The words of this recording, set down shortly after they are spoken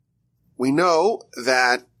we know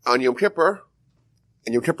that on Yom Kippur,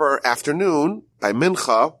 and Yom Kippur afternoon, by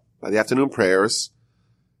Mincha, by the afternoon prayers,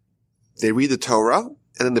 they read the Torah, and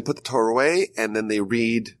then they put the Torah away, and then they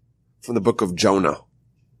read from the book of Jonah.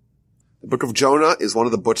 The book of Jonah is one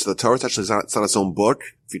of the books of the Torah. It's not its own book.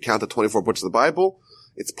 If you count the 24 books of the Bible,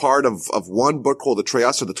 it's part of one book called the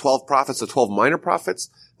Treyas, or the 12 prophets, the 12 minor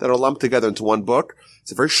prophets that are lumped together into one book.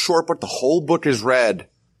 It's a very short book. The whole book is read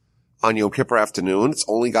on Yom Kippur afternoon. It's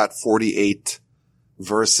only got 48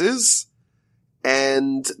 verses.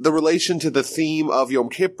 And the relation to the theme of Yom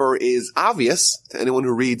Kippur is obvious to anyone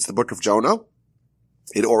who reads the book of Jonah.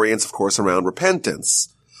 It orients, of course, around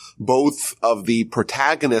repentance. Both of the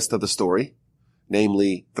protagonists of the story,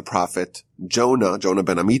 namely the prophet Jonah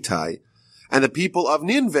ben Amittai, and the people of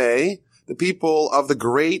Nineveh, the people of the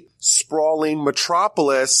great sprawling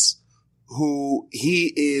metropolis who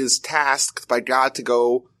he is tasked by God to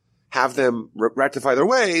go have them rectify their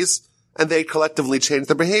ways, and they collectively change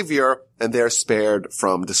their behavior, and they're spared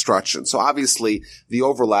from destruction. So obviously, the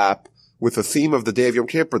overlap with the theme of the day of Yom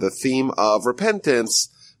Kippur, the theme of repentance,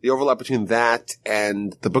 the overlap between that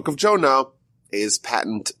and the book of Jonah is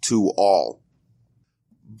patent to all.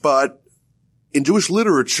 But in Jewish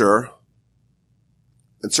literature,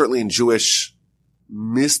 and certainly in Jewish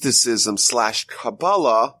mysticism /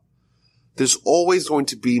 Kabbalah, there's always going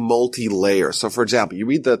to be multi-layer. So for example, you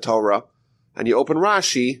read the Torah and you open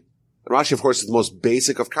Rashi. And Rashi, of course, is the most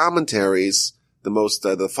basic of commentaries,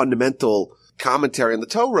 the fundamental commentary on the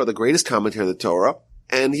Torah, the greatest commentary on the Torah.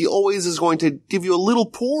 And he always is going to give you a little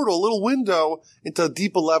portal, a little window into a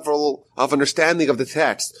deeper level of understanding of the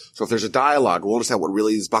text. So if there's a dialogue, we'll understand what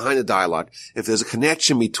really is behind the dialogue. If there's a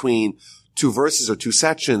connection between two verses or two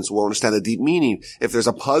sections, we'll understand the deep meaning. If there's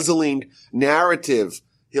a puzzling narrative,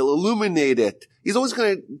 he'll illuminate it. He's always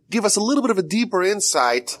going to give us a little bit of a deeper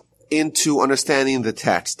insight into understanding the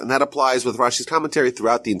text. And that applies with Rashi's commentary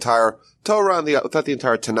throughout the entire Torah and throughout the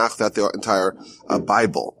entire Tanakh, throughout the entire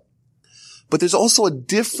Bible. But there's also a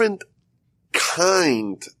different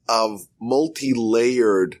kind of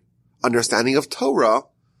multi-layered understanding of Torah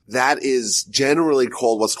that is generally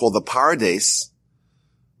called what's called the Pardes,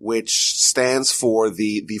 which stands for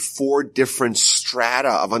the four different strata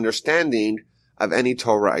of understanding of any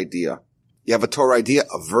Torah idea. You have a Torah idea,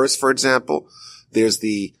 a verse, for example. There's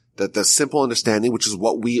the simple understanding, which is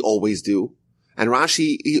what we always do. And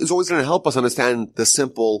Rashi is always going to help us understand the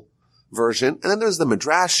simple version. And then there's the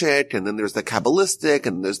Midrashic, and then there's the Kabbalistic,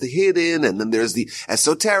 and there's the hidden, and then there's the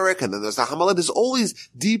esoteric, and then there's the Hamalit. There's all these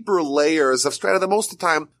deeper layers of strata that most of the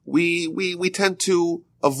time we tend to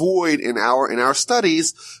avoid in our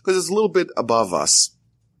studies because it's a little bit above us.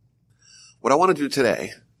 What I want to do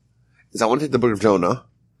today is I want to take the book of Jonah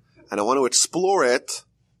and I want to explore it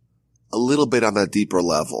a little bit on that deeper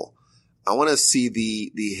level. I want to see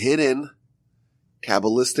the hidden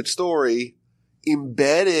Kabbalistic story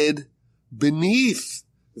embedded beneath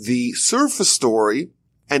the surface story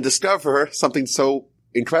and discover something so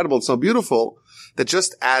incredible and so beautiful that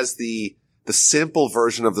just as the simple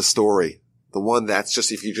version of the story, the one that's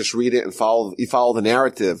just, if you just read it and you follow the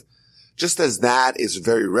narrative, just as that is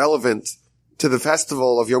very relevant to the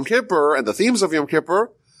festival of Yom Kippur and the themes of Yom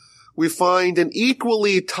Kippur, we find an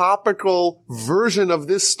equally topical version of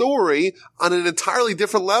this story on an entirely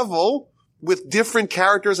different level with different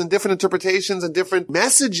characters and different interpretations and different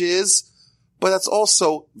messages, but that's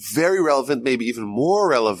also very relevant, maybe even more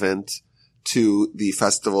relevant to the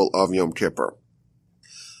festival of Yom Kippur.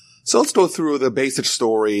 So let's go through the basic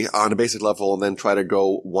story on a basic level and then try to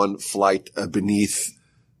go one flight beneath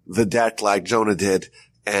the deck like Jonah did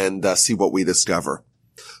and see what we discover.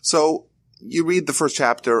 So you read the first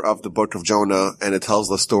chapter of the book of Jonah and it tells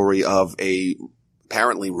the story of a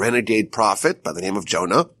apparently renegade prophet by the name of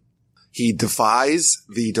Jonah. He defies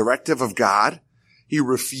the directive of God. He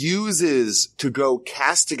refuses to go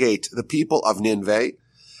castigate the people of Nineveh.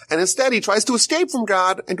 And instead, he tries to escape from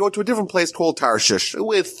God and go to a different place called Tarshish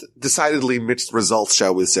with decidedly mixed results,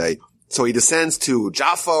 shall we say. So he descends to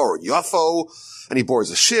Jaffa or Yaffo, and he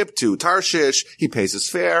boards a ship to Tarshish. He pays his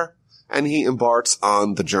fare, and he embarks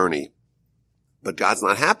on the journey. But God's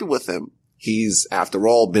not happy with him. He's, after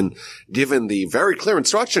all, been given the very clear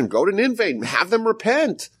instruction, go to Nineveh and have them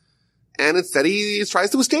repent. And instead, he tries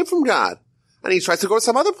to escape from God. And he tries to go to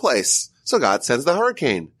some other place. So God sends the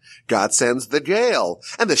hurricane. God sends the gale.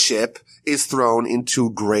 And the ship is thrown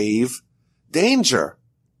into grave danger.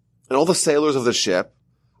 And all the sailors of the ship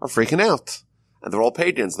are freaking out. And they're all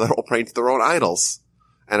pagans. They're all praying to their own idols.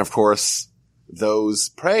 And of course, those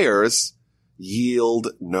prayers yield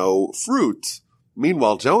no fruit.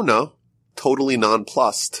 Meanwhile, Jonah, totally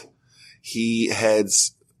nonplussed. He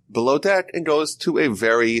heads below deck and goes to a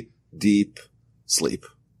very deep sleep.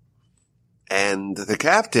 And the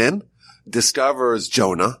captain discovers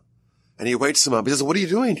Jonah, and he wakes him up. He says, "What are you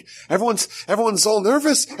doing? Everyone's all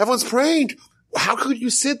nervous. Everyone's praying. How could you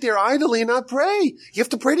sit there idly and not pray? You have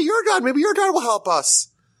to pray to your God. Maybe your God will help us.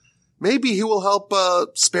 Maybe he will help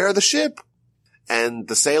spare the ship." And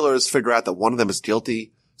the sailors figure out that one of them is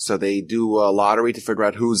guilty, so they do a lottery to figure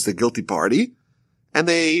out who's the guilty party. And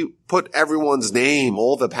they put everyone's name,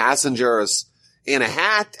 all the passengers, in a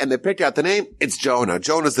hat, and they pick out the name. It's Jonah.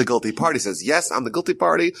 Jonah's the guilty party. He says, "Yes, I'm the guilty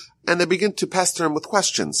party." And they begin to pester him with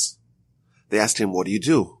questions. They ask him, "What do you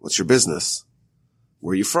do? What's your business?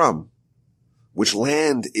 Where are you from? Which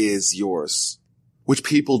land is yours? Which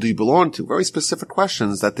people do you belong to?" Very specific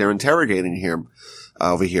questions that they're interrogating him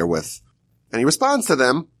over here with. And he responds to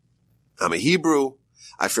them, "I'm a Hebrew.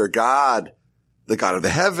 I fear God, the God of the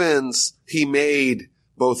heavens. He made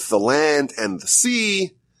both the land and the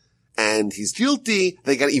sea, and he's guilty."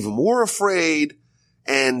 They got even more afraid,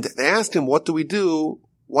 and they asked him, "What do we do?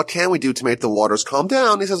 What can we do to make the waters calm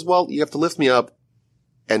down?" He says, "Well, you have to lift me up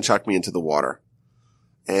and chuck me into the water."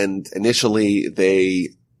 And initially they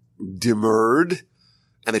demurred,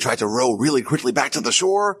 and they tried to row really quickly back to the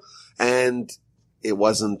shore, and it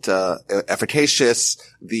wasn't efficacious.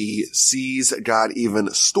 The seas got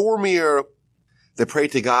even stormier. They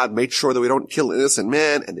prayed to God, make sure that we don't kill innocent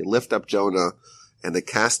men, and they lift up Jonah, and they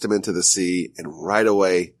cast him into the sea, and right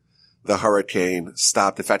away the hurricane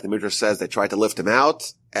stopped. In fact, the Midrash says they tried to lift him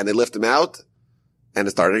out, and they lift him out, and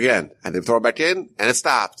it started again. And they throw him back in, and it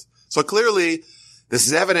stopped. So clearly, this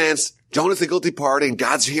is evidence Jonah's the guilty party, and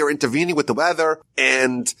God's here intervening with the weather,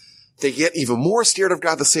 and they get even more scared of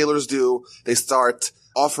God, the sailors do. They start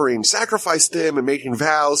offering sacrifice to him and making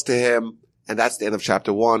vows to him. And that's the end of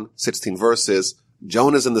chapter 1, 16 verses.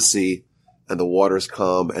 Jonah's in the sea, and the waters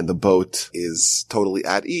calm, and the boat is totally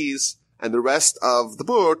at ease. And the rest of the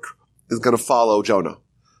book is going to follow Jonah.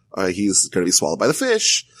 He's going to be swallowed by the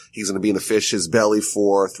fish. He's going to be in the fish's belly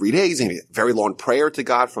for 3 days. He's going to be a very long prayer to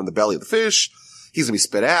God from the belly of the fish. He's going to be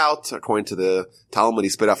spit out. According to the Talmud, he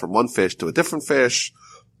spit out from one fish to a different fish,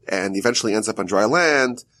 and eventually ends up on dry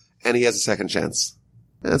land, and he has a second chance.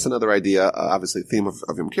 And that's another idea, obviously the theme of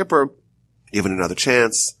Yom Kippur, given another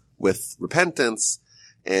chance with repentance.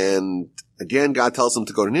 And again, God tells him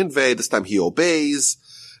to go to Nineveh. This time he obeys.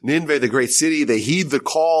 Nineveh, the great city, they heed the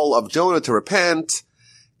call of Jonah to repent,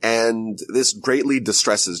 and this greatly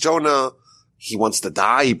distresses Jonah. He wants to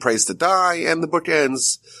die. He prays to die, and the book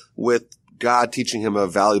ends with God teaching him a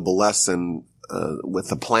valuable lesson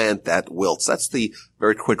with a plant that wilts. That's the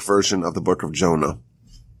very quick version of the book of Jonah.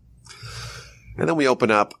 And then we open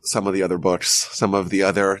up some of the other books, some of the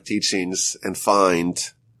other teachings, and find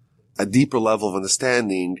a deeper level of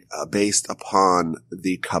understanding based upon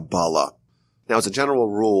the Kabbalah. Now, as a general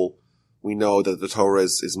rule, we know that the Torah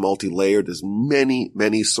is multi-layered. There's many,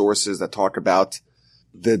 many sources that talk about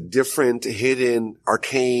the different hidden,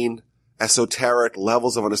 arcane, esoteric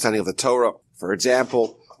levels of understanding of the Torah. For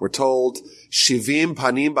example, we're told, Shivim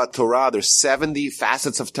Panim BaTorah, there's 70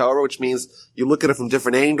 facets of Torah, which means you look at it from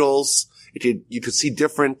different angles. You could see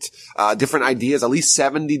different ideas, at least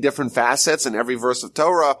 70 different facets in every verse of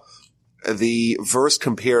Torah. The verse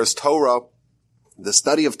compares Torah, the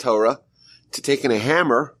study of Torah, to taking a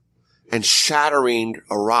hammer and shattering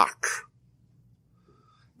a rock.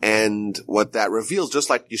 And what that reveals, just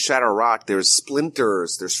like you shatter a rock, there's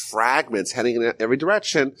splinters, there's fragments heading in every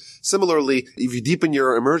direction. Similarly, if you deepen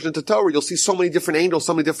your immersion into Torah, you'll see so many different angles,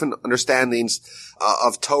 so many different understandings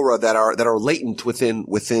of Torah that are latent within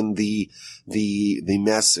the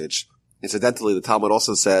message. Incidentally, the Talmud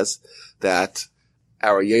also says that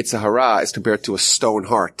our Yetzer Hara is compared to a stone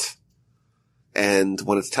heart. And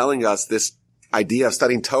when it's telling us this idea of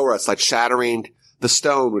studying Torah, it's like shattering the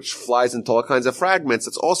stone, which flies into all kinds of fragments.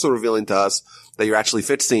 It's also revealing to us that you're actually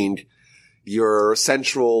fixing your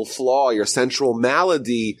central flaw, your central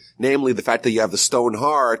malady, namely the fact that you have the stone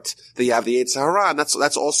heart, that you have the Yetzer Hara, and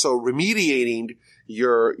that's also remediating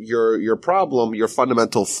your problem, your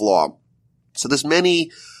fundamental flaw. So there's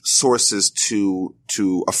many sources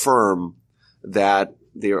to affirm that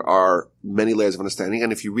there are many layers of understanding.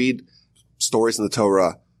 And if you read stories in the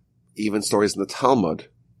Torah, even stories in the Talmud,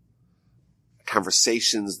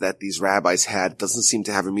 conversations that these rabbis had doesn't seem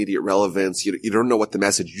to have immediate relevance. You don't know what the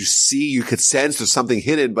message you could sense there's something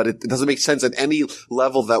hidden, but it doesn't make sense at any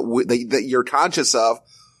level that you're conscious of.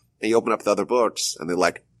 And you open up the other books and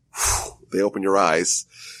they open your eyes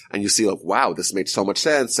and you see wow, this makes so much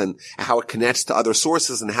sense, and how it connects to other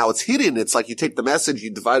sources and how it's hidden. It's like you take the message,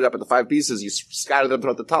 you divide it up into 5 pieces, you scatter them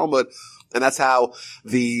throughout the Talmud, and that's how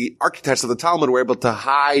the architects of the Talmud were able to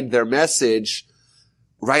hide their message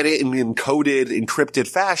write it in encoded, encrypted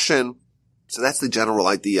fashion. So that's the general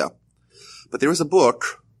idea. But there is a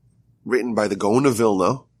book written by the Gaon of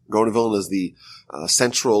Vilna. Gaon of Vilna is the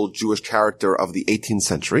central Jewish character of the 18th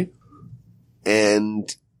century.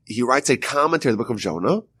 And he writes a commentary to the book of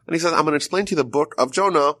Jonah. And he says, I'm going to explain to you the book of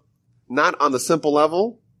Jonah, not on the simple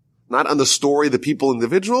level, not on the story, the people,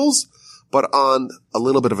 individuals, but on a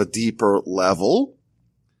little bit of a deeper level.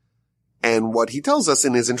 And what he tells us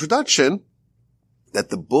in his introduction, that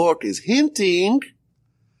the book is hinting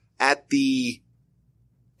at the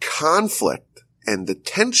conflict and the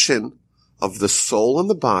tension of the soul and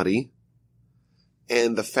the body,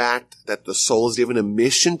 and the fact that the soul is given a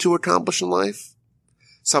mission to accomplish in life.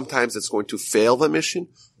 Sometimes it's going to fail the mission.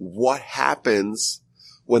 What happens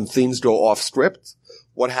when things go off script?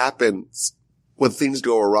 What happens when things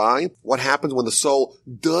go awry? What happens when the soul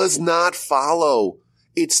does not follow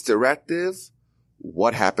its directive?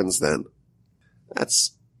 What happens then?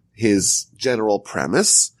 That's his general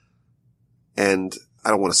premise. And I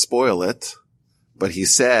don't want to spoil it, but he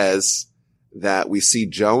says that we see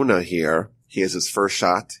Jonah here. He has his first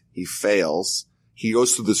shot. He fails. He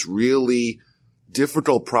goes through this really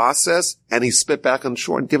difficult process, and he's spit back on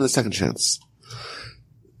shore and given a second chance.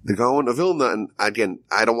 The Gaon of Vilna, and again,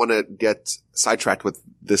 I don't want to get sidetracked with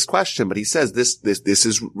this question, but he says this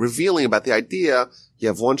is revealing about the idea you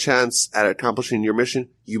have one chance at accomplishing your mission.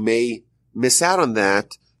 You may miss out on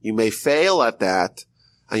that. You may fail at that.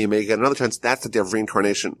 And you may get another chance. That's the idea of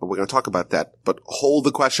reincarnation. And we're going to talk about that. But hold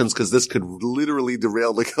the questions, because this could literally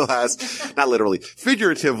derail the class. Not literally.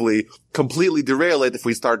 Figuratively, completely derail it if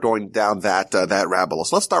we start going down that rabbit hole.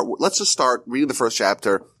 So let's just start reading the first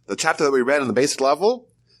chapter. The chapter that we read on the basic level.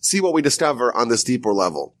 See what we discover on this deeper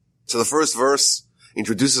level. So the first verse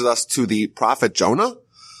introduces us to the prophet Jonah.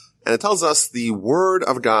 And it tells us the word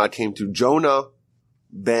of God came to Jonah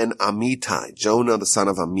ben Amittai. Jonah, the son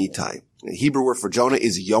of Amittai. The Hebrew word for Jonah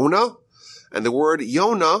is Yonah, and the word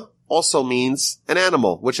Yonah also means an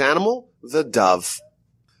animal. Which animal? The dove.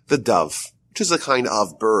 The dove, which is a kind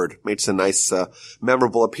of bird. Makes a nice,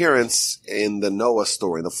 memorable appearance in the Noah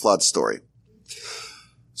story, the flood story.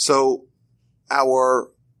 So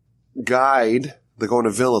our guide, the Gaon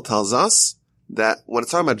of Vilna, tells us that when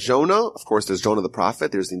it's talking about Jonah, of course, there's Jonah the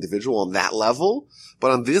prophet, there's the individual on that level,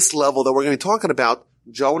 but on this level that we're going to be talking about,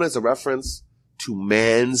 Jonah is a reference to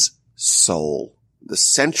man's soul, the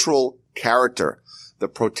central character, the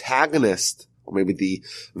protagonist, or maybe the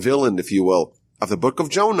villain, if you will, of the book of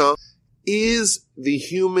Jonah is the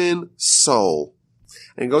human soul.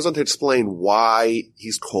 And he goes on to explain why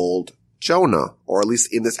he's called Jonah, or at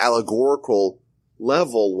least in this allegorical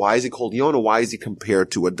level, why is he called Jonah? Why is he compared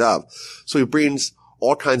to a dove? So he brings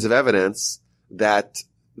all kinds of evidence that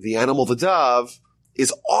the animal, the dove,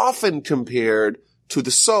 is often compared to the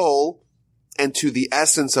soul and to the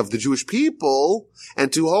essence of the Jewish people,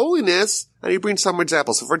 and to holiness, and he brings some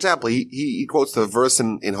examples. So, for example, he quotes the verse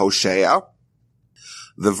in Hosea.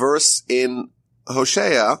 The verse in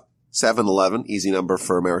Hosea 7:11, easy number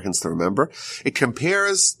for Americans to remember. It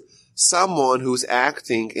compares someone who's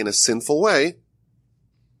acting in a sinful way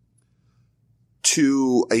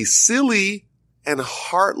to a silly and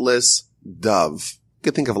heartless dove.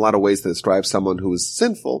 You can think of a lot of ways to describe someone who is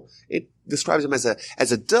sinful. It describes him as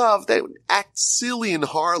a dove that acts silly and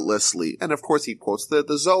heartlessly. And of course he quotes the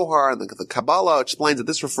Zohar, and the Kabbalah explains that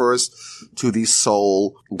this refers to the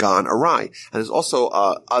soul gone awry. And there's also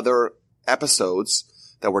other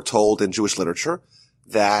episodes that were told in Jewish literature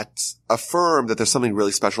that affirm that there's something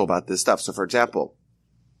really special about this stuff. So for example,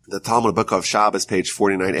 the Talmud book of Shabbos, page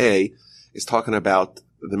 49a, is talking about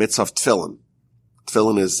the mitzvah of tefillin.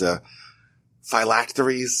 Tefillin is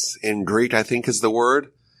phylacteries in Greek, I think is the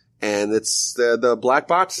word. And it's the black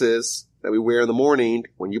boxes that we wear in the morning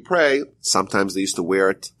when you pray. Sometimes they used to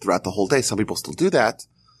wear it throughout the whole day. Some people still do that.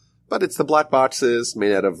 But it's the black boxes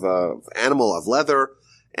made out of animal, of leather,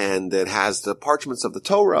 and it has the parchments of the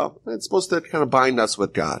Torah. It's supposed to kind of bind us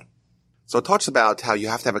with God. So it talks about how you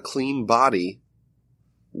have to have a clean body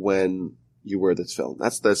when you wear this tefillin.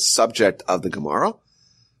 That's the subject of the Gemara.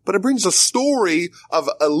 But it brings a story of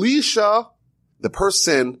Elisha, the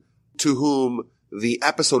person to whom the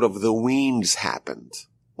episode of the wings happened.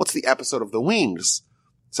 What's the episode of the wings?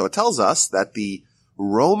 So it tells us that the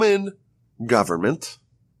Roman government,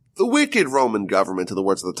 the wicked Roman government, in the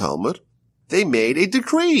words of the Talmud, they made a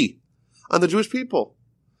decree on the Jewish people.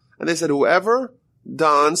 And they said whoever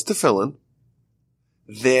dons tefillin,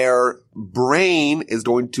 their brain is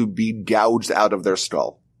going to be gouged out of their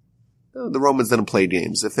skull. The Romans didn't play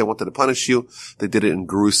games. If they wanted to punish you, they did it in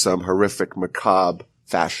gruesome, horrific, macabre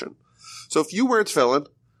fashion. So if you wear tefillin,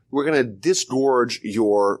 we're going to disgorge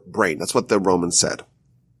your brain. That's what the Romans said.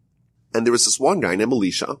 And there was this one guy named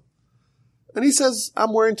Elisha, and he says,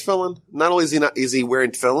 I'm wearing tefillin. Not only is he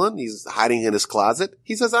wearing tefillin, he's hiding in his closet.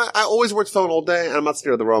 He says, I always wear tefillin all day, and I'm not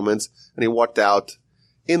scared of the Romans. And he walked out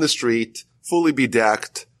in the street, fully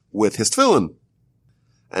bedecked with his tefillin.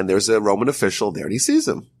 And there's a Roman official there, and he sees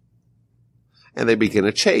him. And they begin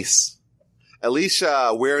a chase.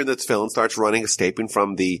 Elisha, wearing the tefillin, starts running, escaping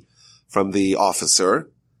from the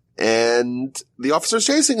officer, and the officer's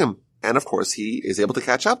chasing him. And of course, he is able to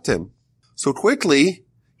catch up to him. So quickly,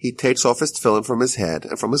 he takes off his tefillin from his head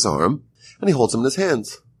and from his arm, and he holds them in his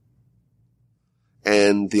hands.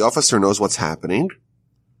 And the officer knows what's happening,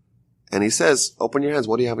 and he says, open your hands,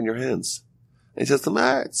 what do you have in your hands? And he says to him,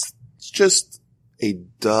 it's just a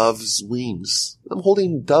dove's wings. I'm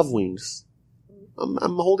holding dove wings. I'm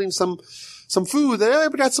holding some food. I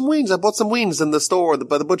got some wings. I bought some wings in the store,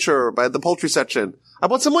 by the butcher, by the poultry section. I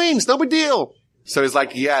bought some wings. No big deal. So he's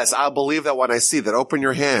like, yes, I'll believe that when I see that. Open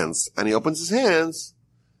your hands. And he opens his hands,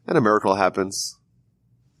 and a miracle happens.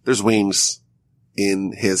 There's wings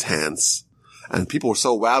in his hands. And people were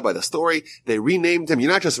so wowed by the story, they renamed him.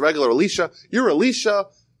 You're not just regular Elisha. You're Elisha,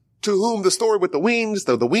 to whom the story with the wings,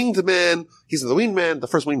 the winged man, he's the winged man, the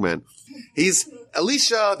first winged man. He's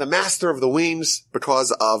Elisha, the master of the wings,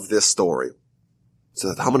 because of this story. So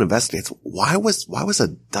the Talmud investigates, why was a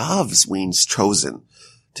dove's wings chosen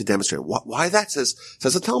to demonstrate? Why that? Says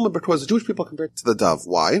the Talmud, because the Jewish people compared to the dove.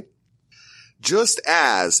 Why? Just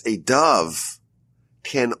as a dove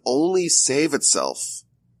can only save itself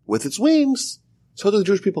with its wings, so do the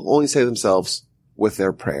Jewish people only save themselves with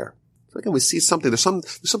their prayer. So again, we see something, there's some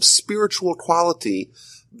spiritual quality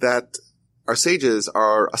that our sages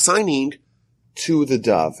are assigning to the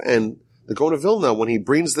dove. And the Gaon of Vilna, when he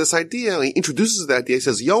brings this idea, he introduces the idea, he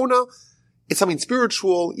says, Yonah, it's something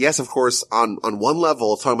spiritual. Yes, of course, on one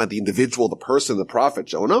level, it's talking about the individual, the person, the prophet,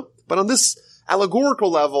 Jonah. But on this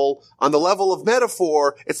allegorical level, on the level of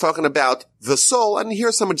metaphor, it's talking about the soul. And here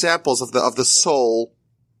are some examples of the soul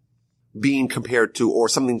being compared to, or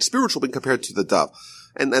something spiritual being compared to the dove.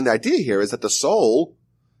 And the idea here is that the soul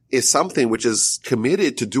is something which is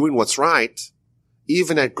committed to doing what's right,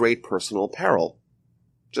 even at great personal peril.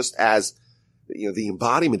 Just as, the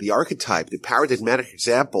embodiment, the archetype, the paradigmatic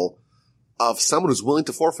example of someone who's willing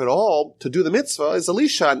to forfeit all to do the mitzvah is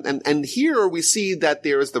Elisha. And here we see that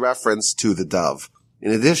there is the reference to the dove.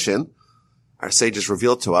 In addition, our sages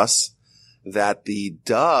revealed to us that the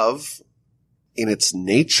dove, in its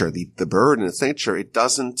nature, the bird in its nature, it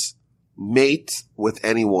doesn't mate with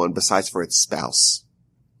anyone besides for its spouse.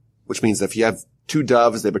 Which means that if you have two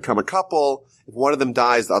doves, they become a couple. If one of them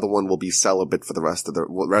dies, the other one will be celibate for the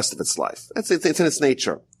rest of its life. It's in its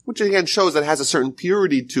nature. Which again shows that it has a certain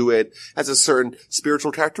purity to it, has a certain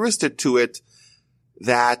spiritual characteristic to it,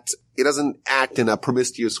 that it doesn't act in a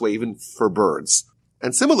promiscuous way even for birds.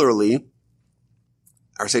 And similarly,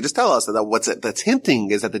 our sages tell us that that's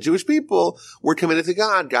hinting is that the Jewish people were committed to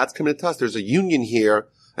God. God's committed to us. There's a union here,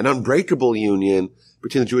 an unbreakable union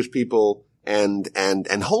between the Jewish people and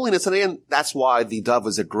holiness. And again, that's why the dove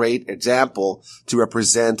is a great example to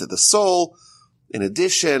represent the soul. In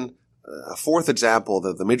addition, a fourth example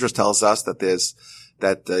that the Midrash tells us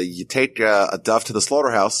that you take a dove to the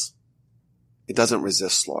slaughterhouse, it doesn't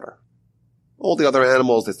resist slaughter. All the other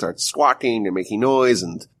animals, they start squawking and making noise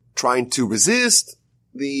and trying to resist.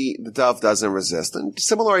 The dove doesn't resist. And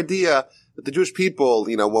similar idea that the Jewish people,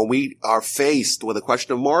 when we are faced with a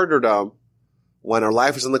question of martyrdom, when our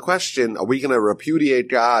life is in the question, are we going to repudiate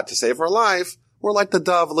God to save our life? We're like the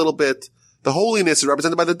dove a little bit. The holiness is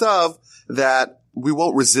represented by the dove, that we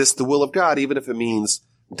won't resist the will of God, even if it means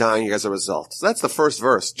dying as a result. So that's the first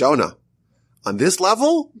verse, Jonah. On this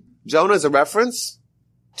level, Jonah is a reference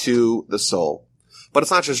to the soul. But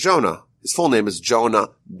it's not just Jonah. His full name is Jonah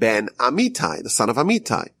ben Amittai, the son of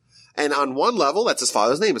Amittai. And on one level, that's his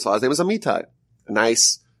father's name. His father's name is Amittai, a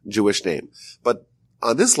nice Jewish name. But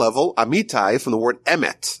on this level, Amittai, from the word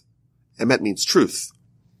emet. Emet means truth,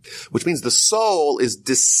 which means the soul is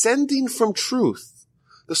descending from truth.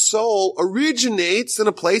 The soul originates in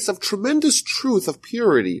a place of tremendous truth, of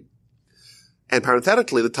purity. And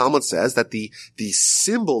parenthetically, the Talmud says that the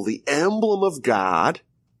symbol, the emblem of God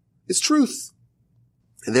is truth.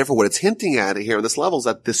 And therefore, what it's hinting at here on this level is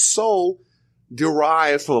that the soul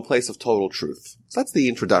derives from a place of total truth. So that's the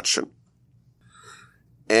introduction.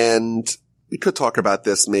 And we could talk about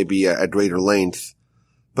this maybe at greater length,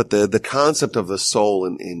 but the concept of the soul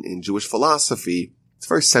in Jewish philosophy, it's a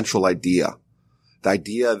very central idea. The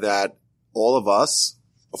idea that all of us,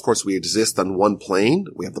 of course, we exist on one plane.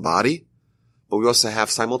 We have the body, but we also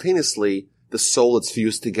have simultaneously the soul that's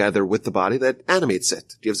fused together with the body that animates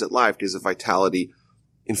it, gives it life, gives it vitality,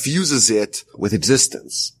 infuses it with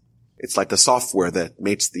existence. It's like the software that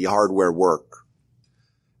makes the hardware work.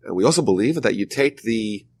 And we also believe that you take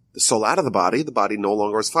the soul out of the body no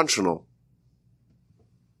longer is functional.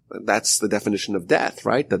 That's the definition of death,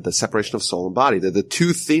 right? That the separation of soul and body. That the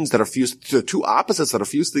two things that are fused, the two opposites that are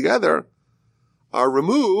fused together are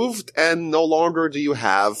removed, and no longer do you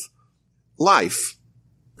have life.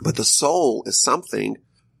 But the soul is something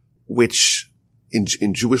which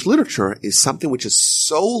in Jewish literature is something which is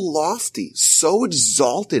so lofty, so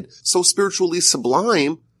exalted, so spiritually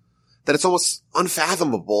sublime that it's almost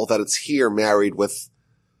unfathomable that it's here married with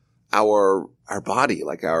our body,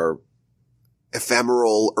 like our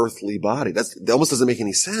ephemeral earthly body. That almost doesn't make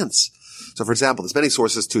any sense. So, for example, there's many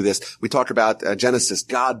sources to this. We talk about Genesis.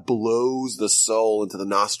 God blows the soul into the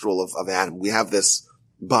nostril of Adam. We have this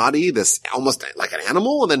body, this almost like an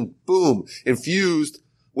animal, and then boom, infused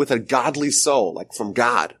with a godly soul, like from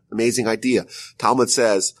God. Amazing idea. Talmud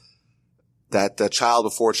says that the child,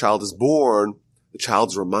 before a child is born, the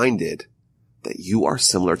child's reminded that you are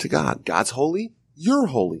similar to God. God's holy. You're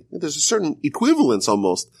holy. There's a certain equivalence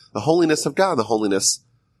almost. The holiness of God, the holiness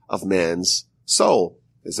of man's soul.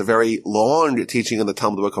 There's a very long teaching in the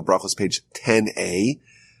Talmud book of Brachos, page 10a,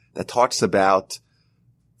 that talks about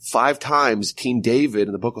 5 times King David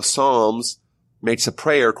in the book of Psalms makes a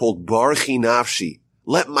prayer called Barchi Nafshi.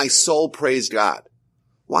 Let my soul praise God.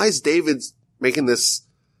 Why is David making this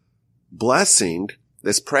blessing,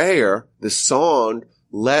 this prayer, this song,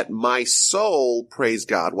 let my soul praise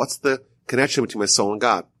God? What's the connection between my soul and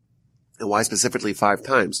God? And why specifically 5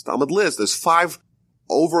 times? Talmud lists there's 5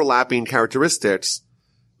 overlapping characteristics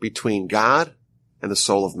between God and the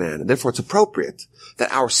soul of man. And therefore it's appropriate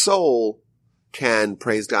that our soul can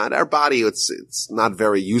praise God. Our body, it's not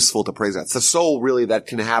very useful to praise God. It's the soul really that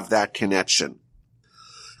can have that connection.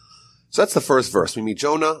 So that's the first verse. We meet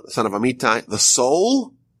Jonah, the son of Amittai, the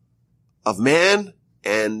soul of man,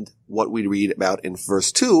 and what we read about in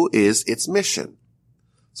verse 2 is its mission.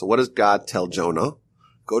 So what does God tell Jonah?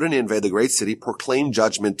 Go to Nineveh, the great city, proclaim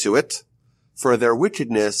judgment to it, for their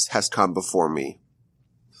wickedness has come before me.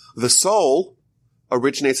 The soul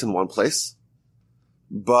originates in one place,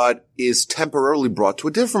 but is temporarily brought to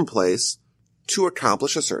a different place to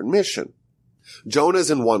accomplish a certain mission. Jonah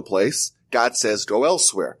is in one place. God says, go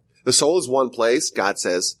elsewhere. The soul is one place. God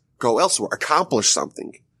says, go elsewhere. Accomplish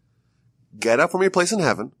something. Get up from your place in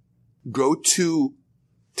heaven. Go to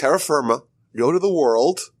terra firma. Go to the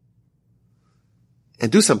world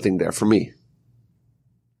and do something there for me.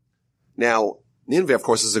 Now, Nineveh, of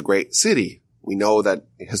course, is a great city. We know that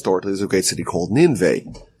historically there's a great city called Nineveh.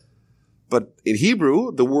 But in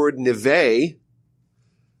Hebrew, the word Niveh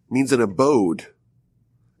means an abode.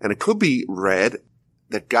 And it could be read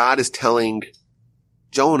that God is telling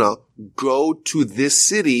Jonah, go to this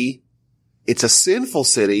city. It's a sinful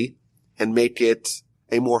city, and make it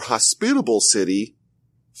a more hospitable city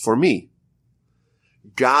for me.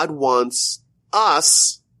 God wants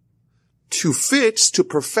us to fix, to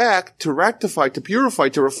perfect, to rectify, to purify,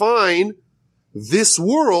 to refine this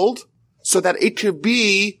world so that it could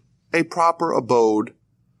be a proper abode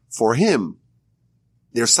for him.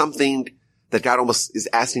 There's something that God almost is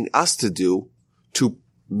asking us to do to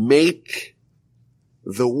make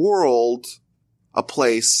the world a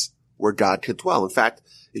place where God could dwell. In fact,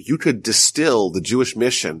 if you could distill the Jewish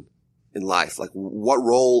mission in life, like what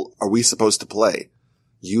role are we supposed to play?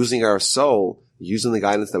 Using our soul, using the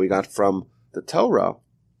guidance that we got from the Torah,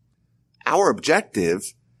 our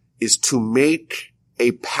objective is to make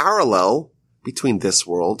a parallel between this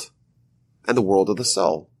world and the world of the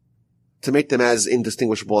soul, to make them as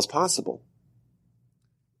indistinguishable as possible.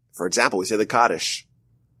 For example, we say the Kaddish.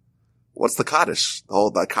 What's the Kaddish?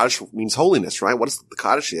 The Kaddish means holiness, right? What the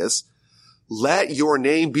Kaddish is? Let your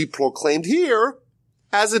name be proclaimed here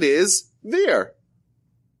as it is there.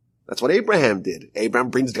 That's what Abraham did. Abraham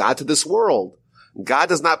brings God to this world. God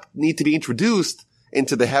does not need to be introduced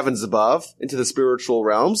into the heavens above, into the spiritual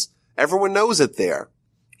realms. Everyone knows it there.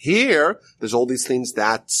 Here, there's all these things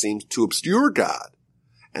that seem to obscure God.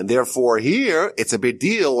 And therefore here, it's a big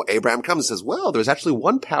deal. Abraham comes and says, well, there's actually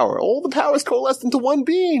one power. All the powers coalesced into one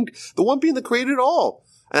being. The one being that created all.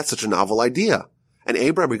 And that's such a novel idea. And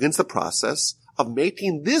Abraham begins the process of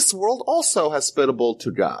making this world also hospitable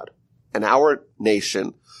to God. And our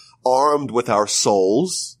nation, armed with our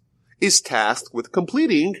souls, is tasked with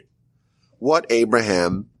completing what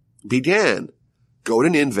Abraham began. Go to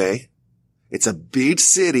Nineveh. It's a big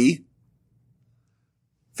city.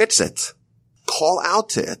 Fix it. Call out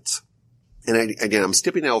to it. And again, I'm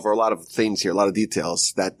skipping over a lot of things here, a lot of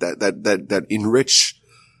details that enrich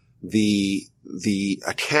the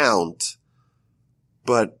account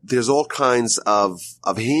But there's all kinds of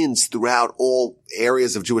hints throughout all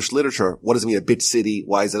areas of Jewish literature. What does it mean, a big city?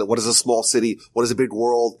 What is a small city? What is a big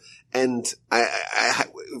world? And I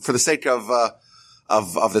for the sake of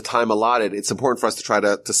the time allotted, it's important for us to try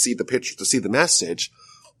to see the picture, to see the message.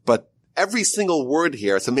 But every single word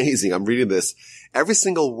here, it's amazing. I'm reading this. Every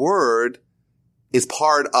single word is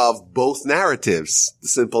part of both narratives, the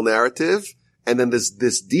simple narrative, and then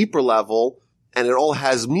this deeper level, and it all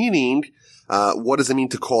has meaning. What does it mean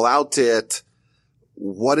to call out to it?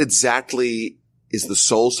 What exactly is the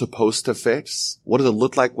soul supposed to fix? What does it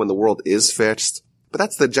look like when the world is fixed? But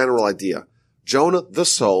that's the general idea. Jonah, the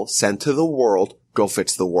soul, sent to the world, go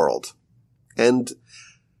fix the world. And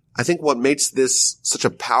I think what makes this such a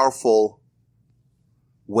powerful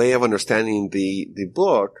way of understanding the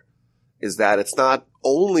book is that it's not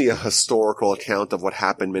only a historical account of what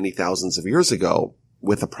happened many thousands of years ago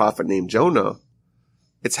with a prophet named Jonah.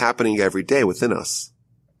 It's happening every day within us.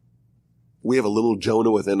 We have a little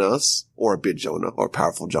Jonah within us, or a big Jonah, or a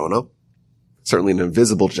powerful Jonah. Certainly an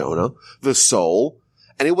invisible Jonah, the soul.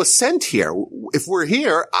 And it was sent here. If we're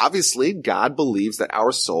here, obviously God believes that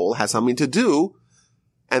our soul has something to do,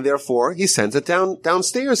 and therefore he sends it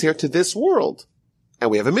downstairs here to this world.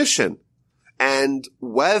 And we have a mission. And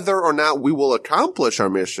whether or not we will accomplish our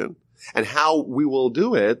mission and how we will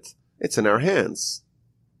do it, it's in our hands.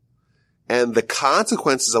 And the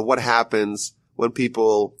consequences of what happens when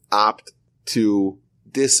people opt to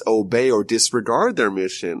disobey or disregard their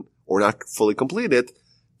mission or not fully complete it,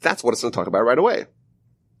 that's what it's going to talk about right away.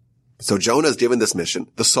 So Jonah is given this mission.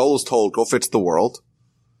 The soul is told, go fix the world.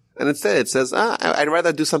 And instead it says, I'd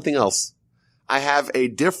rather do something else. I have a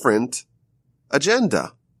different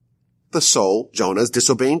agenda. The soul, Jonah, is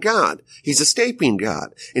disobeying God. He's escaping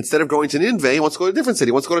God. Instead of going to Nineveh, he wants to go to a different city.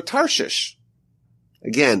 He wants to go to Tarshish.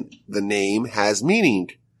 Again, the name has meaning.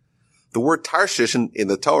 The word Tarshish in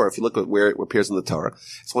the Torah, if you look at where it appears in the Torah,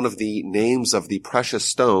 it's one of the names of the precious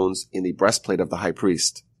stones in the breastplate of the high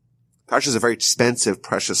priest. Tarshish is a very expensive,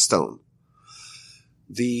 precious stone.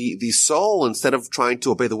 The soul, instead of trying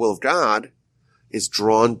to obey the will of God, is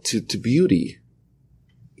drawn to beauty.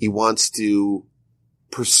 He wants to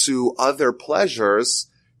pursue other pleasures,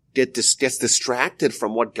 gets distracted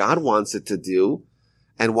from what God wants it to do,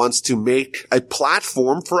 and wants to make a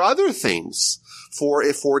platform for other things,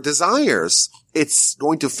 for desires. It's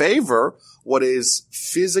going to favor what is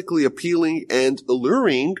physically appealing and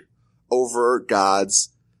alluring over God's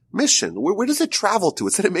mission. Where does it travel to?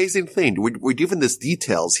 It's an amazing thing. We're given this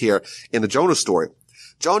details here in the Jonah story.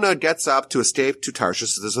 Jonah gets up to escape to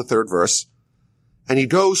Tarshish. This is the third verse. And he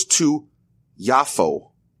goes to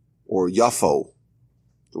Yaffo, or Yaffo.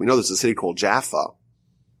 We know there's a city called Jaffa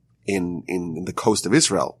in the coast of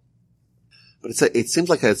Israel. But it seems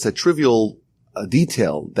like it's a trivial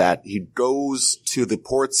detail that he goes to the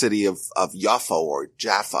port city of Yaffo or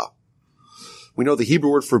Jaffa. We know the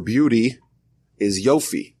Hebrew word for beauty is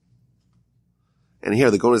Yofi. And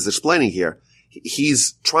here, the Gon is explaining here,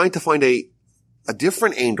 he's trying to find a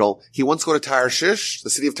different angle. He wants to go to Tarshish,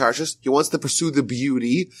 the city of Tarshish. He wants to pursue the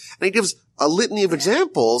beauty. And he gives a litany of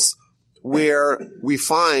examples where we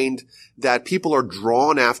find that people are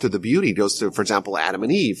drawn after the beauty. He goes to, for example, Adam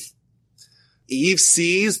and Eve. Eve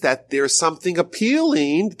sees that there's something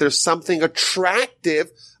appealing, there's something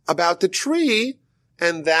attractive about the tree,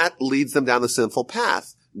 and that leads them down the sinful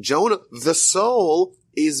path. Jonah, the soul,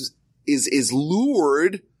 is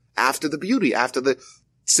lured after the beauty, after the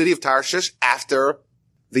city of Tarshish, after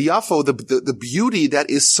the Yaffo, the beauty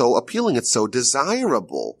that is so appealing, it's so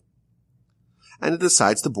desirable. And it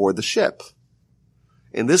decides to board the ship.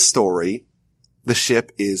 In this story, the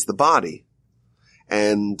ship is the body.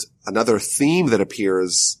 And another theme that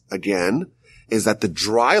appears again is that the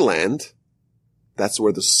dry land, that's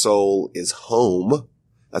where the soul is home.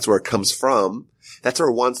 That's where it comes from. That's where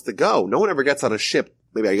it wants to go. No one ever gets on a ship.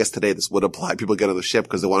 Maybe I guess today this would apply. People get on the ship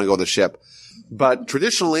because they want to go on the ship. But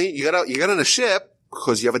traditionally, you get on a ship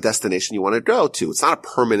because you have a destination you want to go to. It's not a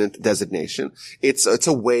permanent designation. It's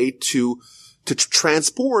a way to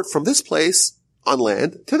transport from this place on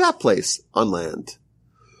land to that place on land.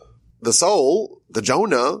 The soul, the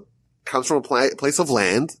Jonah, comes from a place of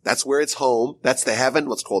land. That's where it's home. That's the heaven,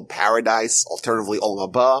 what's called paradise, alternatively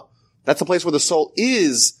Olam Haba. That's the place where the soul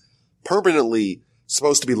is permanently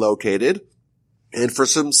supposed to be located. And for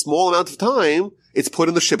some small amount of time, it's put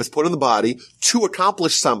in the ship, it's put in the body to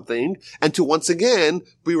accomplish something and to once again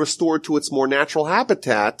be restored to its more natural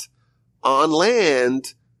habitat on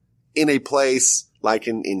land in a place like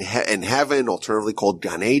in heaven, alternatively called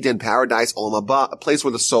Gan Eden, paradise, Olam Haba, a place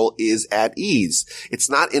where the soul is at ease. It's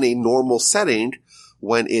not in a normal setting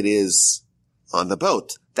when it is on the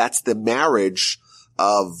boat. That's the marriage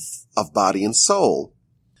of body and soul.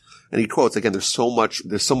 And he quotes, again, there's so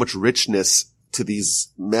much richness to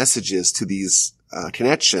these messages, to these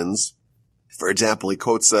connections. For example, he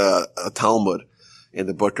quotes a Talmud in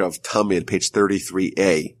the book of Tamid, page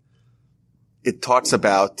 33a. It talks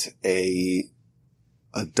about a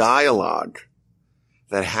dialogue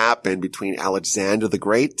that happened between Alexander the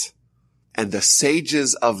Great and the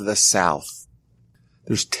sages of the South.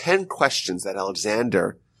 There's 10 questions that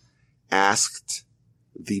Alexander asked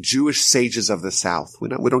the Jewish sages of the South. We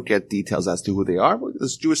don't get details as to who they are, but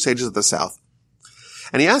there's Jewish sages of the South.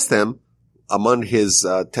 And he asked them, among his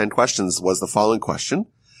 10 questions was the following question: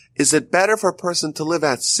 is it better for a person to live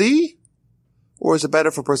at sea, or is it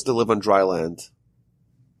better for a person to live on dry land?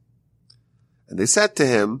 And they said to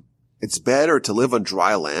him, it's better to live on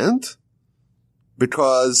dry land,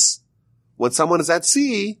 because when someone is at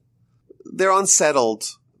sea, they're unsettled.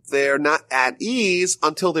 They're not at ease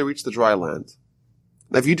until they reach the dry land.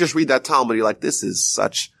 Now, if you just read that Talmud, you're like, this is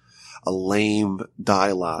such a lame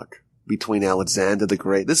dialogue between Alexander the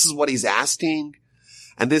Great. This is what he's asking,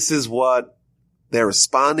 and this is what they're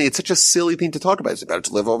responding. It's such a silly thing to talk about. Is it better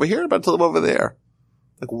to live over here or better to live over there?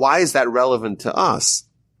 Like, why is that relevant to us?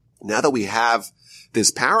 Now that we have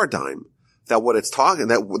this paradigm, that what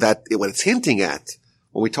it's hinting at,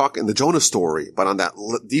 when we talk in the Jonah story, but on that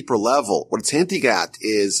deeper level, what it's hinting at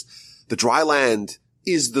is the dry land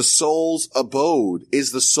is the soul's abode,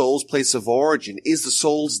 is the soul's place of origin, is the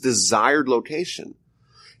soul's desired location.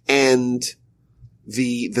 And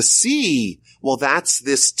the sea, well, that's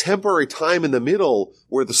this temporary time in the middle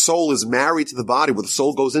where the soul is married to the body, where the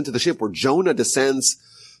soul goes into the ship, where Jonah descends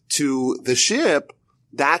to the ship.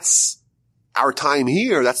 That's our time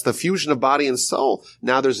here. That's the fusion of body and soul.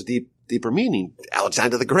 Now there's a deeper meaning.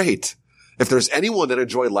 Alexander the Great. If there's anyone that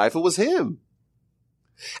enjoyed life, it was him.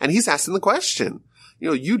 And he's asking the question,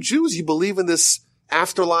 you Jews, you believe in this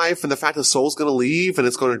afterlife and the fact the soul's going to leave and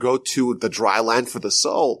it's going to go to the dry land for the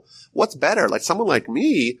soul. What's better? Like someone like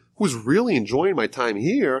me who's really enjoying my time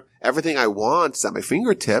here, everything I want is at my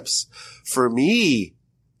fingertips. For me,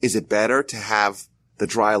 is it better to have the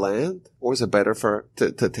dry land, or is it better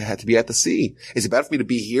to be at the sea? Is it better for me to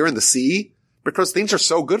be here in the sea? Because things are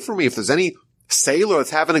so good for me. If there's any sailor that's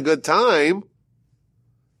having a good time,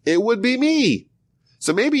 it would be me.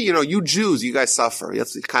 So maybe, you Jews, you guys suffer.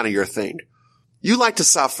 That's kind of your thing. You like to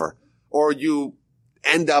suffer, or you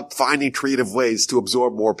end up finding creative ways to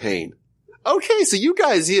absorb more pain. Okay, so you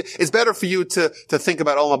guys, it's better for you to think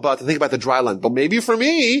about to think about the dry land. But maybe for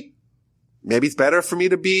me, maybe it's better for me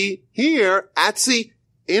to be here at sea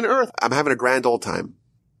in earth. I'm having a grand old time.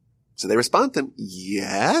 So they respond to him,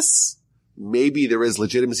 yes, maybe there is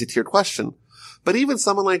legitimacy to your question. But even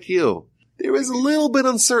someone like you, there is a little bit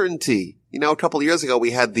of uncertainty. A couple of years ago,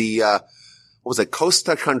 we had the,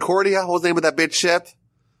 Costa Concordia? What was the name of that big ship?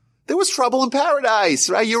 There was trouble in paradise,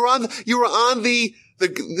 right? You were on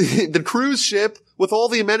the cruise ship with all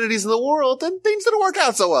the amenities in the world, and things didn't work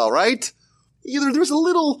out so well, right? There's a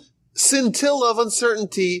little scintilla of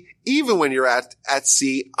uncertainty, even when you're at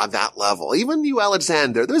sea on that level. Even you,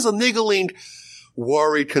 Alexander, there's a niggling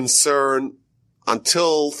worry, concern,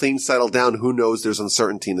 until things settle down. Who knows? There's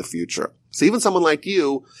uncertainty in the future. So even someone like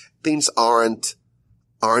you, things aren't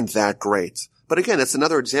that great. But again, it's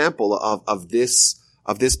another example of this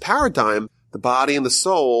paradigm. The body and the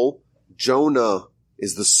soul. Jonah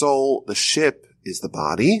is the soul. The ship is the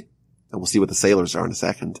body. And we'll see what the sailors are in a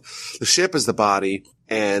second. The ship is the body.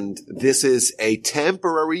 And this is a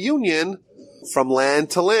temporary union from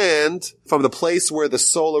land to land, from the place where the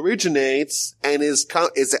soul originates and is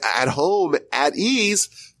at home, at ease,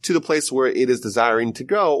 to the place where it is desiring to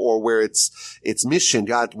go, or where its mission,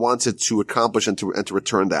 God wants it to accomplish and to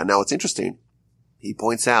return that. Now it's interesting. He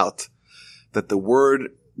points out that the word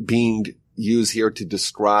being used here to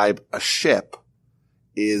describe a ship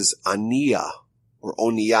is aniya, or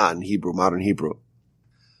oniyah in Hebrew, modern Hebrew.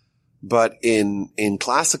 But in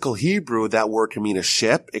classical Hebrew, that word can mean a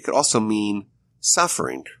ship. It could also mean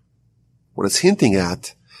suffering. What it's hinting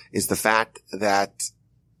at is the fact that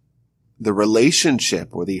the relationship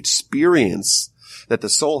or the experience that the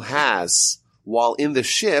soul has while in the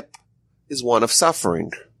ship is one of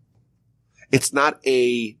suffering. It's not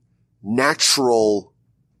a natural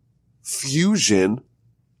fusion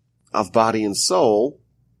of body and soul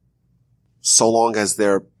so long as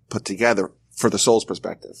they're put together for the soul's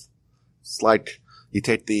perspective. It's like you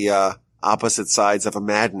take the opposite sides of a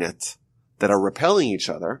magnet that are repelling each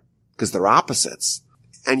other because they're opposites,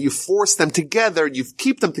 and you force them together, you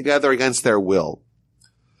keep them together against their will.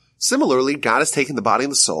 Similarly, God has taken the body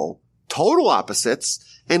and the soul, total opposites,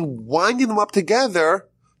 and winding them up together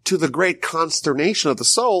to the great consternation of the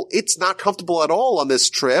soul, it's not comfortable at all on this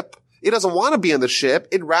trip. It doesn't want to be on the ship.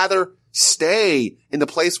 It'd rather stay in the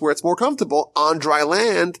place where it's more comfortable, on dry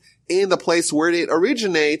land, in the place where it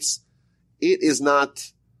originates. It is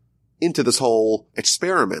not into this whole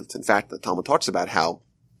experiment. In fact, the Talmud talks about how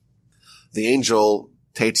the angel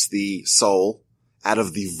takes the soul out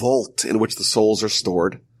of the vault in which the souls are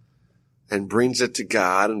stored and brings it to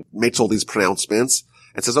God and makes all these pronouncements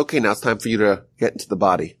and says, okay, now it's time for you to get into the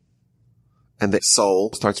body. And the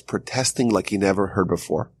soul starts protesting like he never heard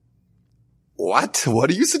before. What?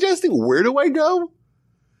 What are you suggesting? Where do I go?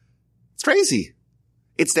 It's crazy.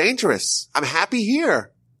 It's dangerous. I'm happy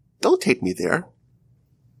here. Don't take me there.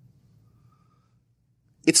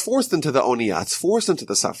 It's forced into the oniyah. It's forced into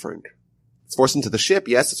the suffering. It's forced into the ship.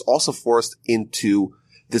 Yes, it's also forced into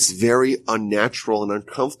this very unnatural and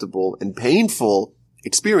uncomfortable and painful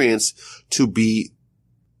experience to be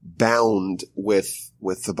bound with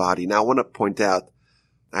the body. Now, I want to point out,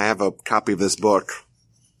 I have a copy of this book,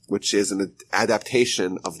 which is an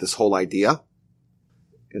adaptation of this whole idea.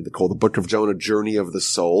 And they call the Book of Jonah, Journey of the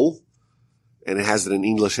Soul. And it has it in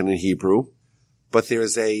English and in Hebrew. But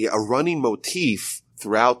there's a running motif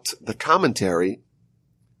throughout the commentary,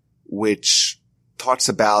 which talks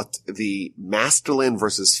about the masculine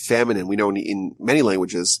versus feminine. We know in many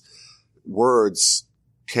languages, words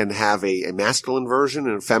can have a masculine version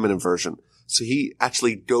and a feminine version. So he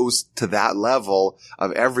actually goes to that level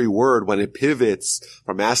of every word when it pivots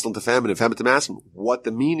from masculine to feminine to masculine, what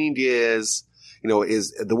the meaning is.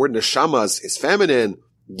 Is the word neshama is feminine,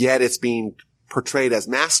 yet it's being portrayed as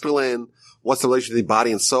masculine. What's the relationship between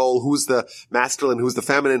body and soul? Who's the masculine? Who's the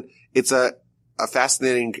feminine? It's a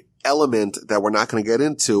fascinating element that we're not going to get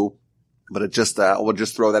into, but we'll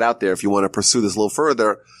just throw that out there. If you want to pursue this a little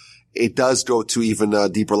further, it does go to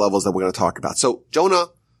even deeper levels that we're going to talk about. So Jonah,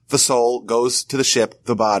 the soul, goes to the ship,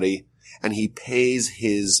 the body, and he pays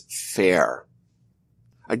his fare.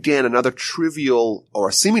 Again, another trivial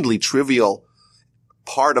or seemingly trivial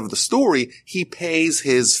part of the story. He pays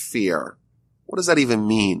his fare. What does that even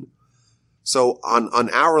mean? So on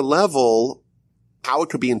our level, how it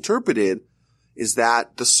could be interpreted is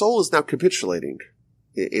that the soul is now capitulating.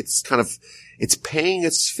 It's paying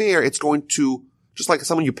its fare. It's going to, just like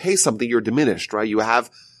someone you pay something, you're diminished, right? You have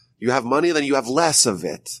money, then you have less of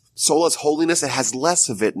it. Soul has holiness. It has less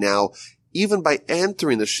of it now. Even by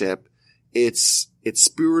entering the ship, its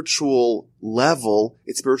spiritual level,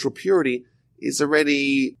 its spiritual purity is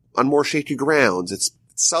already on more shaky grounds. It's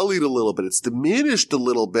sullied a little bit. It's diminished a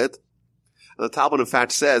little bit. And the Talmud, in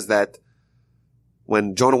fact, says that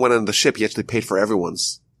when Jonah went on the ship, he actually paid for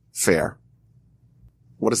everyone's fare.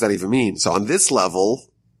 What does that even mean? So on this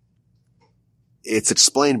level, it's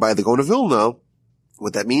explained by the Gaon of Vilna.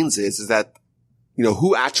 What that means is that,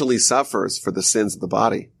 who actually suffers for the sins of the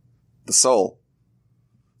body? The soul.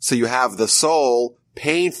 So you have the soul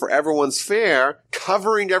paying for everyone's fare,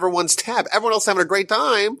 covering everyone's tab. Everyone else having a great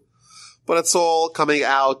time, but it's all coming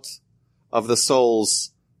out of the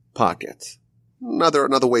soul's pocket. Another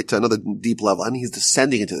deep level. And he's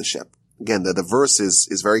descending into the ship. Again, the verse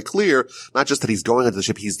is very clear. Not just that he's going into the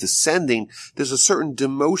ship, he's descending. There's a certain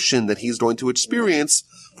demotion that he's going to experience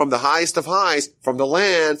from the highest of highs, from the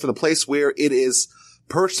land, from the place where it is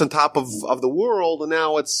perched on top of the world, and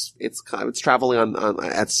now it's traveling on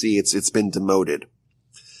at sea. It's been demoted.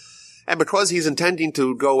 And because he's intending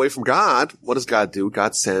to go away from God, what does God do?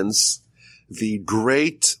 God sends the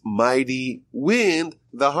great, mighty wind.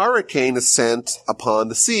 The hurricane is sent upon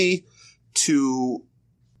the sea to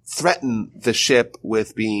threaten the ship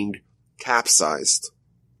with being capsized.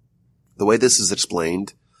 The way this is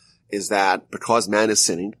explained is that because man is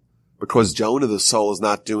sinning, because Jonah the soul is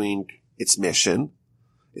not doing its mission,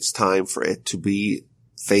 it's time for it to be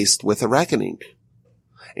faced with a reckoning.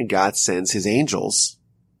 And God sends his angels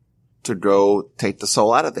to go take the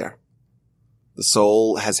soul out of there. The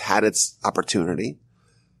soul has had its opportunity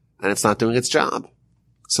and it's not doing its job.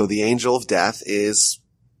 So the angel of death is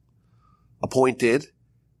appointed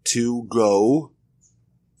to go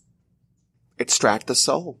extract the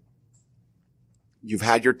soul. You've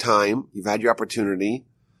had your time. You've had your opportunity.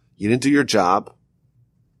 You didn't do your job.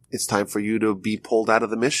 It's time for you to be pulled out of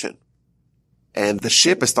the mission. And the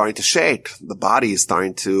ship is starting to shake. The body is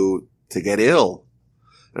starting to get ill.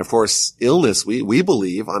 And of course, illness, we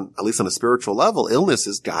believe, at least on a spiritual level, illness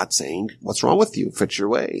is God saying, what's wrong with you? Fix your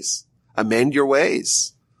ways. Amend your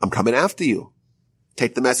ways. I'm coming after you.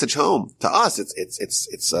 Take the message home. To us,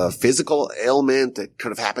 it's a physical ailment. It could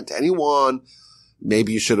have happened to anyone.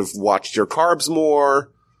 Maybe you should have watched your carbs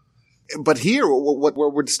more. But here, what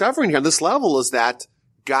we're discovering here on this level is that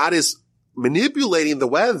God is manipulating the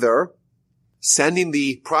weather sending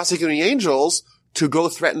the prosecuting angels to go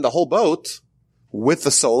threaten the whole boat with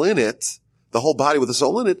the soul in it, the whole body with the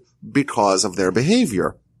soul in it, because of their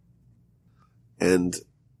behavior. And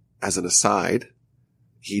as an aside,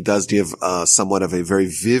 he does give somewhat of a very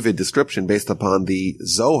vivid description based upon the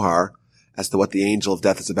Zohar as to what the angel of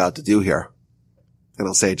death is about to do here. And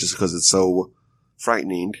I'll say it just because it's so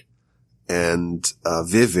frightening and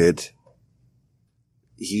vivid.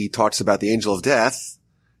 He talks about the angel of death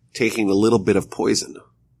taking a little bit of poison,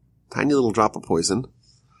 tiny little drop of poison,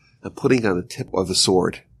 and putting it on the tip of a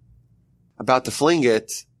sword, about to fling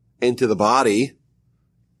it into the body,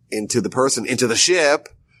 into the person, into the ship,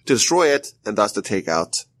 to destroy it, and thus to take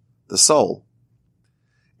out the soul.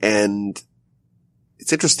 And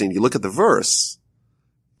it's interesting, you look at the verse,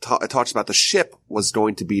 it talks about the ship was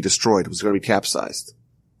going to be destroyed, it was going to be capsized.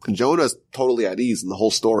 And Jonah's totally at ease in the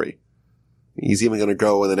whole story. He's even going to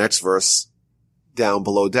go in the next verse down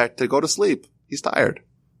below deck to go to sleep. He's tired.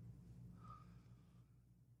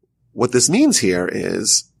 What this means here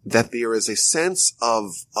is that there is a sense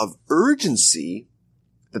of urgency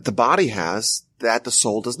that the body has that the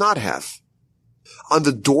soul does not have. On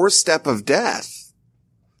the doorstep of death,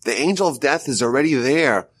 the angel of death is already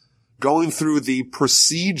there, going through the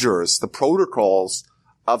procedures, the protocols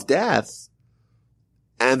of death,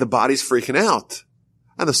 and the body's freaking out,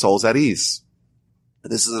 and the soul's at ease.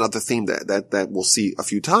 And this is another theme that we'll see a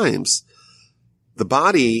few times. The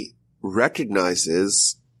body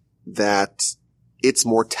recognizes that its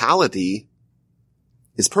mortality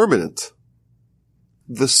is permanent.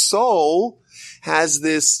 The soul has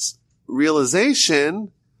this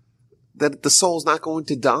realization that the soul's not going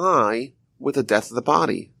to die with the death of the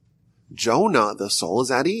body. Jonah, the soul,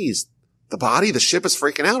 is at ease. The body, the ship is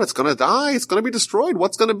freaking out. It's going to die. It's going to be destroyed.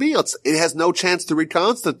 What's going to be? It has no chance to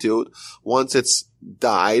reconstitute. Once it's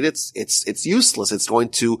died, it's useless. It's going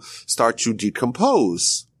to start to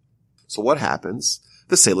decompose. So what happens?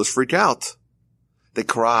 The sailors freak out. They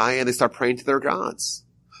cry and they start praying to their gods.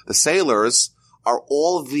 The sailors are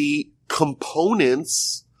all the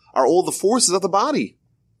components, are all the forces of the body.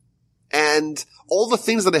 And all the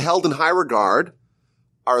things that are held in high regard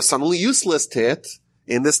are suddenly useless to it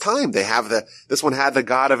in this time. They have this one had the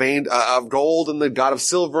god of gold and the god of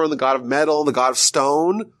silver and the god of metal and the god of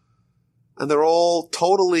stone. And they're all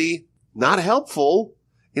totally not helpful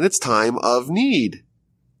in its time of need.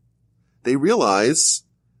 They realize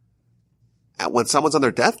when someone's on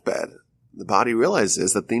their deathbed, the body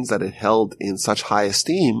realizes that things that it held in such high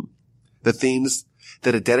esteem, the things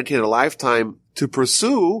that it dedicated a lifetime to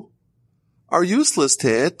pursue, are useless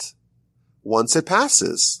to it once it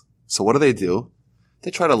passes. So what do?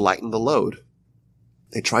 They try to lighten the load.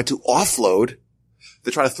 They try to offload.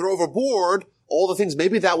 They try to throw overboard all the things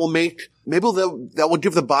that will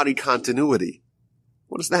give the body continuity.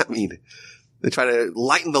 What does that mean? They try to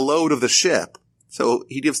lighten the load of the ship. So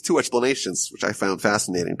he gives two explanations, which I found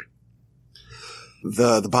fascinating.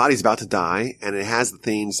 The body's about to die, and it has the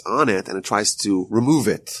things on it, and it tries to remove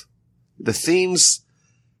it. The things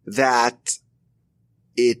that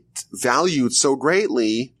it valued so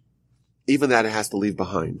greatly, even that it has to leave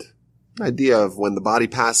behind. The idea of when the body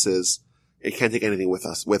passes, it can't take anything with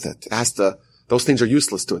it. It has to, those things are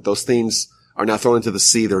useless to it. Those things are now thrown into the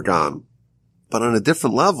sea, they're gone. But on a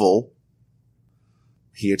different level,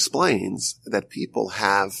 he explains that people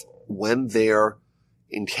have, when they're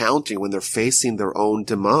when they're facing their own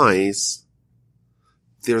demise,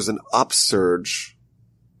 there's an upsurge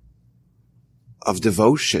of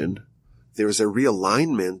devotion. There's a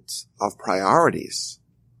realignment of priorities.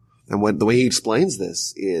 And the way he explains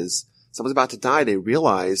this is, someone's about to die, they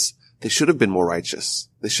realize they should have been more righteous.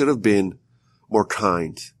 They should have been more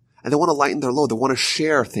kind. And they want to lighten their load. They want to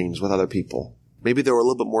share things with other people. Maybe they were a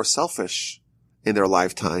little bit more selfish in their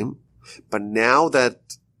lifetime, but now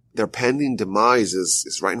that their pending demise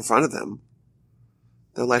is right in front of them,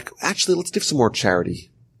 they're like, actually, let's give some more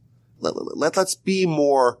charity. Let's be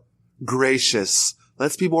more gracious.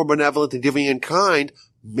 Let's be more benevolent and giving and kind.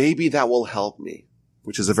 Maybe that will help me,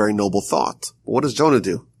 which is a very noble thought. But what does Jonah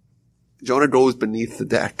do? Jonah goes beneath the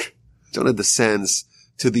deck. Jonah descends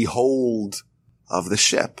to the hold of the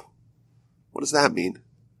ship. What does that mean?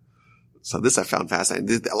 So this I found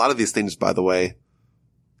fascinating. A lot of these things, by the way,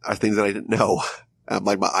 are things that I didn't know.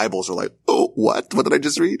 Like my eyeballs are like, oh, what? What did I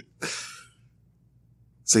just read?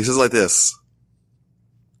 So he says like this.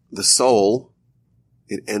 The soul,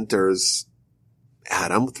 it enters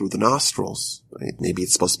Adam through the nostrils. Right? Maybe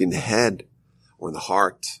it's supposed to be in the head or in the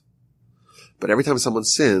heart. But every time someone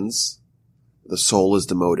sins, the soul is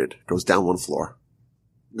demoted. It goes down one floor.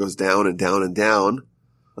 It goes down and down and down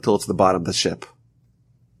until it's the bottom of the ship.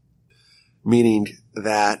 Meaning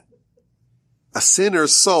that a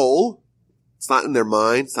sinner's soul, it's not in their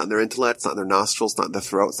mind, it's not in their intellect, it's not in their nostrils, it's not in their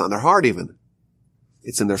throat, it's not in their heart even.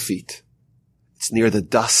 It's in their feet. It's near the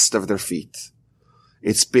dust of their feet.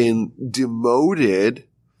 It's been demoted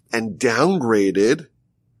and downgraded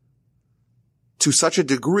to such a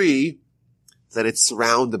degree that it's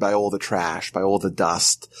surrounded by all the trash, by all the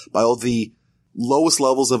dust, by all the lowest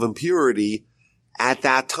levels of impurity. At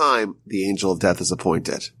that time, the angel of death is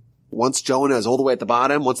appointed. Once Jonah is all the way at the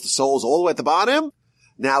bottom, once the soul is all the way at the bottom,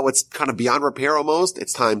 now it's kind of beyond repair almost.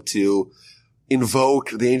 It's time to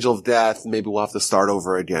invoke the angel of death. Maybe we'll have to start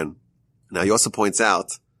over again. Now, he also points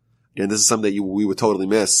out, and this is something that we would totally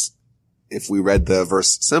miss if we read the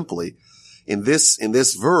verse simply. In this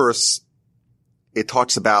verse, it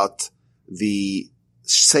talks about the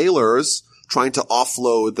sailors trying to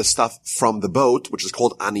offload the stuff from the boat, which is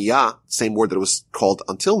called aniyah, same word that it was called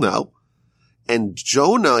until now. And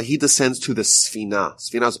Jonah, he descends to the Sfina.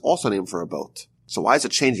 Sfina is also a name for a boat. So why is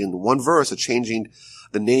it changing? In one verse, it's changing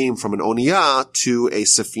the name from an oniyah to a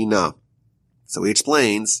Sefina. So he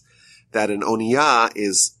explains that an oniyah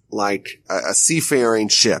is like a seafaring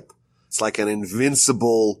ship. It's like an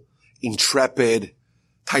invincible, intrepid,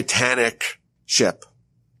 titanic ship.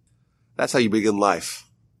 That's how you begin life.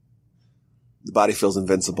 The body feels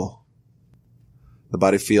invincible. The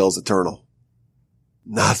body feels eternal.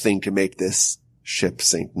 Nothing can make this ship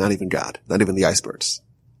sink. Not even God. Not even the icebergs.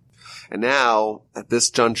 And now, at this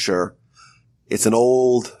juncture, it's an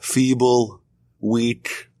old, feeble,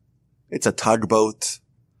 weak, it's a tugboat,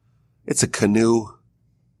 it's a canoe,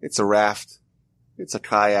 it's a raft, it's a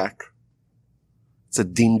kayak, it's a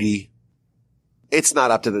dinghy. It's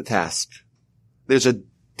not up to the task. There's a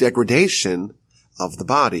degradation of the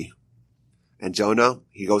body. And Jonah,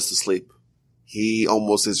 he goes to sleep. He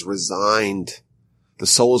almost is resigned. The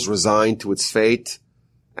soul is resigned to its fate,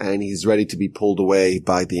 and he's ready to be pulled away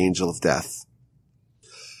by the angel of death.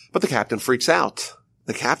 But the captain freaks out.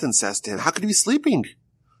 The captain says to him, how could you be sleeping?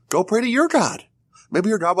 Go pray to your God. Maybe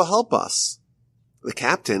your God will help us. The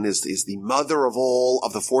captain is the mother of all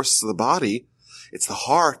of the forces of the body. It's the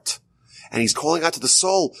heart. And he's calling out to the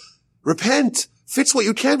soul, repent, fix what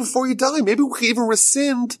you can before you die. Maybe we can even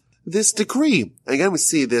rescind this decree. And again, we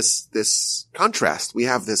see this contrast. We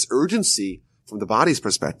have this urgency from the body's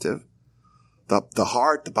perspective. The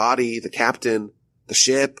heart, the body, the captain, the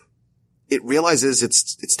ship, it realizes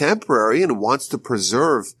it's temporary and wants to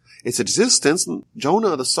preserve its existence. And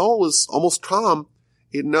Jonah, the soul, is almost calm.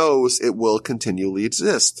 It knows it will continually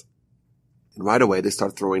exist. And right away, they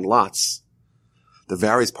start throwing lots. The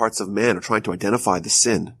various parts of man are trying to identify the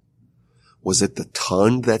sin. Was it the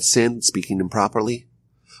tongue that sinned, speaking improperly?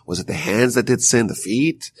 Was it the hands that did sin, the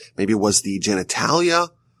feet? Maybe it was the genitalia?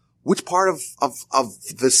 Which part of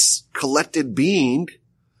this collected being,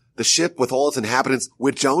 the ship with all its inhabitants,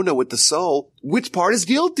 with Jonah, with the soul, which part is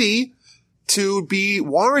guilty to be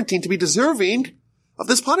warranting, to be deserving of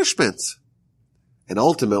this punishment? And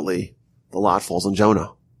ultimately, the lot falls on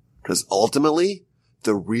Jonah. Because ultimately,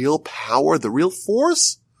 the real power, the real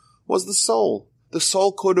force was the soul. The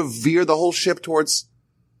soul could have veered the whole ship towards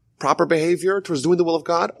proper behavior, towards doing the will of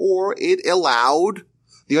God, or it allowed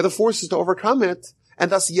the other forces to overcome it.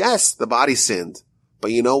 And thus, yes, the body sinned.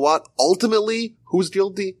 But you know what? Ultimately, who's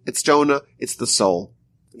guilty? It's Jonah. It's the soul.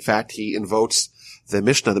 In fact, he invokes the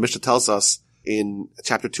Mishnah. The Mishnah tells us in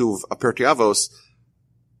chapter 2 of Pirkei Avos,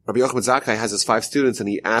 Rabbi Yochanan Zakkai has his 5 students, and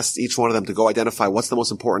he asks each one of them to go identify what's the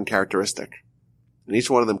most important characteristic. And each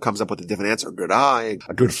one of them comes up with a different answer. A good eye,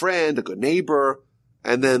 a good friend, a good neighbor.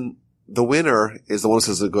 And then the winner is the one who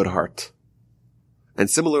says a good heart. And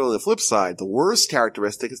similarly, on the flip side, the worst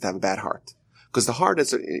characteristic is to have a bad heart. Because the heart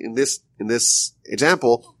is, in this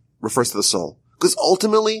example, refers to the soul. Because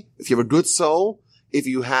ultimately, if you have a good soul, if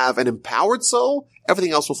you have an empowered soul,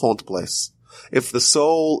 everything else will fall into place. If the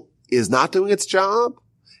soul is not doing its job,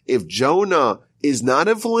 if Jonah is not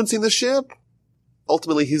influencing the ship,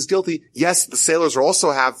 ultimately he's guilty. Yes, the sailors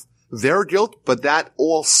also have their guilt, but that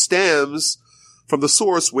all stems from the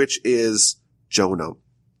source, which is Jonah.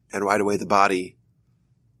 And right away the body,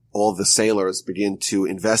 all the sailors begin to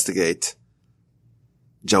investigate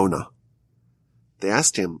Jonah. They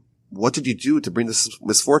asked him, what did you do to bring this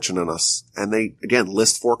misfortune on us? And they, again,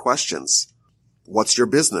 list 4 questions. What's your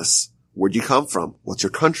business? Where'd you come from? What's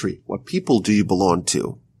your country? What people do you belong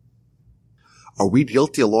to? Are we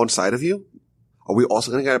guilty alongside of you? Are we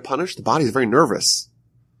also going to get punished? The body is very nervous.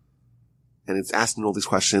 And it's asking all these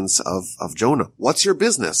questions of Jonah. What's your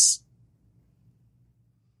business?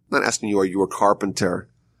 I'm not asking you, are you a carpenter?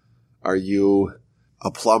 Are you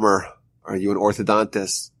a plumber? Are you an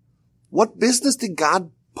orthodontist? What business did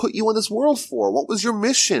God put you in this world for? What was your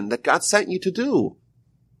mission that God sent you to do?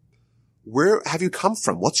 Where have you come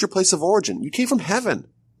from? What's your place of origin? You came from heaven.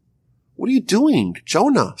 What are you doing?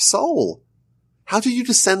 Jonah, soul. How did you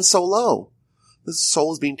descend so low? The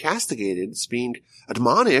soul is being castigated. It's being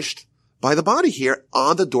admonished by the body here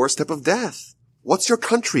on the doorstep of death. What's your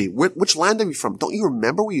country? Which land are you from? Don't you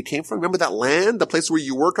remember where you came from? Remember that land, the place where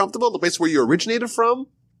you were comfortable, the place where you originated from?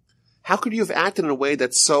 How could you have acted in a way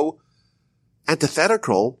that's so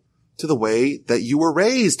antithetical to the way that you were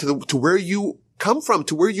raised, to where you come from,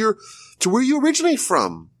 to where you originate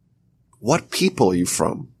from? What people are you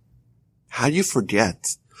from? How do you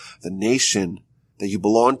forget the nation that you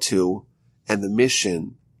belong to and the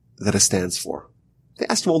mission that it stands for? They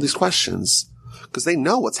asked him all these questions because they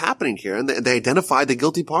know what's happening here, and they identified the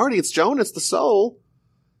guilty party. It's Jonah, it's the soul.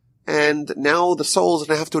 And now the soul is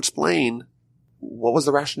going to have to explain what was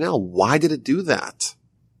the rationale. Why did it do that?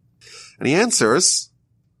 And he answers,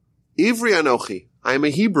 Ivri Anochi, I am a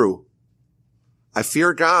Hebrew. I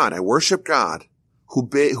fear God. I worship God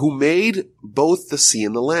who made both the sea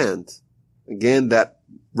and the land. Again, that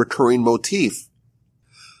recurring motif.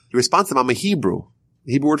 He responds to him, I'm a Hebrew.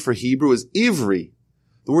 The Hebrew word for Hebrew is Ivri.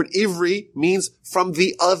 The word Ivri means from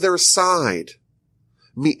the other side.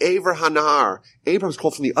 Mi'ever hanar. Abraham is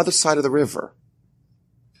called from the other side of the river.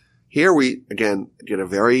 Here we, again, get a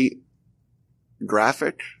very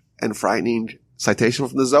graphic and frightening citation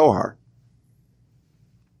from the Zohar.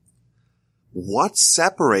 What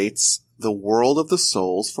separates the world of the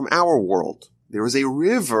souls from our world? There is a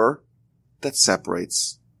river that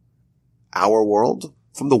separates our world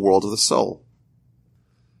from the world of the soul.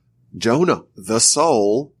 Jonah, the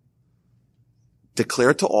soul,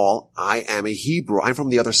 declared to all, I am a Hebrew. I'm from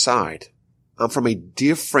the other side. I'm from a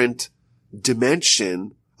different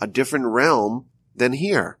dimension, a different realm than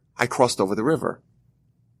here. I crossed over the river.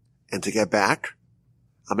 And to get back,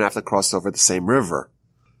 I'm going to have to cross over the same river.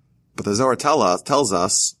 But the Zohar tells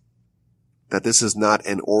us that this is not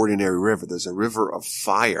an ordinary river. There's a river of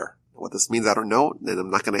fire. What this means, I don't know, and I'm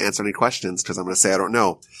not going to answer any questions because I'm going to say I don't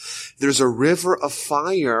know. There's a river of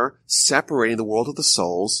fire separating the world of the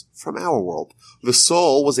souls from our world. The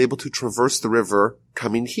soul was able to traverse the river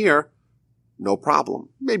coming here, no problem.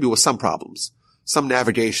 Maybe with some problems, some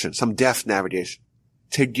navigation, some deft navigation.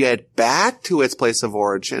 To get back to its place of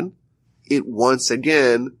origin, it once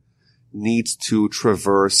again needs to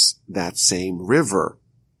traverse that same river.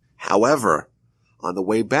 However, on the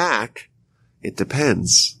way back, it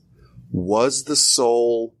depends. Was the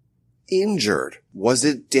soul injured? Was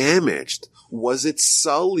it damaged? Was it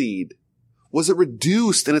sullied? Was it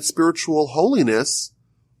reduced in its spiritual holiness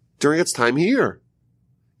during its time here?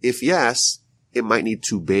 If yes, it might need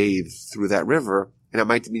to bathe through that river, and it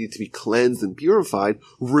might need to be cleansed and purified,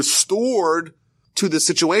 restored to the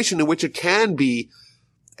situation in which it can be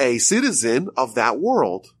a citizen of that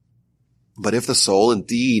world. But if the soul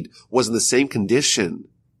indeed was in the same condition,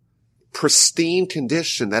 pristine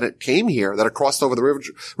condition that it came here, that it crossed over the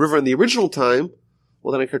river in the original time,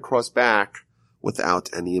 well, then it could cross back without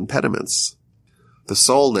any impediments. The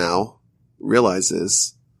soul now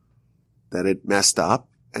realizes that it messed up,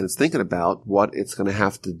 and it's thinking about what it's going to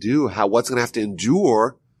have to do, what's going to have to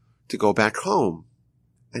endure to go back home.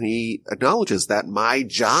 And he acknowledges that my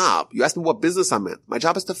job, you asked me what business I'm in, my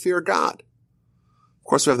job is to fear God. Of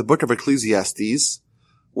course, we have the book of Ecclesiastes,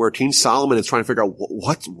 where King Solomon is trying to figure out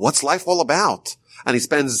what's life all about. And he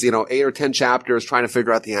spends, 8 or 10 chapters trying to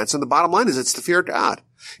figure out the answer. And the bottom line is it's to fear God.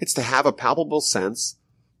 It's to have a palpable sense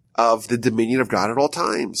of the dominion of God at all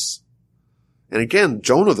times. And again,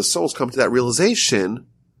 Jonah, the soul's come to that realization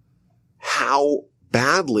how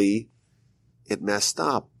badly it messed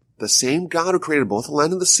up. The same God who created both the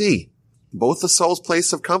land and the sea, both the soul's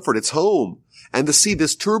place of comfort, its home, and the sea,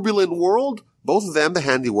 this turbulent world, both of them the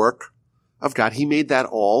handiwork of God. He made that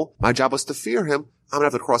all. My job was to fear him. I'm going to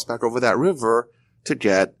have to cross back over that river to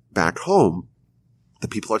get back home. The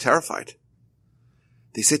people are terrified.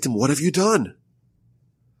 They say to him, what have you done?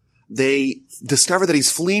 They discover that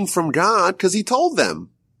he's fleeing from God because he told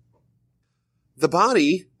them. The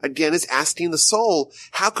body, again, is asking the soul,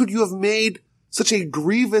 how could you have made such a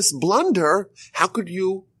grievous blunder? How could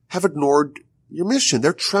you have ignored your mission?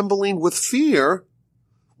 They're trembling with fear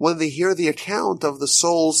when they hear the account of the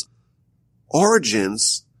soul's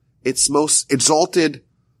origins, its most exalted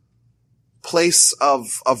place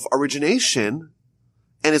of origination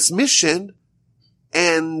and its mission.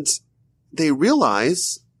 And they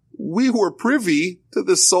realize we were privy to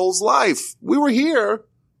this soul's life. We were here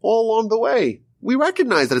all along the way. We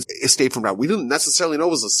recognize that it's escape from God. We didn't necessarily know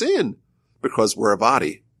it was a sin because we're a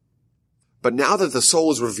body. But now that the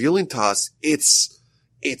soul is revealing to us its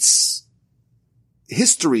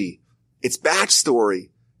history, its backstory,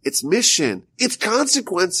 its mission, its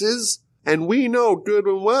consequences, And we know good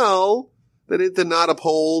and well that it did not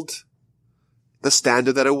uphold the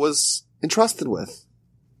standard that it was entrusted with.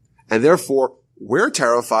 And therefore, we're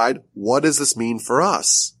terrified. What does this mean for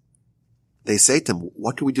us? They say to him,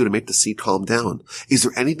 what can we do to make the sea calm down? Is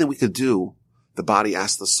there anything we could do, the body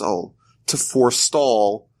asked the soul, to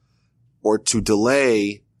forestall or to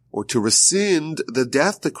delay or to rescind the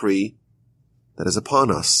death decree that is upon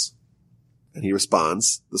us? And he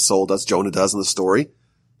responds, the soul does, Jonah does in the story,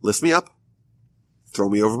 lift me up, throw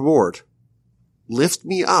me overboard. Lift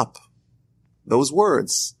me up. Those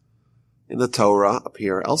words in the Torah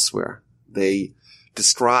appear elsewhere. They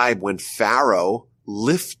describe when Pharaoh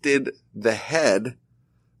lifted the head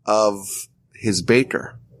of his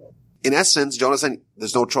baker. In essence, Jonah's saying,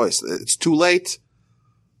 there's no choice. It's too late.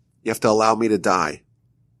 You have to allow me to die.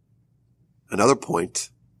 Another point.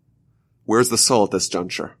 Where's the soul at this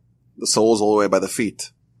juncture? The soul is all the way by the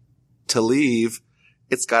feet. To leave,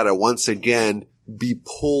 it's got to once again be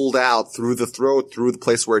pulled out through the throat, through the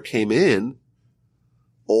place where it came in,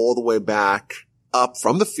 all the way back up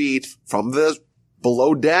from the feet, from the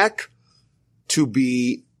below deck, to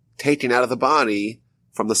be taken out of the body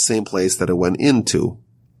from the same place that it went into.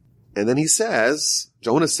 And then he says,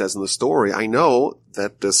 Jonah says in the story, I know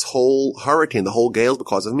that this whole hurricane, the whole gale is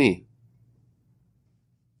because of me.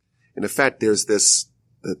 In effect, there's this,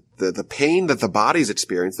 the pain that the body's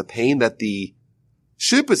experienced, the pain that the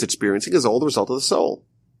ship is experiencing is all the result of the soul.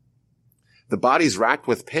 The body's racked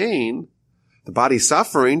with pain, the body's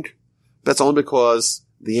suffering, that's only because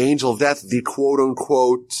the angel of death, the quote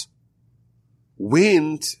unquote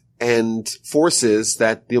wind and forces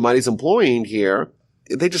that the Almighty is employing here,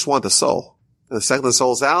 they just want the soul. And the second the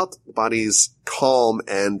soul's out, the body's calm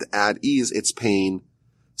and at ease, its pain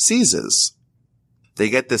ceases. They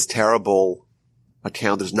get this terrible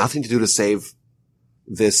account. There's nothing to do to save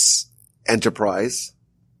this enterprise.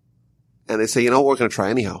 And they say, you know, we're going to try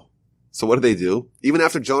anyhow. So what do? Even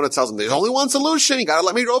after Jonah tells them, there's only one solution. You got to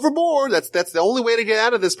let me go overboard. That's the only way to get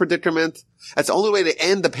out of this predicament. That's the only way to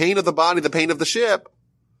end the pain of the body, the pain of the ship.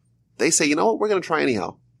 They say, you know what? We're going to try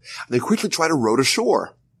anyhow. And they quickly try to row to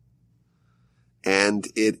shore. And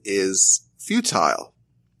it is futile.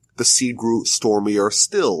 The sea grew stormier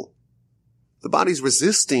still. The body's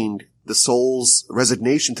resisting the soul's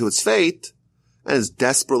resignation to its fate and is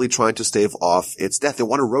desperately trying to stave off its death. They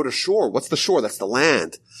want to row to shore. What's the shore? That's the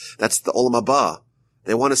land. That's the Olam Haba.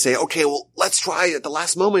 They want to say, okay, well, let's try at the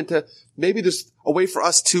last moment to, maybe there's a way for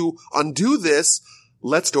us to undo this.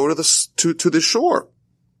 Let's go to the shore.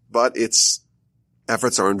 But its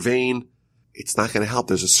efforts are in vain. It's not going to help.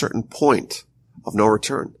 There's a certain point of no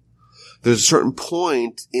return. There's a certain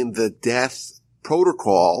point in the death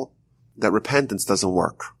protocol that repentance doesn't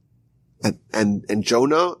work. And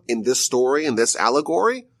Jonah, in this story, in this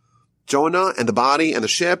allegory, Jonah and the body and the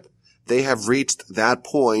ship, they have reached that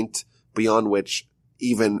point beyond which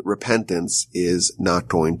even repentance is not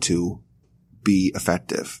going to be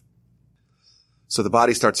effective. So the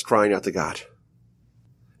body starts crying out to God.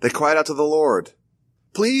 They cried out to the Lord,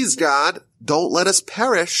 please, God, don't let us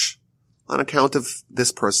perish on account of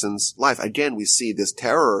this person's life. Again, we see this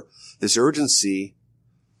terror, this urgency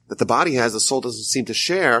that the body has, the soul doesn't seem to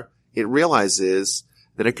share. It realizes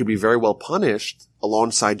that it could be very well punished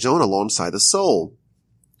alongside Jonah, alongside the soul.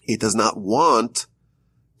 It does not want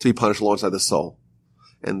to be punished alongside the soul.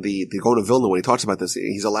 And the Gaon of Vilna, when he talks about this,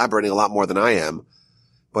 he's elaborating a lot more than I am,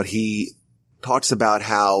 but he talks about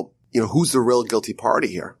how, who's the real guilty party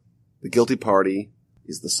here? The guilty party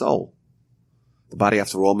is the soul. The body,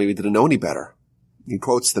 after all, maybe didn't know any better. He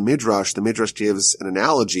quotes the Midrash. The Midrash gives an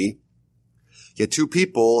analogy. You had two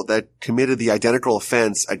people that committed the identical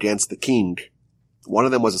offense against the king. One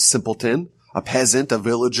of them was a simpleton, a peasant, a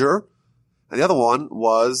villager, and the other one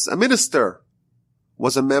was a minister,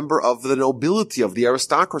 was a member of the nobility, of the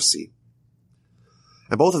aristocracy.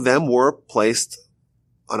 And both of them were placed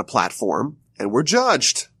on a platform and were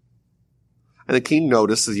judged. And the king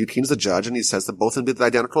notices, the king's the judge, and he says that both of them did the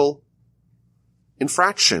identical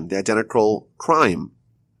infraction, the identical crime.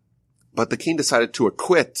 But the king decided to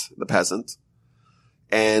acquit the peasant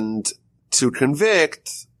and to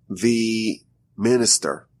convict the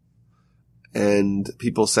minister. And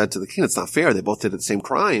people said to the king, it's not fair. They both did the same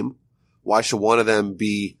crime. Why should one of them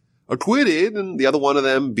be acquitted and the other one of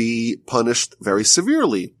them be punished very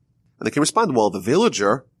severely? And the king responded, well, the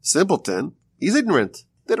villager, simpleton, he's ignorant.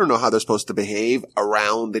 They don't know how they're supposed to behave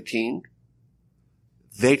around the king.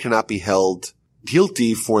 They cannot be held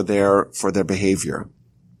guilty for their behavior.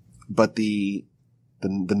 But the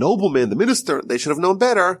nobleman, the minister, they should have known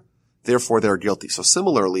better. Therefore, they're guilty. So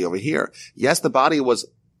similarly over here, yes, the body was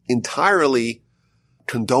entirely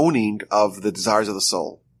condoning of the desires of the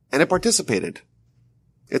soul. and it participated.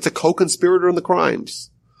 It's a co-conspirator in the crimes.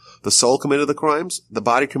 The soul committed the crimes, the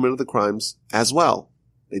body committed the crimes as well.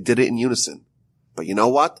 They did it in unison. But you know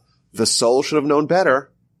what? The soul should have known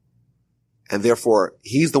better. And therefore,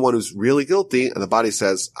 he's the one who's really guilty, and the body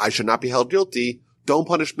says, I should not be held guilty. Don't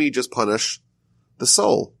punish me, just punish the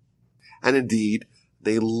soul. And indeed,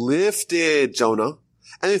 they lifted Jonah,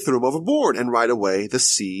 and they threw him overboard, and right away, the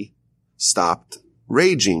sea stopped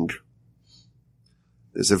raging.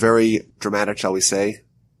 There's a very dramatic, shall we say,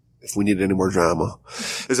 if we needed any more drama.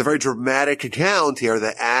 There's a very dramatic account here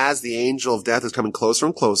that as the angel of death is coming closer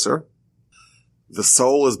and closer, the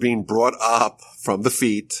soul is being brought up from the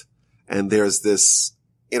feet, and there's this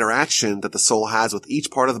interaction that the soul has with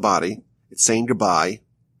each part of the body. It's saying goodbye.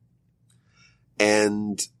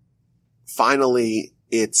 And finally,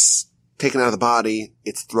 it's taken out of the body.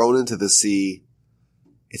 It's thrown into the sea.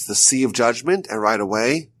 It's the sea of judgment. And right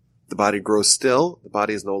away, the body grows still. The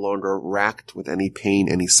body is no longer racked with any pain,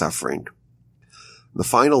 any suffering. The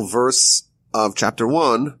final verse of chapter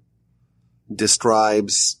 1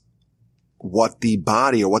 describes what the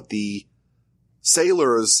body, or what the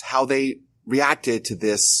sailors, how they reacted to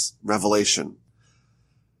this revelation.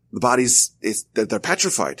 The bodies, they're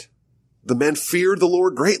petrified. The men feared the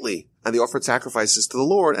Lord greatly, and they offered sacrifices to the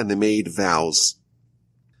Lord, and they made vows.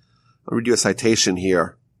 I'll read you a citation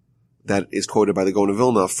here that is quoted by the Gaon of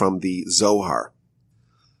Vilna from the Zohar.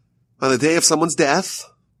 On the day of someone's death,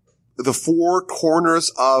 the four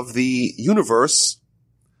corners of the universe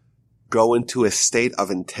go into a state of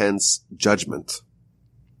intense judgment.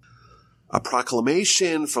 A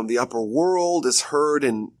proclamation from the upper world is heard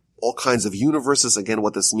in all kinds of universes. Again,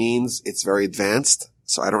 what this means, it's very advanced,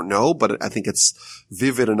 so I don't know, but I think it's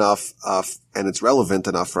vivid enough, and it's relevant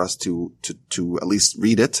enough for us to at least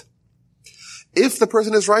read it. If the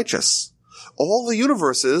person is righteous, all the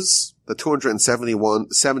universes, the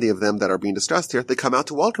 70 of them that are being discussed here, they come out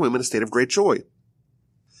to welcome him in a state of great joy.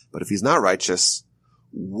 But if he's not righteous,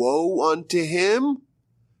 woe unto him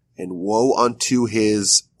and woe unto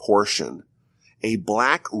his portion. A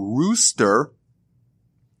black rooster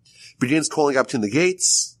begins calling up to the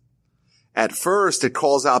gates. At first, it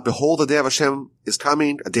calls out, behold, the day of Hashem is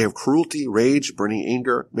coming, a day of cruelty, rage, burning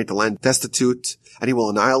anger, make the land destitute, and he will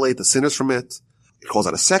annihilate the sinners from it. It calls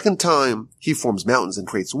out a second time. He forms mountains and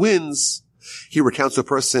creates winds. He recounts to a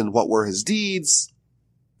person what were his deeds.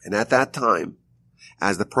 And at that time,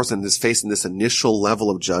 as the person is facing this initial level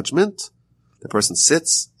of judgment, the person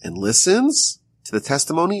sits and listens to the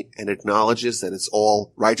testimony and acknowledges that it's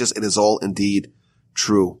all righteous. It is all indeed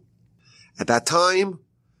true. At that time,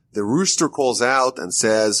 the rooster calls out and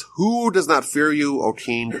says, who does not fear you, O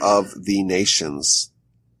King of the nations?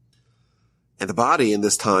 And the body in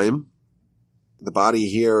this time, the body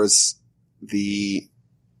hears the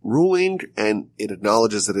ruling and it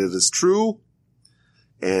acknowledges that it is true.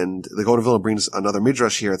 And the Gaon of Vilna brings another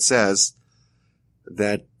midrash here. It says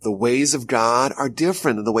that the ways of God are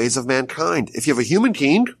different than the ways of mankind. If you have a human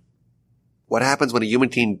king, what happens when a human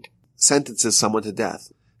king sentences someone to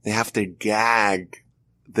death? They have to gag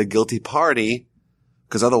the guilty party,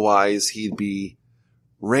 because otherwise he'd be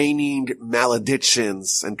raining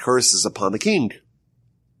maledictions and curses upon the king.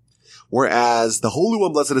 Whereas the Holy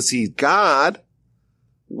One, blessed is He, God,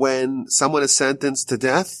 when someone is sentenced to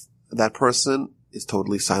death, that person is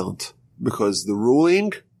totally silent, because the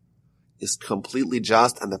ruling is completely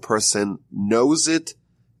just and the person knows it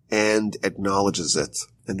and acknowledges it.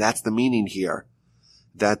 And that's the meaning here,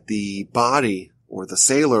 that the body, or the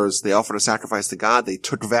sailors, they offered a sacrifice to God. They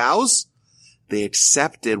took vows. They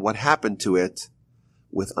accepted what happened to it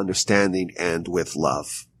with understanding and with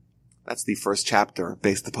love. That's the first chapter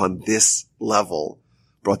based upon this level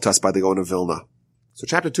brought to us by the Gaon of Vilna. So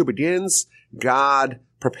chapter 2 begins. God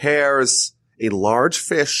prepares a large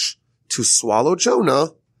fish to swallow Jonah,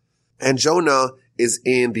 and Jonah is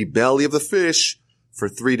in the belly of the fish for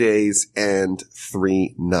 3 days and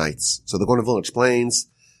 3 nights. So the Gaon of Vilna explains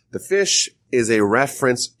the fish is a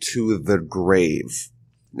reference to the grave.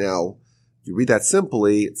 Now, you read that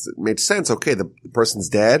simply, it makes sense. Okay, the person's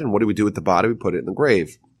dead, and what do we do with the body? We put it in the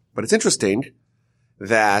grave. But it's interesting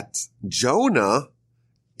that Jonah,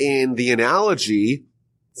 in the analogy,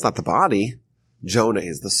 it's not the body. Jonah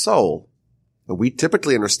is the soul. And we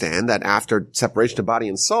typically understand that after separation of body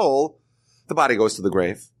and soul, the body goes to the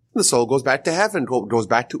grave. The soul goes back to heaven, goes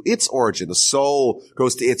back to its origin. The soul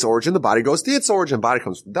goes to its origin. The body goes to its origin. The body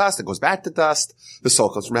comes from dust. It goes back to dust. The soul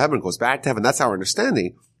comes from heaven, goes back to heaven. That's our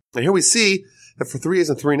understanding. And here we see that for 3 days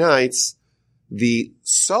and 3 nights, the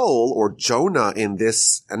soul, or Jonah in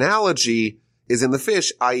this analogy, is in the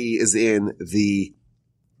fish, i.e. is in the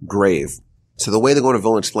grave. So the way the Gaon of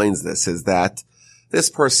Vilna explains this is that This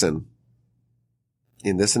person,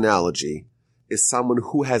 in this analogy, is someone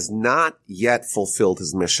who has not yet fulfilled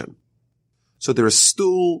his mission. So there are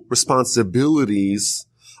still responsibilities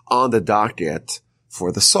on the docket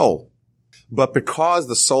for the soul. But because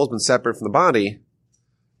the soul's been separated from the body,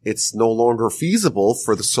 it's no longer feasible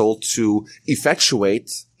for the soul to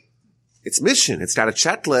effectuate its mission. It's got a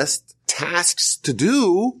checklist, tasks to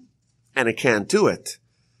do, and it can't do it.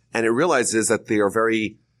 And it realizes that there are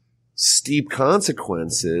very steep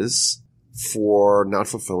consequences for not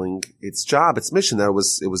fulfilling its job, its mission, that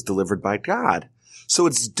it was delivered by God. So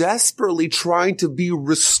it's desperately trying to be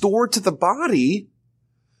restored to the body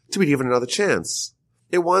to be given another chance.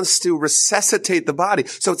 It wants to resuscitate the body.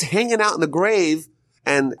 So it's hanging out in the grave,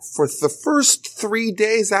 and for the first 3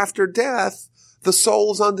 days after death, the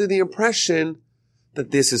soul's under the impression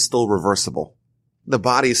that this is still reversible. The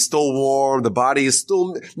body is still warm. The body is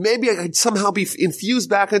still, maybe I could somehow be infused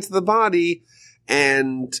back into the body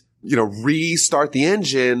and, restart the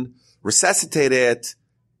engine, resuscitate it,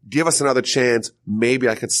 give us another chance. Maybe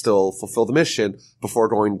I could still fulfill the mission before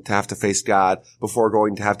going to have to face God, before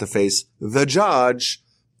going to have to face the judge,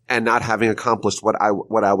 and not having accomplished what I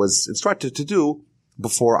was instructed to do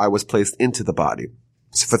before I was placed into the body.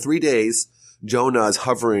 So for 3 days, Jonah is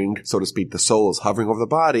hovering, so to speak, the soul is hovering over the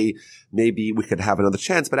body. Maybe we could have another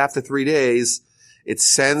chance. But after 3 days, it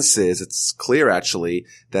senses, it's clear actually,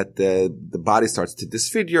 that the body starts to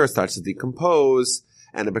disfigure, starts to decompose,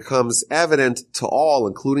 and it becomes evident to all,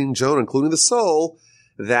 including Jonah, including the soul,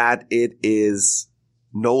 that it is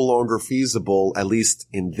no longer feasible, at least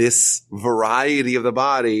in this variety of the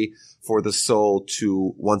body, for the soul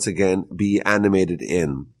to once again be animated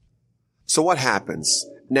in. So what happens?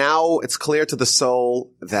 Now it's clear to the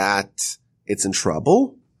soul that it's in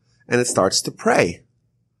trouble, and it starts to pray.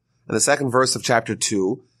 In the second verse of chapter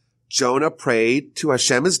 2, Jonah prayed to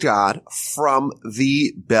Hashem his God from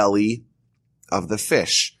the belly of the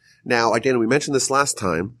fish. Now, again, we mentioned this last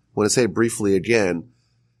time. I want to say it briefly again.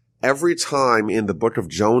 Every time in the book of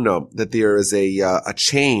Jonah that there is a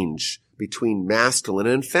change between masculine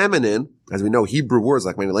and feminine, as we know, Hebrew words,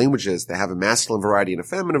 like many languages, they have a masculine variety and a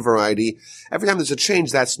feminine variety. Every time there's a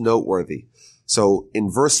change, that's noteworthy. So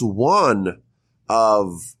in verse 1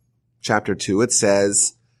 of chapter 2, it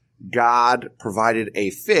says, God provided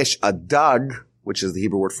a fish, a dug, which is the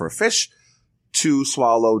Hebrew word for a fish, to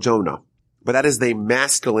swallow Jonah. But that is the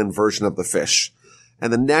masculine version of the fish.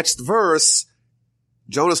 And the next verse,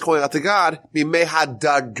 Jonah's calling out to God, Mimeha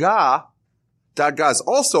daga. Daga is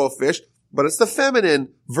also a fish, but it's the feminine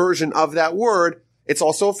version of that word. It's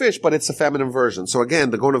also a fish, but it's a feminine version. So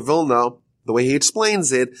again, the Gaon of Vilna, the way he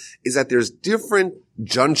explains it, is that there's different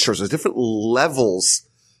junctures, there's different levels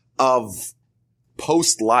of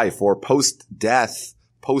post-life or post-death,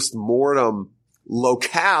 post-mortem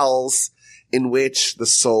locales in which the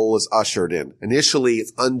soul is ushered in. Initially,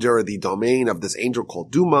 it's under the domain of this angel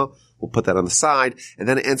called Duma. We'll put that on the side. And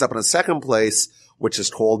then it ends up in a second place, which is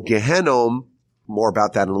called Gehenom. More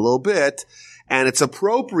about that in a little bit. And it's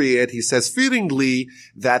appropriate, he says fittingly,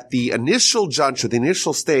 that the initial juncture, the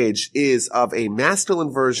initial stage is of a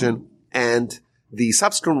masculine version and the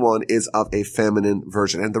subsequent one is of a feminine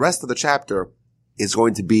version. And the rest of the chapter is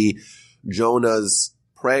going to be Jonah's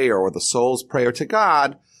prayer or the soul's prayer to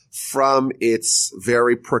God from its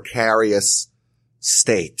very precarious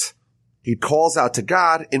state. He calls out to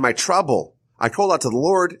God, in my trouble, I called out to the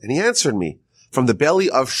Lord and he answered me. From the belly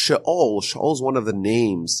of Sheol, Sheol is one of the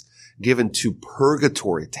names given to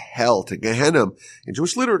purgatory, to hell, to Gehenna. In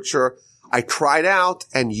Jewish literature, I cried out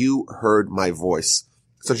and you heard my voice.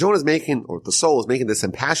 So Jonah's making, or the soul is making this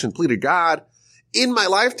impassioned plea to God. In my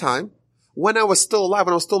lifetime, when I was still alive,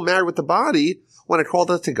 when I was still married with the body, when I called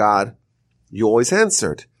out to God, you always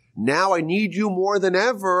answered. Now I need you more than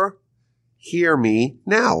ever. Hear me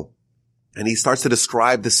now. And he starts to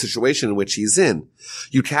describe the situation in which he's in.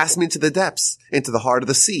 You cast me into the depths, into the heart of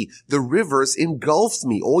the sea. The rivers engulfed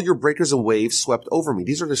me. All your breakers and waves swept over me.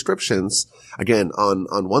 These are descriptions. Again,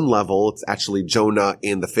 on one level, it's actually Jonah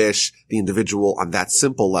in the fish, the individual on that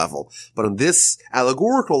simple level. But on this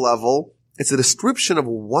allegorical level, it's a description of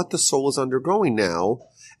what the soul is undergoing now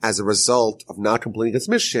as a result of not completing its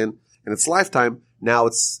mission in its lifetime. Now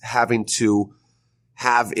it's having to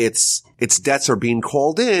have its debts are being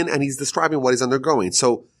called in, and he's describing what he's undergoing.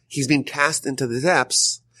 So he's being cast into the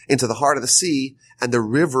depths, into the heart of the sea, and the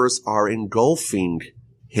rivers are engulfing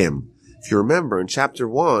him. If you remember, in chapter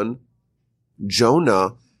 1,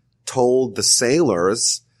 Jonah told the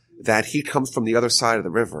sailors that he comes from the other side of the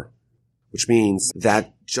river, which means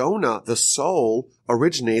that Jonah, the soul,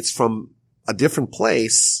 originates from a different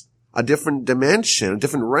place, a different dimension, a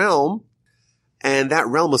different realm, And that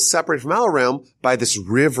realm was separated from our realm by this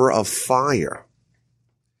river of fire.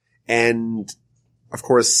 And of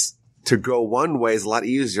course, to go one way is a lot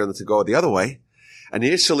easier than to go the other way.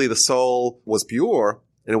 Initially, the soul was pure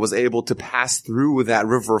and it was able to pass through that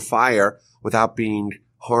river of fire without being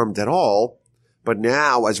harmed at all. But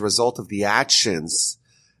now, as a result of the actions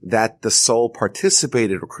that the soul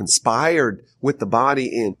participated or conspired with the body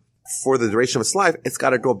in for the duration of its life, it's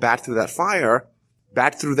got to go back through that fire,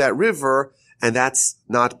 back through that river, and that's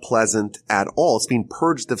not pleasant at all. It's being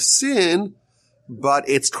purged of sin, but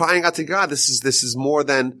it's crying out to God. This is more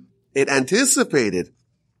than it anticipated.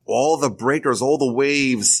 All the breakers, all the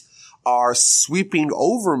waves are sweeping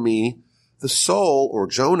over me. The soul, or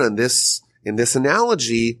Jonah in this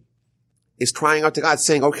analogy, is crying out to God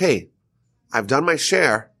saying, okay, I've done my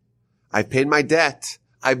share. I've paid my debt.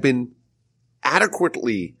 I've been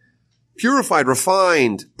adequately purified,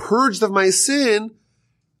 refined, purged of my sin.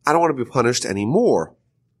 I don't want to be punished anymore.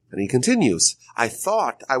 And he continues, I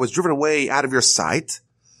thought I was driven away out of your sight,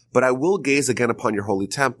 but I will gaze again upon your holy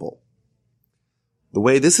temple. The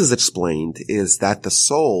way this is explained is that the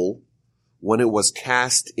soul, when it was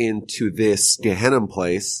cast into this Gehenna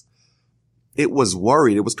place, it was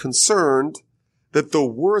worried, it was concerned that the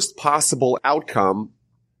worst possible outcome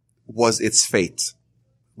was its fate.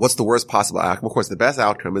 What's the worst possible outcome? Of course, the best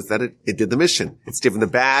outcome is that it did the mission. It's given the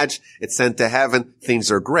badge, it's sent to heaven, things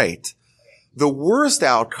are great. The worst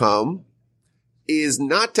outcome is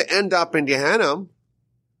not to end up in Gehenna,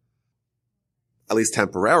 at least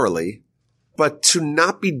temporarily, but to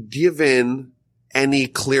not be given any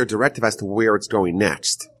clear directive as to where it's going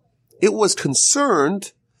next. It was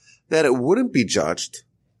concerned that it wouldn't be judged,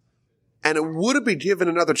 and it wouldn't be given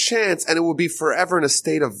another chance, and it would be forever in a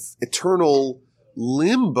state of eternal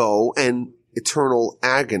limbo and eternal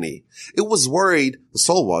agony. It was worried, the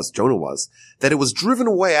soul was, Jonah was, that it was driven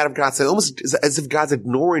away out of God's sight, almost as if God's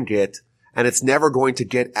ignoring it, and it's never going to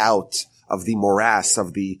get out of the morass,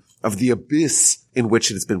 of the abyss in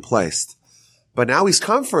which it has been placed. But now he's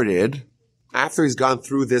comforted. After he's gone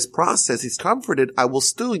through this process, he's comforted. I will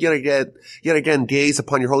still yet again gaze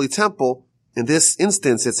upon your holy temple. In this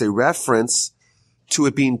instance, it's a reference to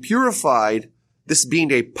it being purified, this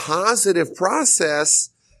being a positive process,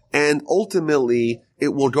 and ultimately it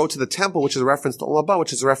will go to the temple, which is a reference to Olam Haba,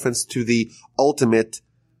 which is a reference to the ultimate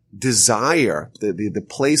desire. The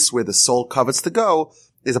place where the soul covets to go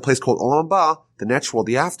is a place called Olam Haba, the next world,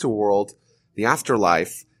 the afterworld, the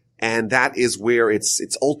afterlife. And that is where its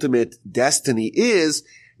ultimate destiny is.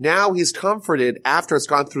 Now he's comforted after it's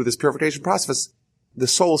gone through this purification process. The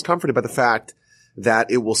soul is comforted by the fact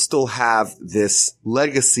that it will still have this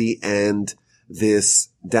legacy and this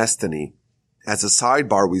destiny. As a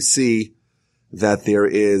sidebar, we see that there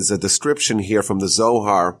is a description here from the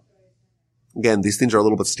Zohar. Again, these things are a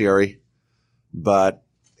little bit scary, but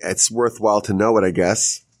it's worthwhile to know it, I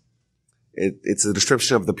guess. It's a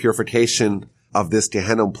description of the purification of this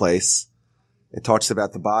Gehenna place. It talks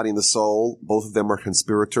about the body and the soul. Both of them are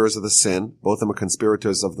conspirators of the sin. Both of them are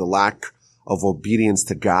conspirators of the lack of obedience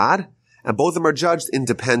to God. And both of them are judged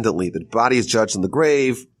independently. The body is judged in the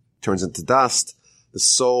grave, turns into dust. The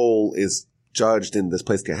soul is judged in this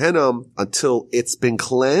place Gehenna until it's been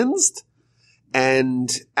cleansed. And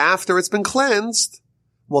after it's been cleansed,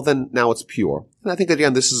 well then now it's pure. And I think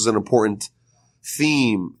again, this is an important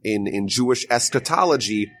theme in Jewish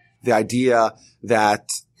eschatology. The idea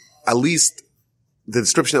that at least the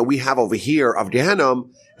description that we have over here of Gehenna,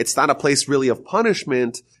 it's not a place really of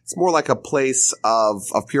punishment. It's more like a place of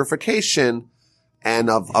purification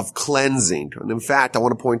and of cleansing. And in fact, I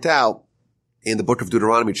want to point out in the book of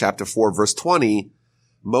Deuteronomy, chapter 4, verse 20,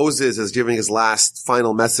 Moses is giving his last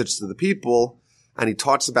final message to the people, and he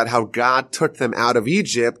talks about how God took them out of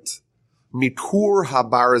Egypt, mikur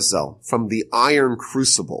habarzel, from the iron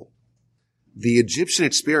crucible. The Egyptian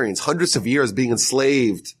experience, hundreds of years being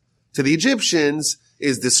enslaved to the Egyptians,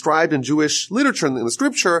 is described in Jewish literature and in the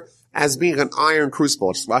scripture as being an iron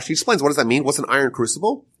crucible. Rashi explains, what does that mean? What's an iron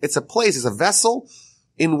crucible? It's a place, it's a vessel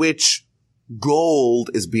in which gold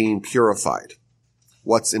is being purified.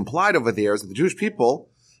 What's implied over there is that the Jewish people,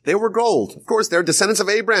 they were gold. Of course, they're descendants of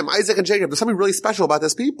Abraham, Isaac, and Jacob. There's something really special about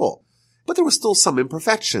this people. But there were still some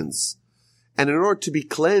imperfections. And in order to be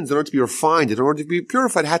cleansed, in order to be refined, in order to be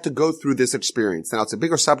purified, had to go through this experience. Now, it's a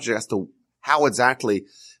bigger subject as to how exactly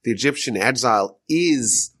the Egyptian exile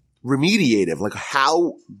is remediative. Like,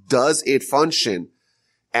 how does it function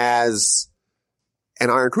as an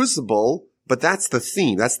iron crucible? But that's the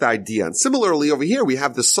theme. That's the idea. And similarly, over here, we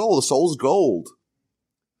have the soul. The soul's gold.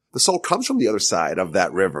 The soul comes from the other side of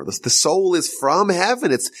that river. The soul is from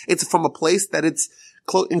heaven. It's from a place that it's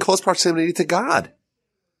in close proximity to God.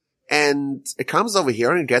 And it comes over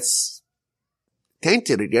here and it gets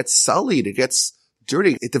tainted, it gets sullied, it gets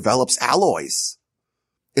dirty, it develops alloys.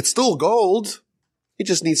 It's still gold, it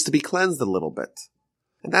just needs to be cleansed a little bit.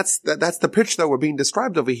 And that's the picture that we're being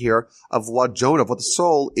described over here of what Jonah, of what the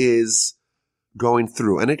soul is going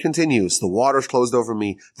through. And it continues. The waters closed over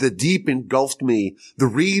me. The deep engulfed me. The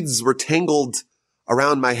reeds were tangled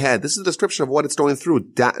around my head. This is a description of what it's going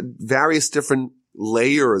through. Various different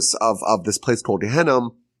layers of this place called Gehenna.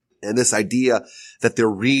 And this idea that the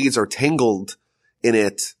reeds are tangled in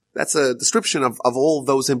it. That's a description of all of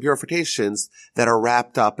those impurifications that are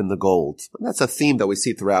wrapped up in the gold. And that's a theme that we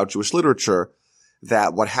see throughout Jewish literature,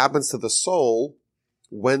 that what happens to the soul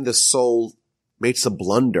when the soul makes a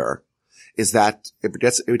blunder is that it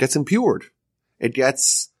gets impure. It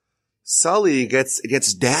gets sullied, it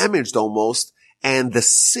gets damaged almost, and the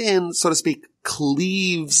sin, so to speak,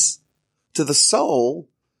 cleaves to the soul,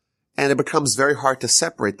 and it becomes very hard to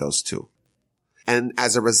separate those two. And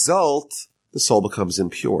as a result, the soul becomes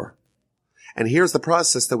impure. And here's the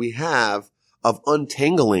process that we have of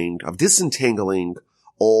untangling, of disentangling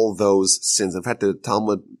all those sins. In fact, the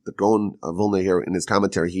Talmud, the Gaon of Vilna here in his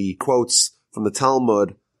commentary, he quotes from the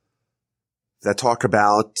Talmud that talk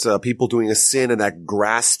about people doing a sin and that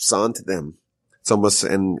grasps onto them. It's almost,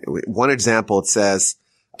 and one example it says,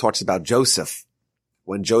 talks about Joseph.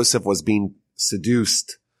 When Joseph was being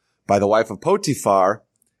seduced by the wife of Potiphar,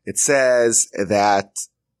 it says that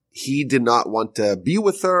he did not want to be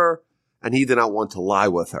with her and he did not want to lie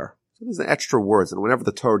with her. So there's extra words. And whenever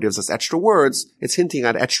the Torah gives us extra words, it's hinting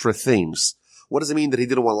at extra things. What does it mean that he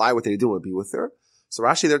didn't want to lie with her? He didn't want to be with her. So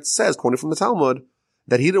Rashi there says, quoting from the Talmud,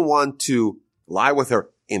 that he didn't want to lie with her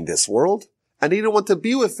in this world and he didn't want to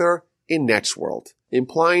be with her in next world.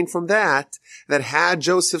 Implying from that had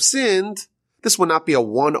Joseph sinned, this would not be a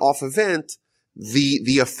one-off event.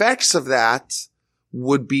 The effects of that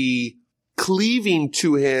would be cleaving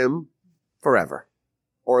to him forever,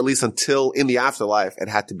 or at least until in the afterlife it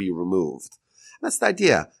had to be removed. That's the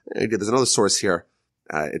idea. There's another source here.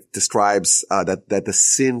 It describes that the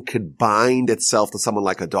sin could bind itself to someone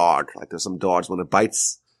like a dog. Like there's some dogs, when it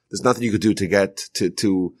bites, there's nothing you could do to get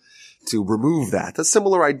to remove that. A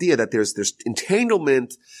similar idea that there's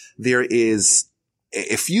entanglement, there is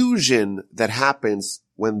a fusion that happens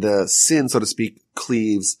when the sin, so to speak,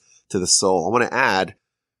 cleaves to the soul. I want to add,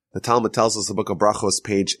 the Talmud tells us in the book of Brachos,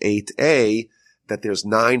 page 8a, that there's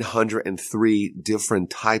 903 different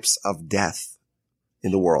types of death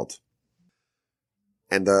in the world.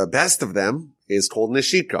 And the best of them is called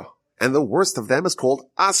Neshika. And the worst of them is called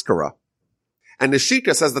Askara. And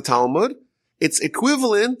Neshika, says the Talmud, it's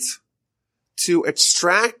equivalent to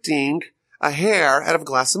extracting a hair out of a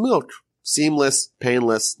glass of milk. Seamless,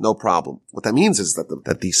 painless, no problem. What that means is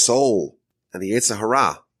that the soul and the Yetzer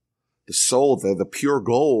Hara, the soul, the pure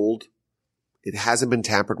gold, it hasn't been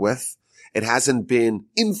tampered with. It hasn't been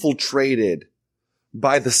infiltrated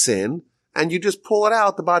by the sin. And you just pull it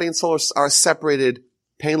out. The body and soul are separated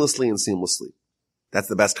painlessly and seamlessly. That's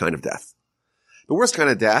the best kind of death. The worst kind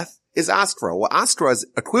of death is Askara. Well, Askara is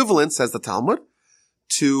equivalent, says the Talmud,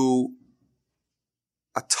 to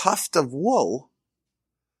a tuft of wool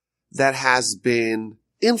that has been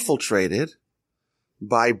infiltrated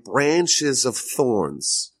by branches of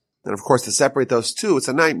thorns. And of course, to separate those two, it's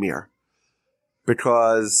a nightmare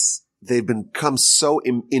because they've become so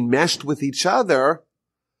enmeshed with each other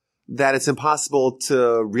that it's impossible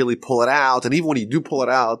to really pull it out. And even when you do pull it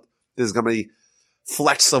out, there's going to be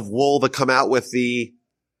flecks of wool that come out with the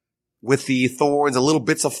thorns and little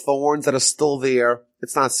bits of thorns that are still there.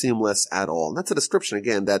 It's not seamless at all. And that's a description,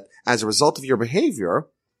 again, that as a result of your behavior,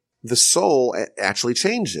 the soul actually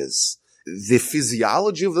changes. The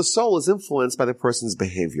physiology of the soul is influenced by the person's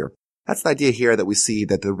behavior. That's the idea here that we see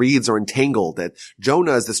that the reeds are entangled, that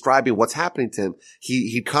Jonah is describing what's happening to him.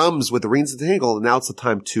 He comes with the reeds entangled, and now it's the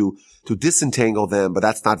time to disentangle them, but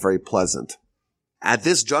that's not very pleasant. At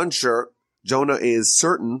this juncture, Jonah is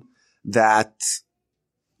certain that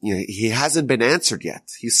he hasn't been answered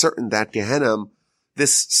yet. He's certain that Gehenna,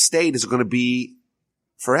 this state, is going to be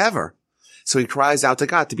forever. So he cries out to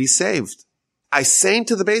God to be saved. I sank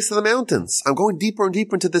to the base of the mountains. I'm going deeper and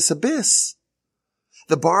deeper into this abyss.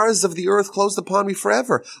 The bars of the earth closed upon me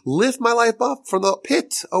forever. Lift my life up from the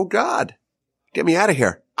pit, oh God. Get me out of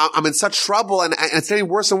here. I'm in such trouble and it's getting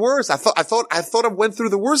worse and worse. I thought I went through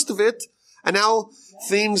the worst of it, and now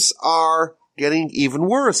things are getting even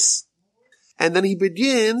worse. And then he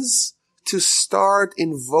begins to start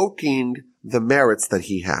invoking the merits that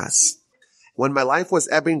he has. When my life was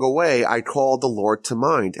ebbing away, I called the Lord to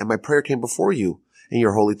mind, and my prayer came before you in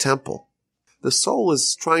your holy temple. The soul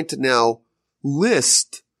is trying to now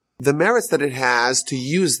list the merits that it has to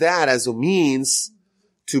use that as a means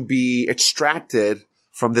to be extracted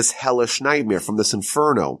from this hellish nightmare, from this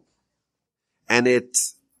inferno. And it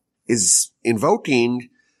is invoking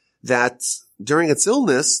that during its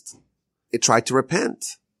illness, it tried to repent.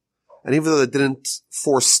 And even though it didn't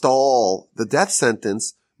forestall the death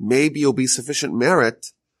sentence, maybe it'll be sufficient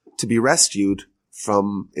merit to be rescued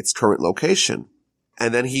from its current location.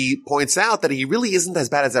 And then he points out that he really isn't as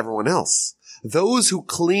bad as everyone else. Those who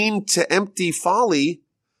cling to empty folly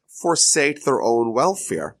forsake their own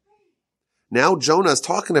welfare. Now Jonah is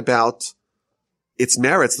talking about its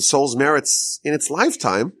merits, the soul's merits in its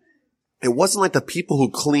lifetime. It wasn't like the people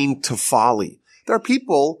who cling to folly. There are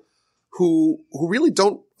people who really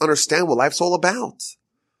don't understand what life's all about.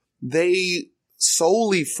 They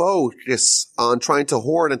solely focus on trying to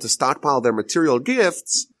hoard and to stockpile their material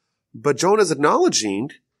gifts, but Jonah's acknowledging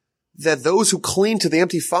that those who cling to the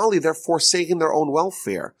empty folly, they're forsaking their own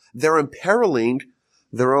welfare. They're imperiling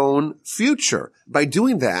their own future. By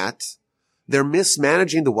doing that, they're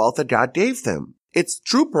mismanaging the wealth that God gave them. Its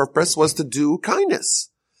true purpose was to do kindness.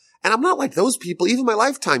 And I'm not like those people, even in my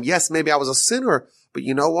lifetime. Yes, maybe I was a sinner, but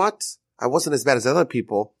you know what? I wasn't as bad as other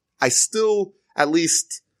people. I still, at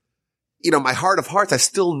least, my heart of hearts, I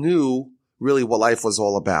still knew really what life was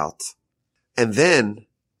all about. And then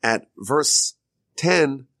at verse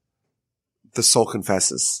 10, the soul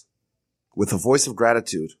confesses with a voice of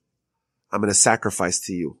gratitude, I'm going to sacrifice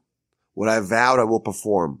to you. What I vowed I will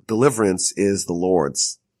perform. Deliverance is the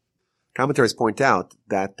Lord's. Commentaries point out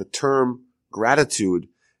that the term gratitude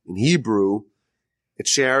in Hebrew, it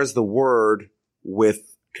shares the word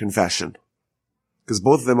with confession. Because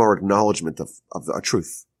both of them are acknowledgement of a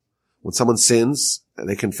truth. When someone sins,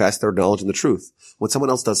 they confess, they're acknowledging the truth. When someone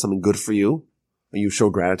else does something good for you, and you show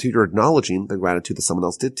gratitude, you're acknowledging the gratitude that someone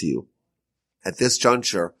else did to you. At this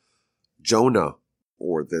juncture, Jonah,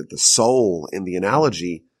 or the soul in the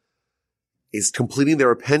analogy, is completing their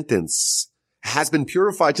repentance, has been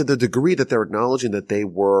purified to the degree that they're acknowledging that they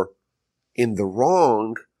were in the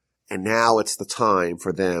wrong, and now it's the time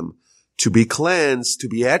for them to be cleansed, to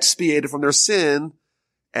be expiated from their sin,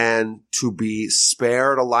 and to be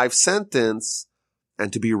spared a life sentence,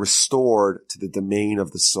 and to be restored to the domain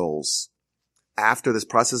of the souls. After this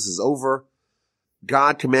process is over,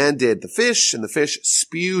 God commanded the fish, and the fish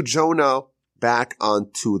spewed Jonah back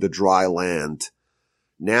onto the dry land.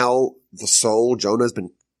 Now the soul, Jonah, has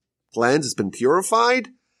been cleansed, has been purified,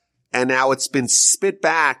 and now it's been spit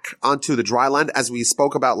back onto the dry land, as we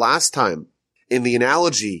spoke about last time. In the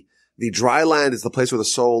analogy, the dry land is the place where the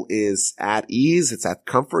soul is at ease, it's at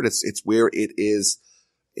comfort, it's where it is,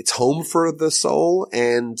 it's home for the soul,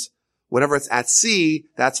 and whenever it's at sea,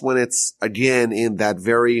 that's when it's again in that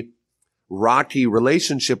very rocky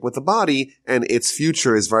relationship with the body, and its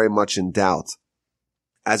future is very much in doubt.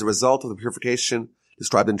 As a result of the purification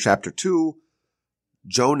described in chapter 2,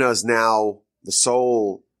 Jonah's now, the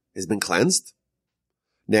soul has been cleansed.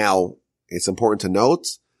 Now, it's important to note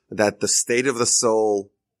that the state of the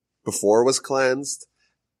soul before it was cleansed,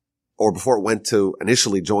 or before it went to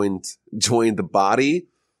initially joined the body,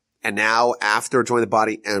 and now after it joined the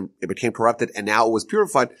body and it became corrupted and now it was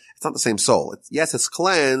purified, it's not the same soul. Yes, it's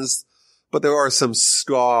cleansed, but there are some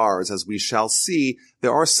scars, as we shall see.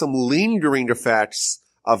 There are some lingering effects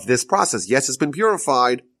of this process. Yes, it's been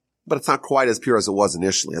purified, but it's not quite as pure as it was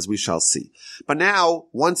initially, as we shall see. But now,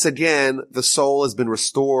 once again, the soul has been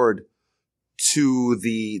restored to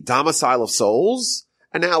the domicile of souls,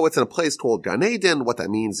 and now it's in a place called Gan Eden. What that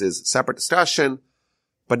means is separate discussion,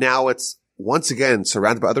 but now it's once again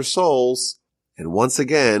surrounded by other souls, and once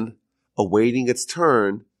again awaiting its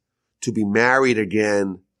turn to be married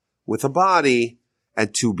again with a body,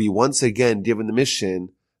 and to be once again given the mission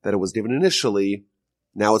that it was given initially.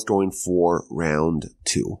 Now it's going for round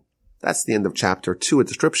 2. That's the end of chapter 2, a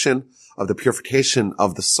description of the purification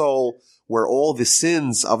of the soul, where all the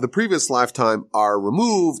sins of the previous lifetime are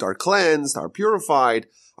removed, are cleansed, are purified,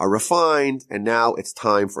 are refined, and now it's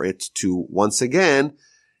time for it to once again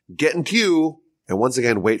get in queue and once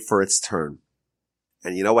again wait for its turn.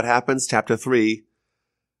 And you know what happens? Chapter 3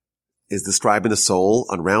 is describing the soul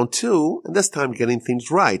on round 2, and this time getting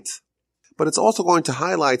things right. But it's also going to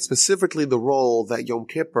highlight specifically the role that Yom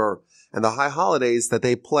Kippur and the high holidays that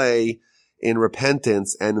they play in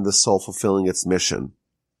repentance and in the soul fulfilling its mission.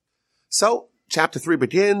 So, chapter 3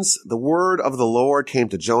 begins, the word of the Lord came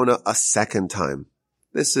to Jonah a second time.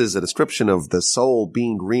 This is a description of the soul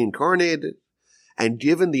being reincarnated and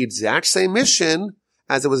given the exact same mission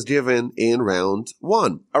as it was given in round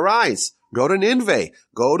 1. Arise, go to Nineveh,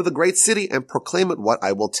 go to the great city and proclaim it what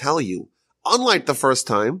I will tell you. Unlike the first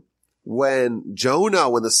time, when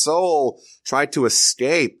the soul tried to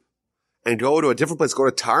escape and go to a different place, go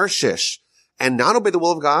to Tarshish, and not obey the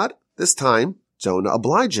will of God, this time Jonah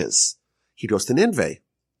obliges. He goes to Nineveh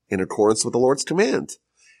in accordance with the Lord's command.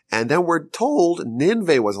 And then we're told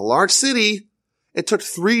Nineveh was a large city. It took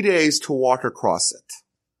 3 days to walk across it.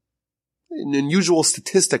 An unusual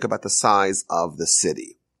statistic about the size of the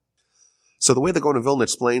city. So the way the Gaon of Vilna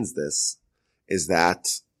explains this is that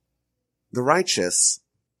the righteous,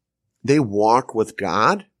 they walk with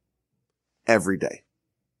God every day.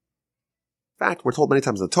 In fact, we're told many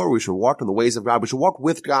times in the Torah we should walk in the ways of God. We should walk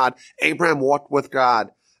with God. Abraham walked with God.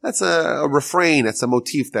 That's a refrain. That's a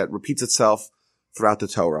motif that repeats itself throughout the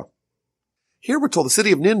Torah. Here we're told the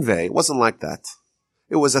city of Nineveh wasn't like that.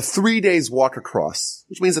 It was a 3 days walk across,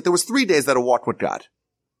 which means that there was 3 days that it walked with God.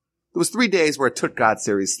 There was 3 days where it took God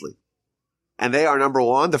seriously. And they are, number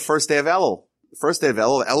one, the first day of Elul. The first day of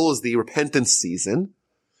Elul. Elul is the repentance season.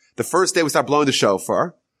 The first day we start blowing the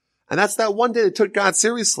shofar. And that's that one day that took God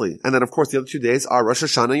seriously. And then, of course, the other 2 days are Rosh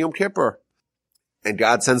Hashanah and Yom Kippur. And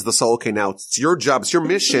God sends the soul, okay, now it's your job, it's your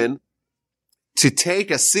mission to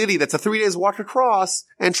take a city that's a 3 days walk across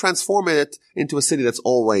and transform it into a city that's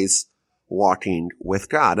always walking with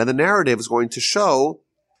God. And the narrative is going to show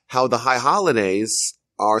how the high holidays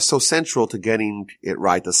are so central to getting it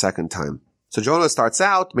right the second time. So Jonah starts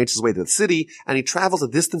out, makes his way to the city, and he travels a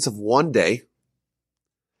distance of 1 day,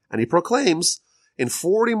 and he proclaims, in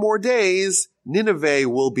 40 more days, Nineveh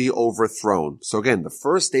will be overthrown. So again, the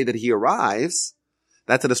first day that he arrives,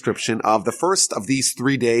 that's a description of the first of these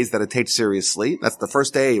 3 days that it takes seriously. That's the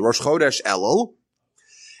first day, Rosh Chodesh Elul.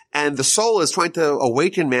 And the soul is trying to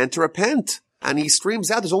awaken man to repent. And he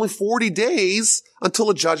screams out, there's only 40 days until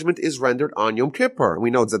a judgment is rendered on Yom Kippur. And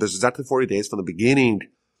we know that there's exactly 40 days from the beginning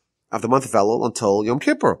of the month of Elul until Yom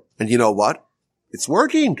Kippur. And you know what? It's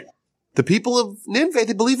working. The people of Nineveh,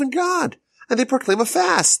 they believe in God. And they proclaim a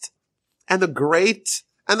fast. And the great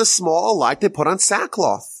and the small alike, they put on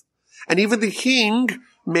sackcloth. And even the king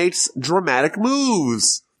makes dramatic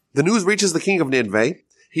moves. The news reaches the king of Nineveh.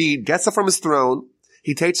 He gets up from his throne.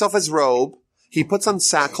 He takes off his robe. He puts on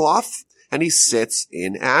sackcloth. And he sits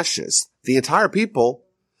in ashes. The entire people,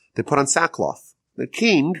 they put on sackcloth. The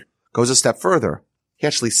king goes a step further. He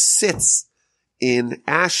actually sits in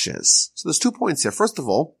ashes. So there's 2 points here. First of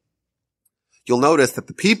all, you'll notice that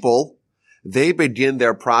the people, they begin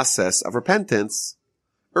their process of repentance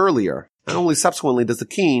earlier. And only subsequently does the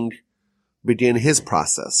king begin his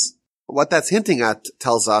process. What that's hinting at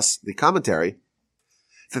tells us, the commentary,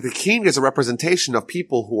 that the king is a representation of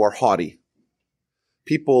people who are haughty.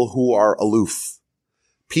 People who are aloof.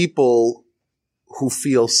 People who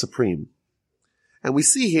feel supreme. And we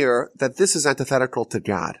see here that this is antithetical to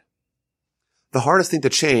God. The hardest thing to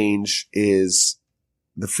change is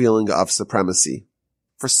the feeling of supremacy.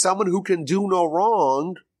 For someone who can do no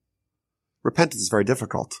wrong, repentance is very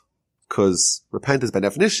difficult. Because repentance, by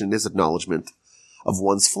definition, is acknowledgement of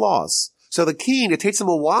one's flaws. So the king, it takes him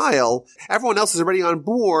a while. Everyone else is already on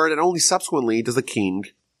board, and only subsequently does the king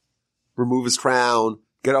remove his crown,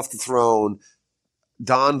 get off the throne,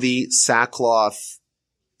 don the sackcloth,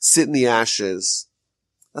 sit in the ashes.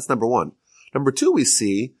 That's number one. Number two, we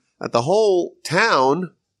see that the whole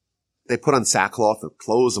town, they put on sackcloth, the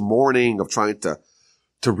clothes of mourning, of trying to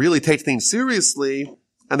really take things seriously.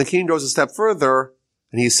 And the king goes a step further,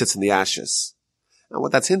 and he sits in the ashes. And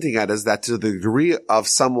what that's hinting at is that to the degree of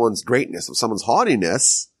someone's greatness, of someone's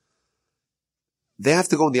haughtiness, they have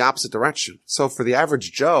to go in the opposite direction. So for the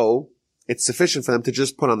average Joe, it's sufficient for them to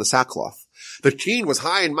just put on the sackcloth. The king was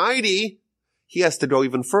high and mighty. He has to go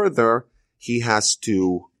even further. He has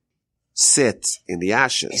to sit in the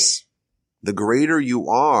ashes. The greater you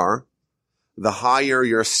are, the higher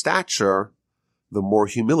your stature, the more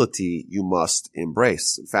humility you must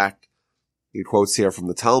embrace. In fact, he quotes here from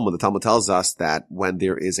the Talmud. The Talmud tells us that when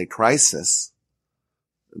there is a crisis,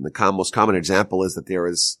 and the most common example is that there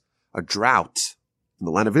is a drought in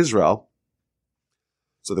the land of Israel.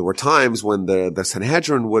 So there were times when the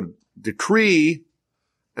Sanhedrin would decree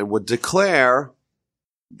and would declare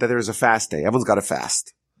that there is a fast day. Everyone's got to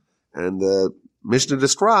fast. And the Mishnah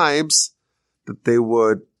describes that they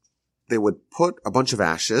would put a bunch of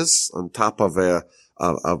ashes on top of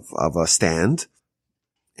a stand,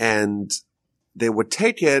 and they would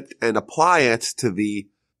take it and apply it to the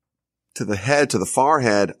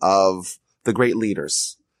forehead of the great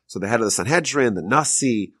leaders. So the head of the Sanhedrin, the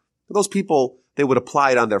Nasi, those people, they would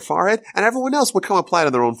apply it on their forehead, and everyone else would come apply it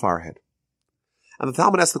on their own forehead. And the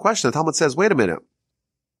Talmud asks the question, the Talmud says, wait a minute,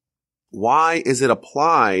 why is it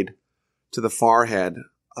applied to the forehead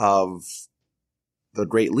of the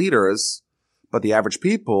great leaders, but the average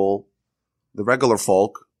people, the regular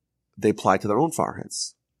folk, they apply to their own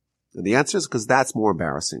foreheads? And the answer is because that's more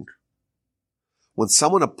embarrassing. When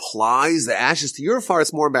someone applies the ashes to your fire,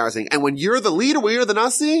 it's more embarrassing. And when you're the leader, when you're the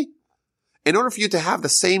Nasi, in order for you to have the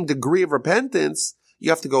same degree of repentance, you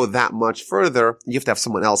have to go that much further. You have to have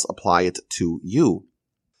someone else apply it to you.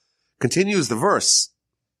 Continues the verse.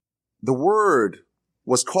 The word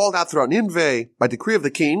was called out throughout Nineveh by decree of the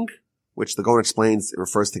king, which the Gaon explains it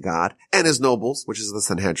refers to God, and his nobles, which is the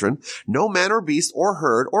Sanhedrin. No man or beast or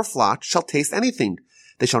herd or flock shall taste anything.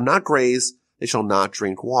 They shall not graze. They shall not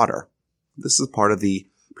drink water. This is part of the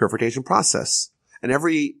purification process. And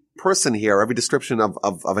every person here, every description of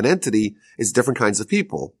an entity is different kinds of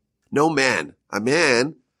people. No man. A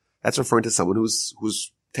man, that's referring to someone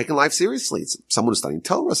who's taking life seriously. It's someone who's studying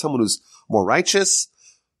Torah, someone who's more righteous,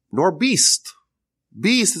 nor beast.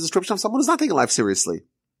 Beast is a description of someone who's not taking life seriously.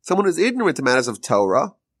 Someone who's ignorant to matters of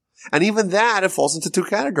Torah. And even that, it falls into two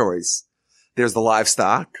categories. There's the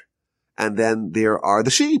livestock, and then there are the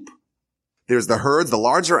sheep. There's the herds, the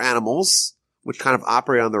larger animals, which kind of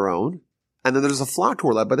operate on their own. And then there's a flock who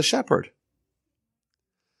are led by the shepherd.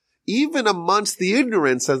 Even amongst the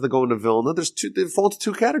ignorant, says the Gaon of Vilna, they fall into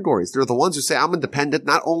two categories. There are the ones who say, I'm independent.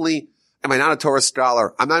 Not only am I not a Torah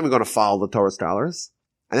scholar, I'm not even going to follow the Torah scholars.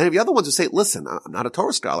 And then the other ones who say, listen, I'm not a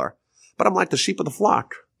Torah scholar, but I'm like the sheep of the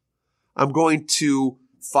flock. I'm going to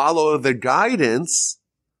follow the guidance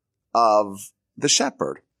of the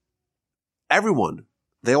shepherd. Everyone,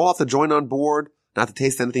 they all have to join on board, not to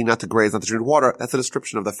taste anything, not to graze, not to drink water. That's a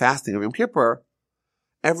description of the fasting of Yom Kippur.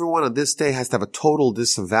 Everyone on this day has to have a total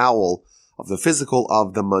disavowal of the physical,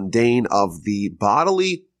 of the mundane, of the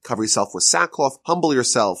bodily. Cover yourself with sackcloth, humble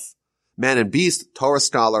yourself. Man and beast, Torah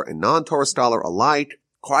scholar and non-Torah scholar alike,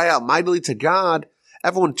 cry out mightily to God.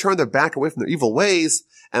 Everyone turn their back away from their evil ways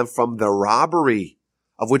and from the robbery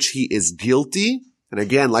of which he is guilty. And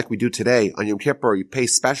again, like we do today on Yom Kippur, you pay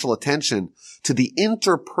special attention to the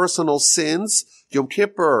interpersonal sins. Yom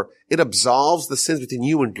Kippur, it absolves the sins between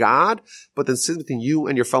you and God, but the sins between you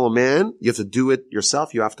and your fellow man, you have to do it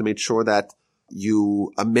yourself. You have to make sure that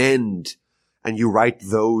you amend and you right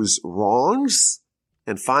those wrongs.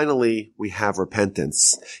 And finally, we have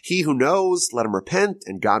repentance. He who knows, let him repent,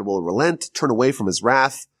 and God will relent, turn away from his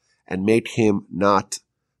wrath, and make him not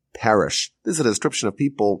perish. This is a description of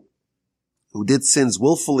people who did sins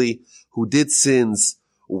willfully, who did sins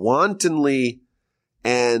wantonly,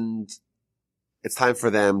 and it's time for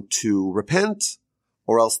them to repent,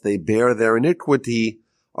 or else they bear their iniquity,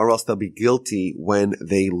 or else they'll be guilty when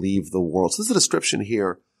they leave the world. So this is a description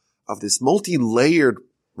here of this multi-layered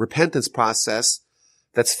repentance process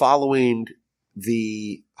that's following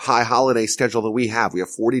the high holiday schedule that we have. We have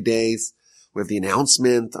 40 days. We have the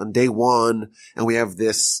announcement on day one, and we have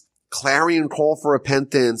this clarion call for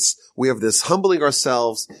repentance. We have this humbling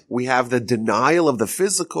ourselves. We have the denial of the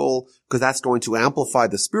physical, because that's going to amplify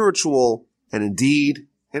the spiritual. And indeed,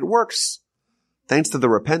 it works. Thanks to the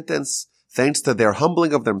repentance, thanks to their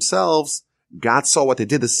humbling of themselves, God saw what they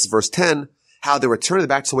did. This is verse 10, how they returned their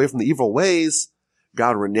backs away from the evil ways.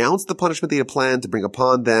 God renounced the punishment they had planned to bring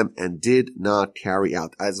upon them and did not carry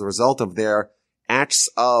out. As a result of their acts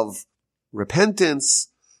of repentance,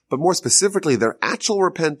 but more specifically, their actual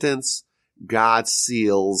repentance, God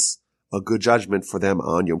seals a good judgment for them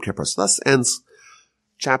on Yom Kippur. So thus ends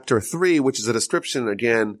chapter 3, which is a description,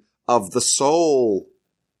 again, of the soul,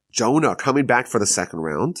 Jonah, coming back for the second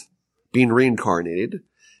round, being reincarnated,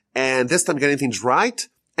 and this time getting things right,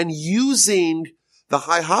 and using the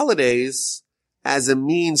high holidays as a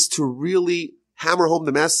means to really hammer home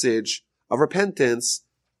the message of repentance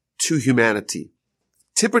to humanity.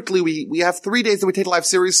 Typically, we have 3 days that we take life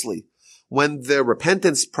seriously. When the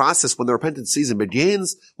repentance process, when the repentance season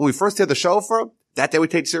begins, when we first hear the shofar, that day we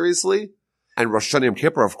take seriously. And Rosh Hashanah Yom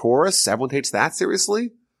Kippur, of course, everyone takes that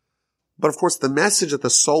seriously. But of course, the message that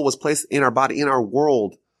the soul was placed in our body, in our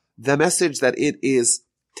world, the message that it is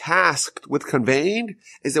tasked with conveying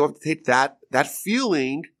is that we have to take that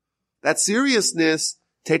feeling, that seriousness,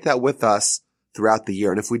 take that with us throughout the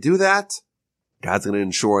year. And if we do that, God's going to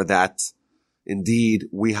ensure that indeed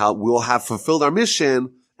we'll have fulfilled our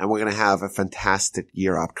mission and we're going to have a fantastic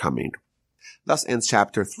year upcoming. Thus ends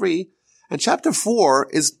chapter 3. And chapter 4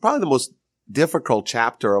 is probably the most difficult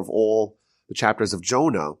chapter of all the chapters of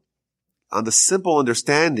Jonah. On the simple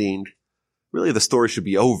understanding, really the story should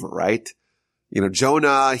be over, right? You know,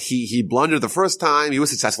 Jonah, he blundered the first time. He was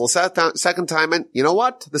successful second time. And you know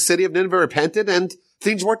what? The city of Nineveh repented and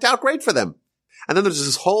things worked out great for them. And then there's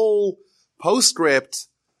this whole postscript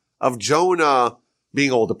of Jonah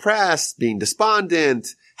being all depressed, being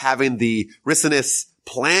despondent, having the ricinus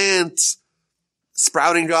plant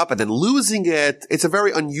sprouting up and then losing it. It's a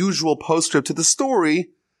very unusual postscript to the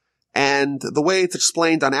story. And the way it's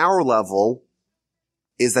explained on our level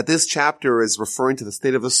is that this chapter is referring to the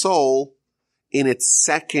state of the soul in its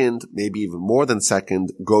second, maybe even more than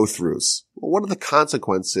second, go-throughs. Well, what are the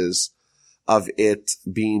consequences of it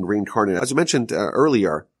being reincarnated? As I mentioned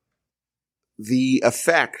earlier, the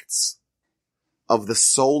effects of the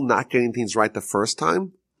soul not getting things right the first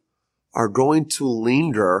time are going to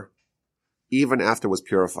linger even after it was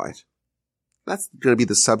purified. That's going to be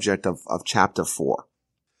the subject of chapter 4.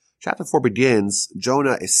 Chapter 4 begins,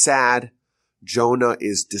 Jonah is sad, Jonah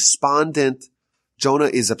is despondent, Jonah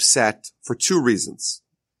is upset for 2 reasons.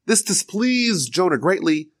 This displeased Jonah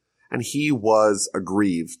greatly, and he was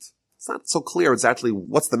aggrieved. It's not so clear exactly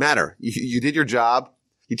what's the matter. You did your job,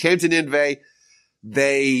 you came to Nineveh,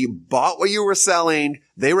 they bought what you were selling,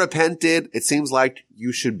 they repented, it seems like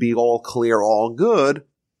you should be all clear, all good.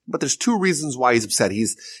 But there's 2 reasons why he's upset.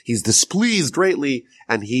 He's displeased greatly,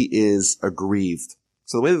 and he is aggrieved.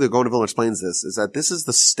 So the way that the Gaon of Vilna explains this is that this is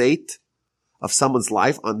the state of someone's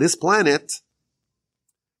life on this planet.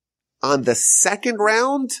 On the second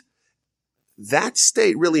round, that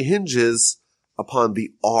state really hinges upon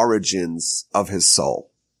the origins of his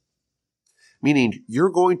soul. Meaning, you're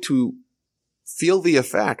going to feel the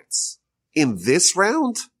effects in this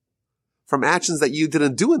round from actions that you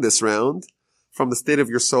didn't do in this round, from the state of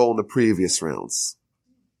your soul in the previous rounds.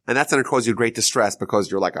 And that's going to cause you great distress because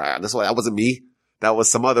you're like, that wasn't me. That was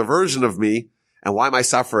some other version of me. And why am I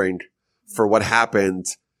suffering for what happened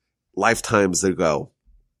lifetimes ago?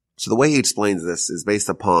 So the way he explains this is based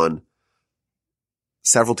upon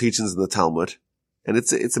several teachings in the Talmud. And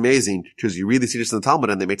it's amazing because you read these teachings in the Talmud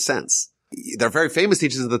and they make sense. They're very famous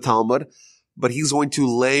teachings in the Talmud, but he's going to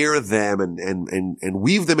layer them and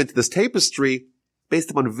weave them into this tapestry based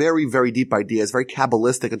upon very, very deep ideas, very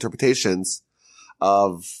Kabbalistic interpretations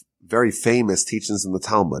of very famous teachings in the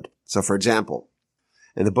Talmud. So for example,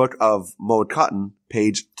 in the book of Moed Katan,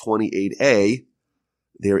 page 28a,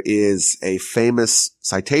 there is a famous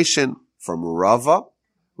citation from Rava.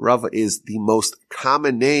 Rava is the most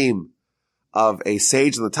common name of a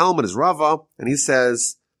sage in the Talmud is Rava, and he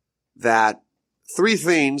says that 3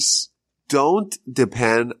 things don't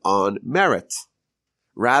depend on merit,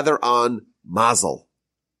 rather on mazel.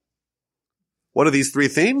 What are these 3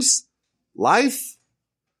 things? Life,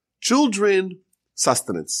 children,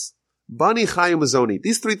 sustenance. Bani chayim mazoni.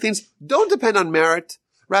 These 3 things don't depend on merit,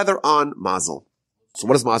 rather on mazel. So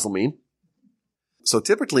what does mazel mean? So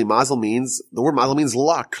typically the word mazel means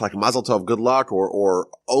luck, like mazel tov, good luck, or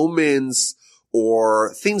omens,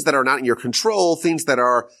 or things that are not in your control, things that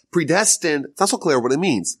are predestined. It's not so clear what it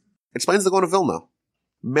means. It explains the Gaon of Vilna.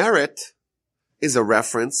 Merit is a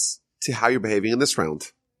reference to how you're behaving in this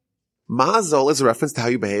round. Mazel is a reference to how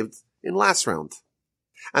you behaved in last round.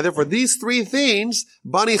 And therefore these 3 things,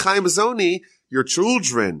 Bani Chaim Zoni, your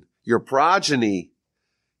children, your progeny,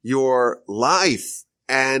 your life,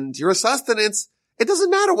 and your sustenance, it doesn't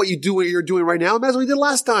matter what you're doing right now. It matters what you did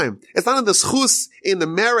last time. It's not in the schus, in the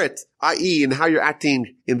merit, i.e. in how you're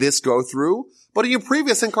acting in this go through, but in your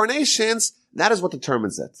previous incarnations, that is what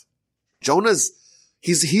determines it. Jonah's,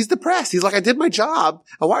 he's depressed. He's like, I did my job,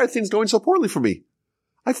 and why are things going so poorly for me?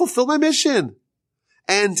 I fulfilled my mission.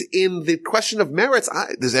 And in the question of merits,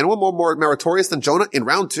 is anyone more meritorious than Jonah in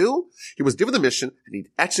round 2? He was given the mission, and he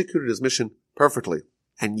executed his mission perfectly.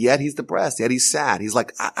 And yet he's depressed, yet he's sad. He's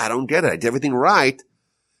like, I don't get it. I did everything right,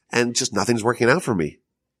 and just nothing's working out for me.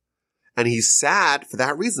 And he's sad for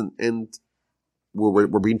that reason. And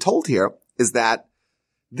we're being told here is that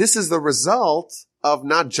this is the result of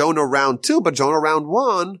not Jonah round 2, but Jonah round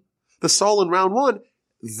 1, the soul in round 1.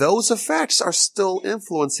 Those effects are still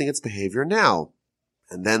influencing its behavior now.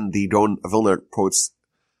 And then the Gaon of Vilna quotes,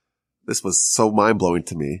 this was so mind-blowing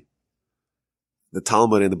to me, the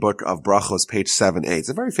Talmud in the book of Brachos, page 7a. It's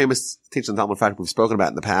a very famous teaching in the Talmud, in fact, we've spoken about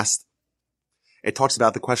in the past. It talks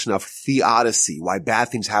about the question of theodicy, why bad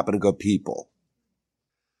things happen to good people.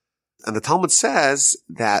 And the Talmud says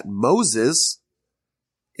that Moses,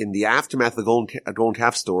 in the aftermath of the golden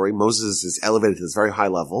calf story, Moses is elevated to this very high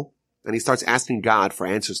level, and he starts asking God for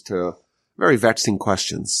answers to very vexing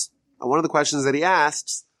questions. And one of the questions that he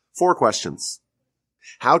asks, 4 questions.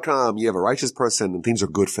 How come you have a righteous person and things are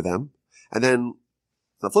good for them? And then on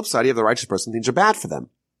the flip side, you have the righteous person and things are bad for them.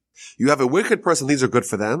 You have a wicked person, things are good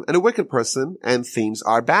for them, and a wicked person and things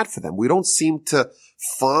are bad for them. We don't seem to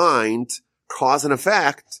find cause and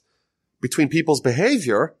effect between people's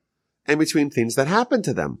behavior and between things that happen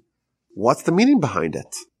to them. What's the meaning behind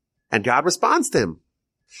it? And God responds to him.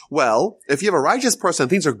 Well, if you have a righteous person and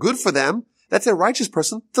things are good for them, that's a righteous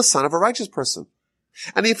person, the son of a righteous person.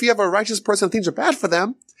 And if you have a righteous person and things are bad for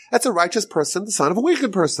them, that's a righteous person, the son of a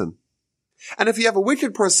wicked person. And if you have a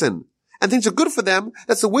wicked person and things are good for them,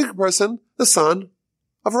 that's a wicked person, the son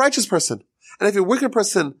of a righteous person. And if you're a wicked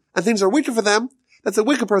person and things are wicked for them, that's a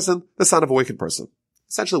wicked person, the son of a wicked person.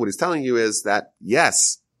 Essentially what he's telling you is that,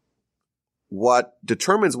 yes, what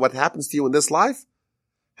determines what happens to you in this life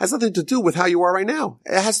has nothing to do with how you are right now.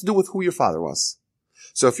 It has to do with who your father was.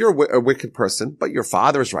 So if you're a wicked person, but your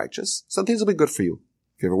father is righteous, some things will be good for you.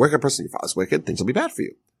 If you're a wicked person, your father's wicked, things will be bad for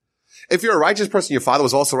you. If you're a righteous person, your father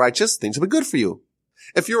was also righteous, things will be good for you.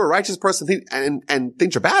 If you're a righteous person and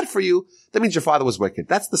things are bad for you, that means your father was wicked.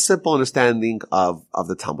 That's the simple understanding of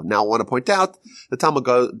the Talmud. Now I want to point out, the Talmud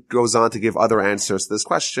goes on to give other answers to this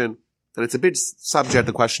question, and it's a big subject,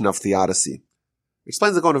 the question of theodicy. He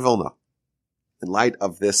explains the Gaon of Vilna in light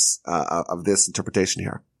of this interpretation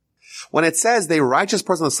here. When it says the righteous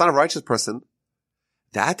person, the son of a righteous person,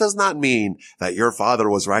 that does not mean that your father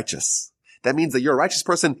was righteous. That means that you're a righteous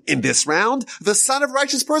person in this round. The son of a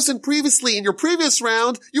righteous person previously in your previous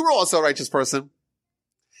round, you were also a righteous person.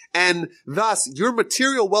 And thus, your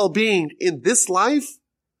material well-being in this life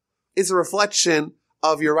is a reflection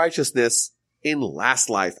of your righteousness in last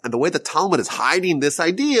life. And the way the Talmud is hiding this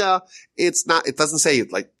idea, it doesn't say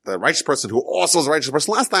like the righteous person who also was a righteous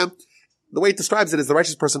person last time. The way it describes it is the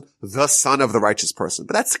righteous person, the son of the righteous person.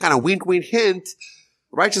 But that's kind of wink, wink, hint.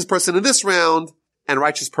 Righteous person in this round and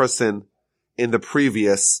righteous person in the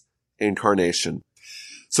previous incarnation.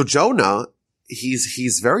 So Jonah,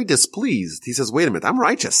 he's very displeased. He says, wait a minute, I'm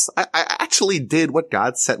righteous. I actually did what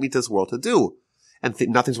God sent me to this world to do. And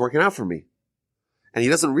nothing's working out for me. And he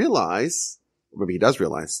doesn't realize, or maybe he does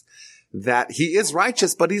realize, that he is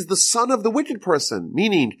righteous, but he's the son of the wicked person.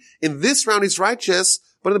 Meaning, in this round he's righteous,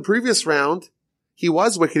 but in the previous round, he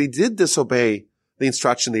was wicked. He did disobey the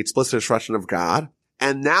explicit instruction of God.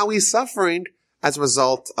 And now he's suffering as a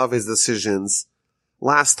result of his decisions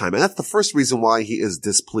last time. And that's the first reason why he is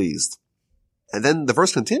displeased. And then the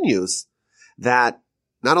verse continues that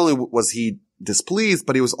not only was he displeased,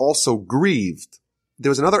 but he was also grieved. There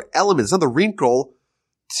was another element, another wrinkle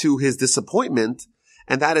to his disappointment,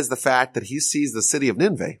 and that is the fact that he sees the city of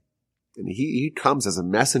Nineveh. And he comes as a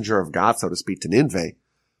messenger of God, so to speak, to Nineveh,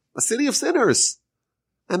 a city of sinners.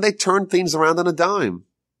 And they turned things around on a dime.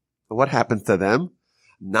 And what happens to them?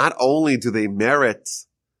 Not only do they merit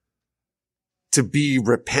to be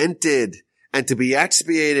repented and to be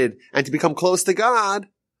expiated and to become close to God,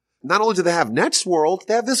 not only do they have next world,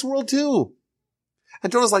 they have this world too.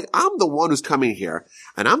 And Jonah's like, I'm the one who's coming here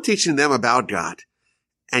and I'm teaching them about God.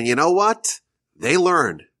 And you know what? They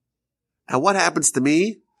learn. And what happens to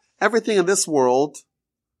me? Everything in this world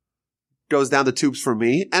goes down the tubes for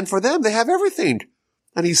me, and for them, they have everything.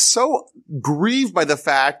 And he's so grieved by the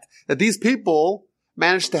fact that these people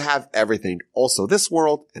managed to have everything. Also this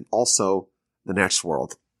world and also the next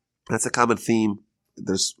world. That's a common theme.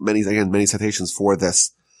 There's many citations for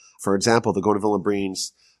this. For example, the Gaon of Vilna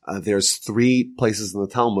brings, there's 3 places in the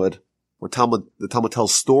Talmud where the Talmud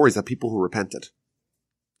tells stories of people who repented.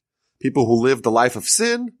 People who lived the life of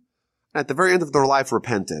sin, and at the very end of their life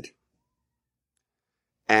repented.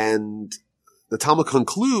 And the Talmud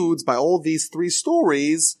concludes by all these 3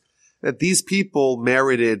 stories that these people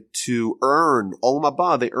merited to earn Olam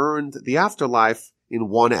Haba. They earned the afterlife in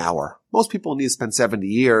 1 hour. Most people need to spend 70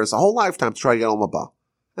 years, a whole lifetime to try to get Olam Haba.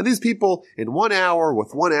 And these people, in 1 hour,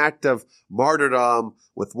 with 1 act of martyrdom,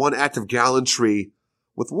 with 1 act of gallantry,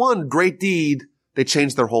 with 1 great deed, they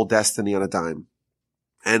changed their whole destiny on a dime.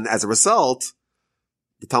 And as a result,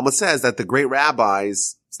 the Talmud says that the great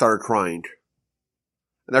rabbis started crying.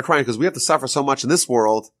 And they're crying because we have to suffer so much in this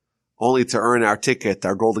world only to earn our ticket,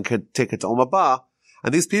 our golden ticket to Olam Haba.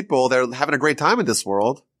 And these people, they're having a great time in this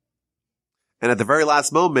world. And at the very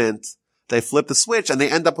last moment, they flip the switch and they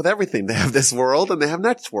end up with everything. They have this world and they have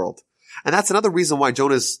next world. And that's another reason why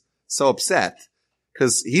Jonah's so upset.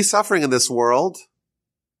 Because he's suffering in this world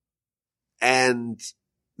and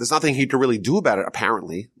there's nothing he can really do about it,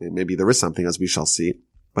 apparently. Maybe there is something, as we shall see.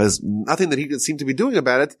 But there's nothing that he can seem to be doing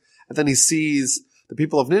about it. And then he sees the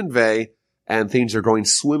people of Nineveh and things are going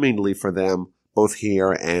swimmingly for them, both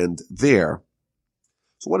here and there.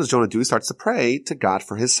 So what does Jonah do? He starts to pray to God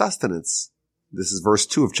for his sustenance. This is verse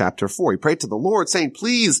 2 of chapter 4. He prayed to the Lord saying,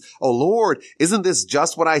 please, O Lord, isn't this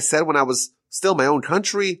just what I said when I was still my own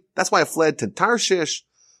country? That's why I fled to Tarshish.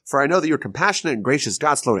 For I know that you're compassionate and gracious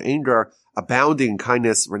God, slow to anger, abounding in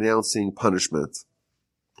kindness, renouncing punishment.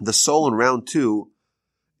 The soul in round 2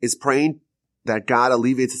 is praying that God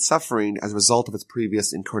alleviates its suffering as a result of its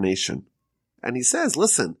previous incarnation. And he says,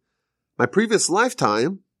 listen, my previous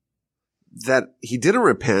lifetime, that he didn't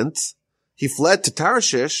repent, he fled to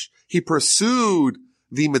Tarshish, he pursued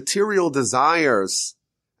the material desires,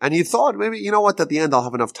 and he thought maybe, you know what, at the end I'll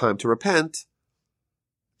have enough time to repent.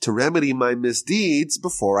 to remedy my misdeeds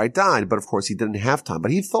before I died. But of course he didn't have time.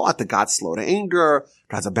 But he thought that God's slow to anger,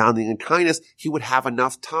 God's abounding in kindness. He would have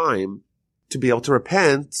enough time to be able to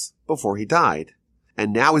repent before he died.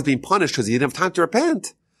 And now he's being punished because he didn't have time to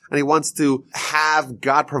repent. And he wants to have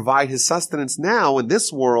God provide his sustenance now in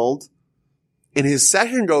this world, in his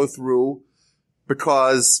second go through,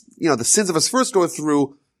 because, the sins of his first go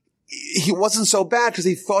through, he wasn't so bad because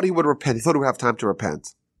he thought he would repent. He thought he would have time to repent.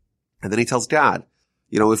 And then he tells God,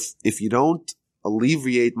 if you don't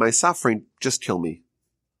alleviate my suffering, just kill me.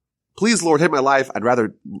 Please, Lord, take my life. I'd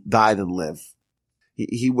rather die than live.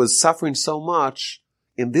 He was suffering so much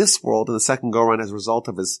in this world in the second go-round as a result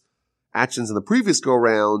of his actions in the previous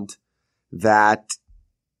go-round that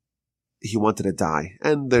he wanted to die.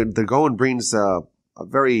 And the Gaon brings a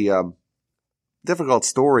very difficult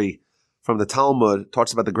story from the Talmud. It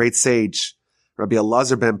talks about the great sage, Rabbi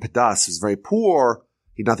Elazar ben Pedas, who's very poor.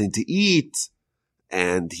 He had nothing to eat,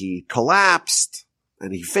 and he collapsed,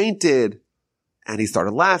 and he fainted, and he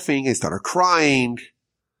started laughing, he started crying.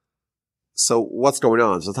 So what's going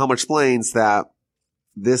on? So Talmud explains that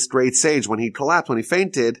this great sage, when he collapsed, when he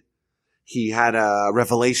fainted, he had a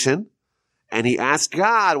revelation, and he asked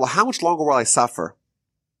God, well, how much longer will I suffer?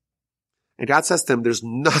 And God says to him, there's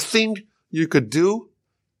nothing you could do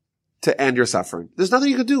to end your suffering. There's nothing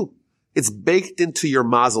you could do. It's baked into your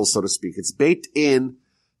mazel, so to speak. It's baked in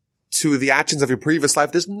to the actions of your previous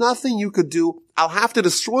life. There's nothing you could do. I'll have to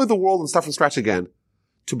destroy the world and start from scratch again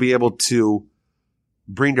to be able to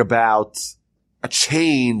bring about a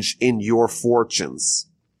change in your fortunes.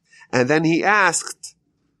 And then he asked,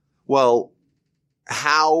 well,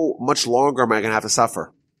 how much longer am I going to have to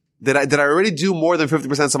suffer? Did I already do more than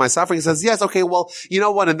 50% of my suffering? He says, yes. Okay. Well, you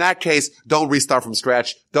know what? In that case, don't restart from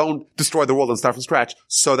scratch. Don't destroy the world and start from scratch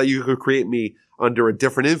so that you could create me under a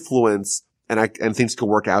different influence and things could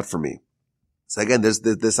work out for me. So again, there's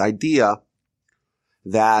this idea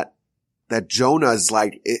that Jonah is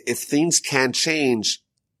like, if things can't change,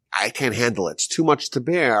 I can't handle it. It's too much to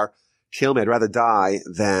bear. Kill me. I'd rather die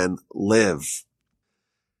than live.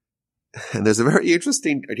 And there's a very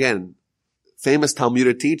interesting, again, famous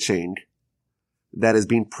Talmudic teaching that is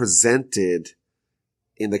being presented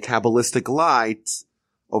in the Kabbalistic light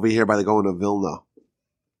over here by the Gaon of Vilna.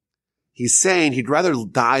 He's saying he'd rather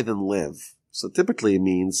die than live. So typically it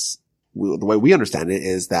means, the way we understand it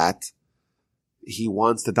is that he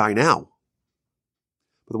wants to die now.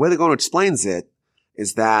 But the way the Gaon explains it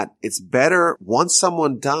is that it's better once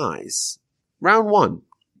someone dies, round one,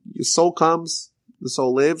 your soul comes, the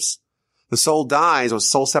soul lives, the soul dies, or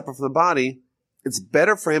soul separate from the body, it's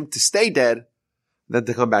better for him to stay dead than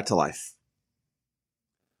to come back to life.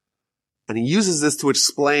 And he uses this to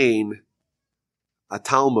explain a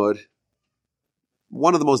Talmud,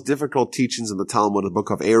 one of the most difficult teachings in the Talmud, the book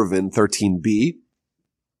of Eruvin, 13b.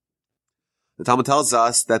 The Talmud tells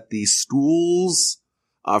us that the schools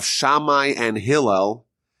of Shammai and Hillel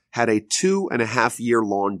had a 2.5-year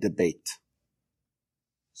long debate.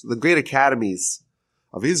 So the great academies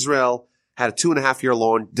of Israel had a 2.5-year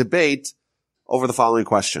long debate over the following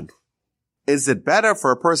question. Is it better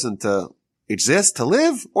for a person to exist, to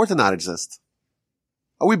live, or to not exist?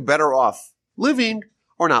 Are we better off living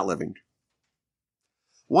or not living?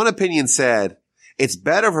 One opinion said, it's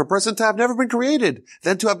better for a person to have never been created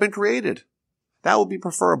than to have been created. That would be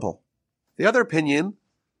preferable. The other opinion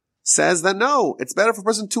says that no, it's better for a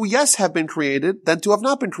person to, yes, have been created than to have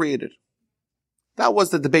not been created. That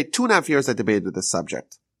was the debate. 2.5 years they debated this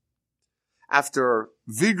subject. After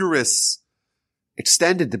vigorous,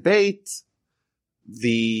 extended debate,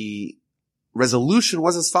 the resolution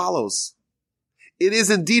was as follows. It is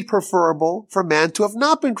indeed preferable for man to have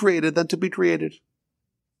not been created than to be created.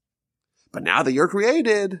 But now that you're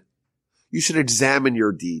created, you should examine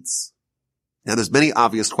your deeds. Now there's many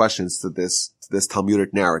obvious questions to this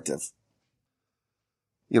Talmudic narrative.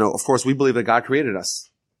 Of course, we believe that God created us.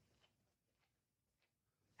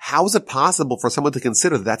 How is it possible for someone to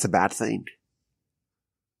consider that that's a bad thing?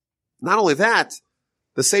 Not only that,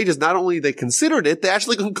 the sages, not only they considered it, they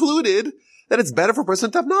actually concluded that it's better for a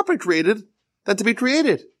person to have not been created than to be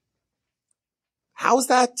created. How is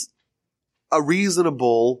that a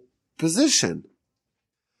reasonable position?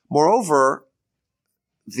 Moreover,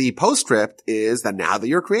 the postscript is that now that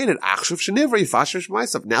you're created, now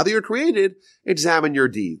that you're created, examine your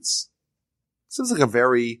deeds. Seems like a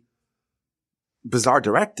very bizarre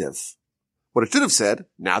directive. What it should have said,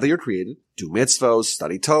 now that you're created, do mitzvos,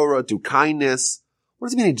 study Torah, do kindness. What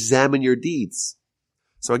does it mean, examine your deeds?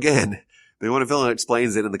 So again, the Gaon of Vilna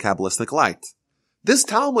explains it in the Kabbalistic light. This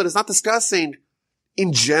Talmud is not discussing,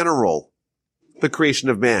 in general, the creation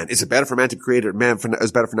of man. Is it better for man to be created?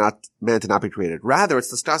 Is better for man to not be created? Rather, it's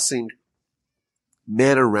discussing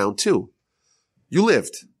man in round two. You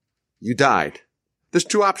lived. You died. There's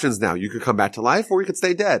two options now. You could come back to life or you could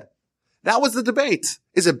stay dead. That was the debate.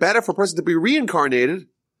 Is it better for a person to be reincarnated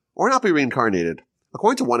or not be reincarnated?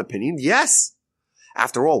 According to one opinion, yes.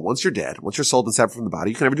 After all, once you're dead, once your soul is separate from the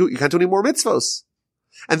body, you can't do any more mitzvos.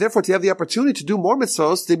 And therefore, to have the opportunity to do more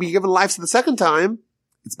mitzvos, to be given life for the second time,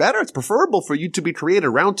 it's better, it's preferable for you to be created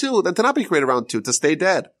round two than to not be created round two, to stay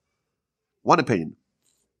dead. One opinion.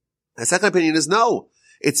 The second opinion is no.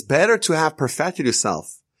 It's better to have perfected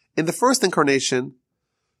yourself in the first incarnation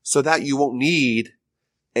so that you won't need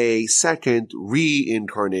a second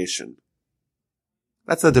reincarnation.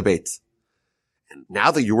 That's the debate. And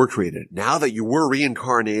now that you were created, now that you were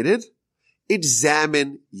reincarnated,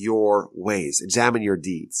 examine your ways, examine your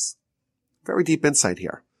deeds. Very deep insight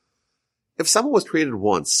here. If someone was created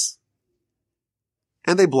once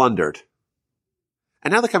and they blundered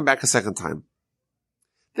and now they come back a second time,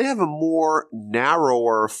 they have a more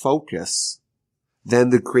narrower focus than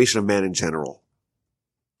the creation of man in general.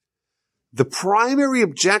 The primary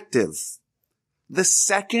objective, the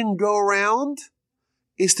second go around,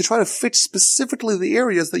 is to try to fix specifically the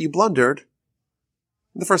areas that you blundered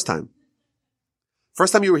the first time.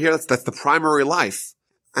 First time you were here, that's the primary life.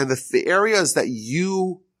 And the areas that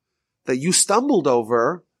you stumbled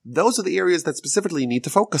over, those are the areas that specifically you need to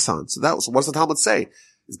focus on. So what does the Talmud say?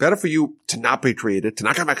 It's better for you to not be created, to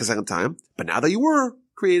not come back a second time. But now that you were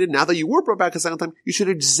created, now that you were brought back a second time, you should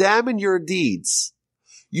examine your deeds.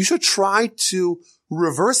 You should try to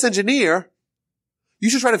reverse engineer. You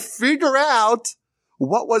should try to figure out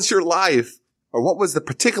what was your life, or what was the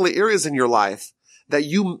particular areas in your life that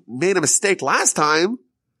you made a mistake last time.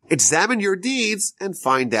 Examine your deeds and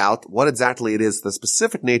find out what exactly it is, the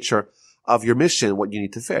specific nature of your mission, what you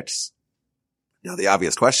need to fix. Now, the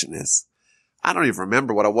obvious question is, I don't even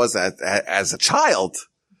remember what I was as a child.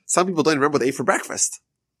 Some people don't even remember what they ate for breakfast.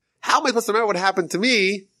 How am I supposed to remember what happened to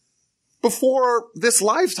me before this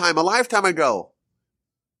lifetime, a lifetime ago?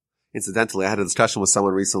 Incidentally, I had a discussion with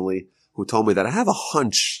someone recently who told me that I have a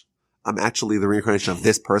hunch I'm actually the reincarnation of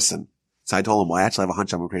this person. So I told him, well, I actually have a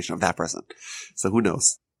hunch I'm the reincarnation of that person. So who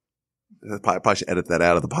knows? I probably should edit that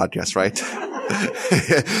out of the podcast, right?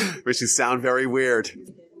 Which should sound very weird.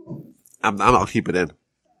 I'll keep it in.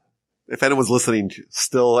 If anyone's listening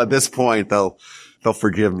still at this point, they'll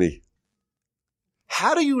forgive me.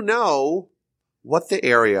 How do you know what the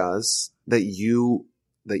areas that you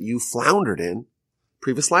floundered in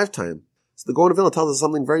previous lifetime? So the Gaon of Vilna tells us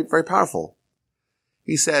something very, very powerful.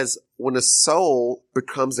 He says, when a soul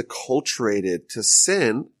becomes acculturated to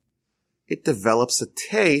sin, it develops a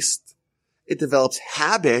taste, it develops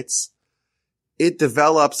habits, it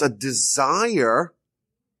develops a desire,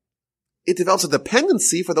 it develops a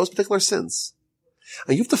dependency for those particular sins.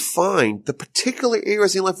 And you have to find the particular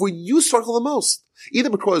areas in your life where you struggle the most. Either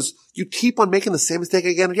because you keep on making the same mistake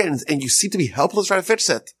again and again, and you seem to be helpless trying to fix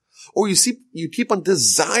it. Or you keep on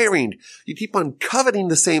desiring, you keep on coveting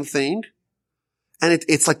the same thing. And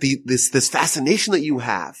it's like this fascination that you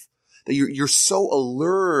have, that you're so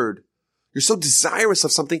allured, you're so desirous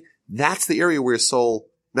of something. That's the area where your soul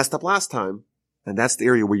messed up last time. And that's the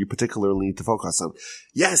area where you particularly need to focus on.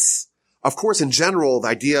 Yes, of course, in general, the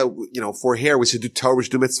idea, for here, we should do Torah, we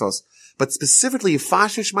should do mitzvahs. But specifically,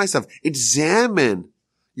 fashish myself, examine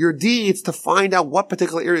your deeds to find out what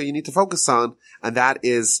particular area you need to focus on. And that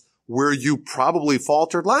is where you probably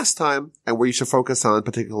faltered last time and where you should focus on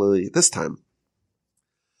particularly this time.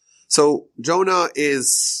 So Jonah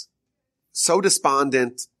is so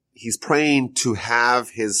despondent. He's praying to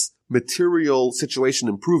have his material situation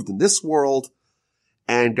improved in this world.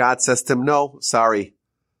 And God says to him, no, sorry.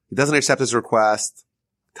 He doesn't accept his request.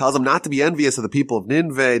 Tells him not to be envious of the people of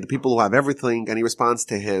Nineveh, the people who have everything. And he responds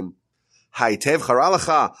to him, Haytev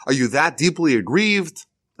charalacha, are you that deeply aggrieved?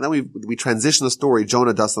 And then we transition the story.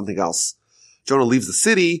 Jonah does something else. Jonah leaves the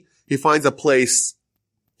city. He finds a place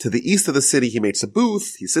to the east of the city. He makes a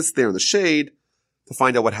booth. He sits there in the shade to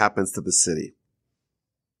find out what happens to the city.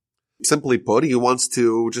 Simply put, he wants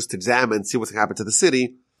to just examine, see what's happened to the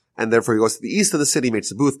city. And therefore he goes to the east of the city, makes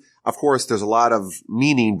a booth. Of course, there's a lot of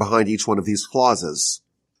meaning behind each one of these clauses.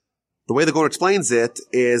 The way the Gaon explains it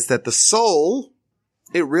is that the soul,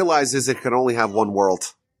 it realizes it can only have one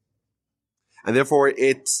world. And therefore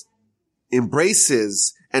it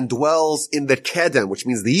embraces and dwells in the Kedem, which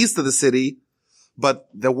means the east of the city. But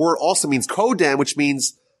the word also means Kodem, which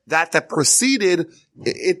means that preceded,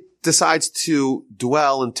 it decides to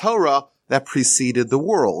dwell in Torah that preceded the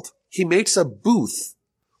world. He makes a booth,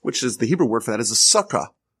 which is the Hebrew word for that is a sukkah.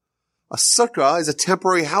 A sukkah is a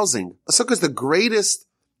temporary housing. A sukkah is the greatest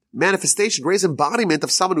manifestation, greatest embodiment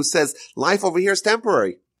of someone who says, life over here is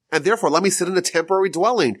temporary. And therefore, let me sit in a temporary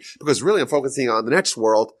dwelling, because really I'm focusing on the next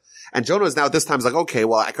world. And Jonah is now at this time is like, okay,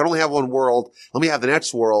 well, I can only have one world. Let me have the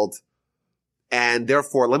next world. And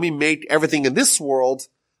therefore, let me make everything in this world,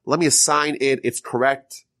 let me assign it its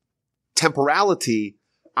correct temporality.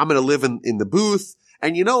 I'm going to live in the booth.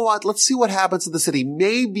 And you know what? Let's see what happens in the city.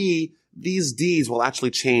 Maybe these deeds will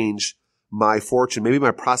actually change my fortune. Maybe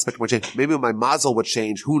my prospect will change. Maybe my mazel would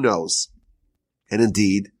change. Who knows? And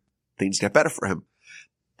indeed, things get better for him.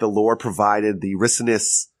 The Lord provided the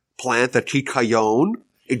ricinus plant, the kikayon.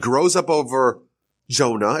 It grows up over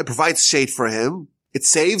Jonah. It provides shade for him. It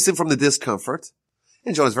saves him from the discomfort.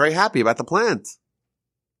 And Jonah's very happy about the plant.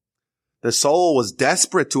 The soul was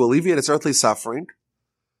desperate to alleviate its earthly suffering.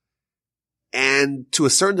 And to a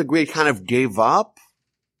certain degree, it kind of gave up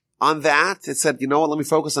on that. It said, you know what, let me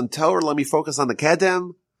focus on Torah. Let me focus on the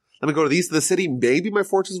Kedem. Let me go to the east of the city. Maybe my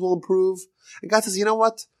fortunes will improve. And God says, you know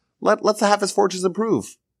what? Let's have his fortunes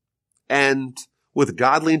improve. And with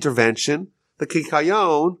godly intervention, the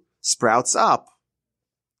kikayon sprouts up.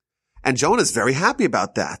 And Jonah's very happy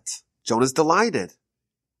about that. Jonah's delighted.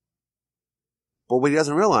 But what he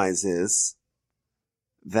doesn't realize is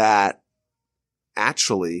that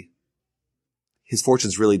actually his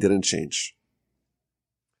fortunes really didn't change.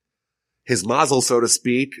 His mazel, so to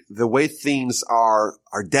speak, the way things are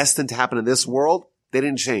destined to happen in this world, they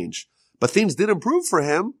didn't change. But things did improve for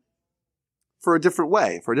him for a different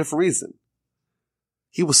way, for a different reason.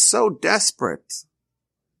 He was so desperate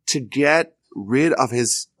to get rid of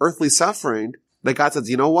his earthly suffering that God says,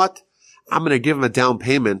 you know what? I'm going to give him a down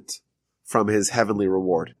payment from his heavenly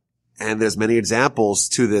reward. And there's many examples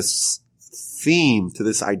to this theme, to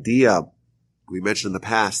this idea we mentioned in the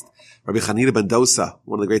past. Rabbi Hanina ben Dosa,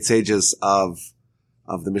 one of the great sages of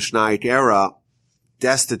the Mishnaic era,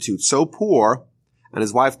 destitute, so poor, and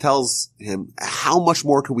his wife tells him, how much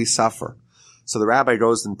more can we suffer? So the rabbi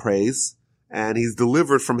goes and prays, and he's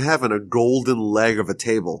delivered from heaven a golden leg of a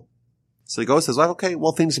table. So he goes to his wife, okay,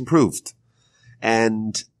 well, things improved.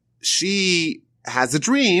 And she has a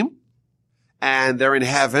dream, and they're in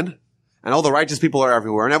heaven, and all the righteous people are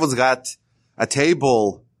everywhere, and everyone's got a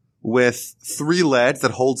table with 3 legs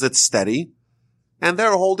that holds it steady, and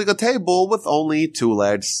they're holding a table with only 2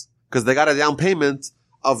 legs, because they got a down payment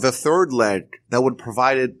of the 3rd leg that would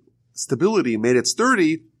provide it stability, made it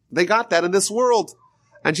sturdy. They got that in this world.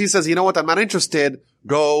 And she says, you know what, I'm not interested.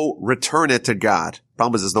 Go return it to God.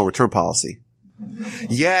 Problem is, there's no return policy.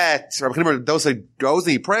 Yet, Rabbi Hanina ben Dosa goes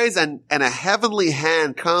and he prays, and a heavenly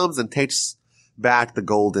hand comes and takes back the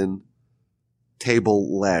golden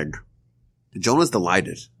table leg. And Jonah's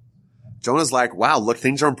delighted. Jonah's like, wow, look,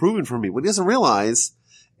 things are improving for me. What he doesn't realize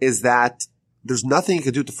is that there's nothing he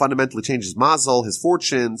could do to fundamentally change his mazel, his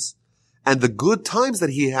fortunes, and the good times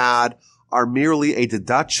that he had are merely a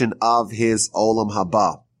deduction of his olam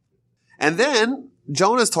haba. And then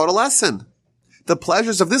Jonah's taught a lesson. The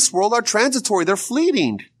pleasures of this world are transitory. They're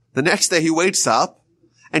fleeting. The next day he wakes up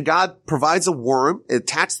and God provides a worm, it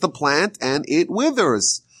attacks the plant, and it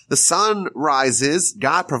withers. The sun rises,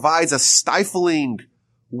 God provides a stifling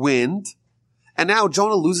wind, and now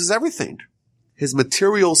Jonah loses everything. His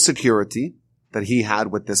material security that he had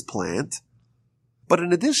with this plant, but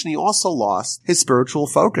in addition, he also lost his spiritual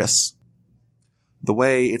focus. The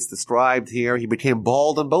way it's described here, he became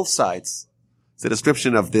bald on both sides. It's a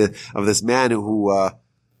description of this man who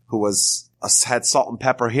had salt and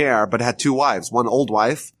pepper hair, but had 2 wives, one old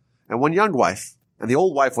wife and one young wife. And the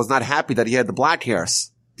old wife was not happy that he had the black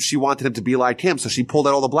hairs. She wanted him to be like him, so she pulled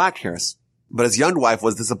out all the black hairs. But his young wife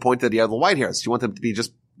was disappointed that he had the white hairs. She wanted him to be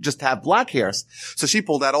just have black hairs. So she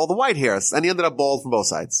pulled out all the white hairs, and he ended up bald from both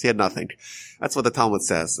sides. He had nothing. That's what the Talmud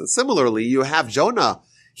says. And similarly, you have Jonah.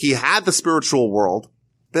 He had the spiritual world.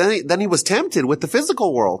 Then he was tempted with the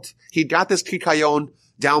physical world. He got this kikayon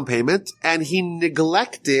down payment, and he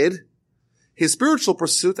neglected his spiritual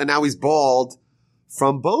pursuit, and now he's bald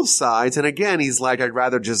from both sides. And again, he's like, I'd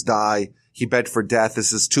rather just die. He begged for death.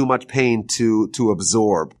 This is too much pain to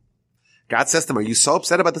absorb. God says to him, are you so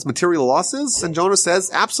upset about this material losses? And Jonah says,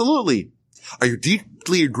 absolutely. Are you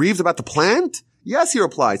deeply aggrieved about the plant? Yes, he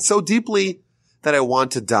replied, so deeply that I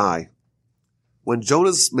want to die. When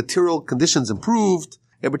Jonah's material conditions improved,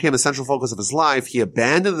 it became the central focus of his life. He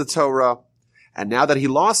abandoned the Torah, and now that he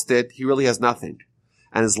lost it, he really has nothing.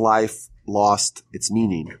 And his life lost its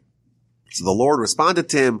meaning. So the Lord responded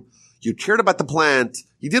to him, you cared about the plant.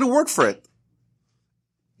 You didn't work for it.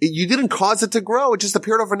 You didn't cause it to grow. It just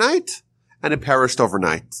appeared overnight, and it perished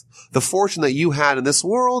overnight. The fortune that you had in this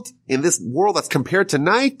world that's compared to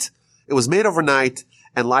night, it was made overnight,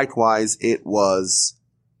 and likewise it was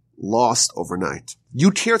lost overnight.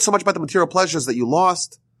 You cared so much about the material pleasures that you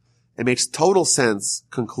lost. It makes total sense,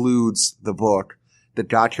 concludes the book, that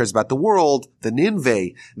God cares about the world, the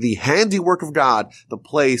Nineveh, the handiwork of God, the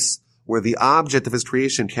place where the object of his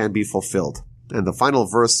creation can be fulfilled. And the final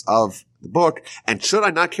verse of the book, and should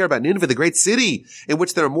I not care about Nineveh, the great city, in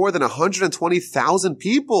which there are more than 120,000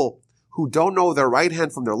 people who don't know their right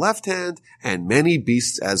hand from their left hand, and many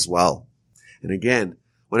beasts as well. And again,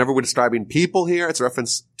 whenever we're describing people here, it's a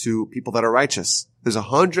reference to people that are righteous. There's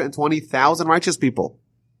 120,000 righteous people,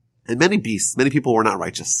 and many beasts, many people who are not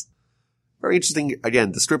righteous. Very interesting,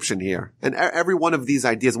 again, description here. And every one of these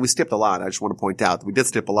ideas, and we skipped a lot, I just want to point out, we did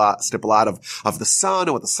skip a lot of the sun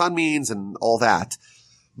and what the sun means and all that.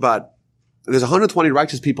 But there's 120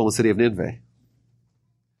 righteous people in the city of Nineveh.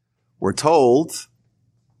 We're told,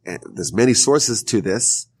 and there's many sources to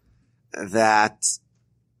this, that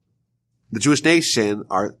the Jewish nation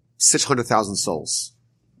are 600,000 souls.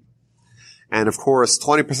 And of course,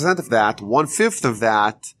 20% of that, 1/5 of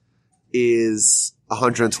that is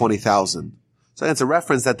 120,000. So it's a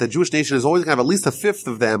reference that the Jewish nation is always going to have at least 1/5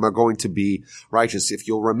 of them are going to be righteous. If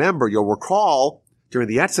you'll recall, during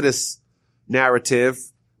the Exodus narrative,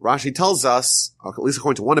 Rashi tells us, or at least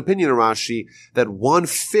according to one opinion of Rashi, that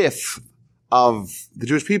 1/5 of the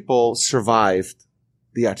Jewish people survived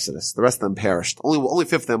the Exodus. The rest of them perished. Only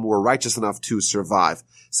 1/5 of them were righteous enough to survive.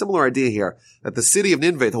 Similar idea here, that the city of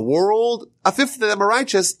Nineveh, the world, 1/5 of them are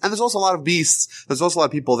righteous, and there's also a lot of beasts. There's also a lot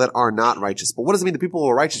of people that are not righteous. But what does it mean, the people who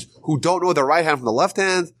are righteous, who don't know their right hand from the left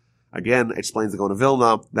hand? Again, explains the Gaon of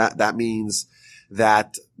Vilna. That means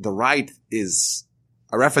that the right is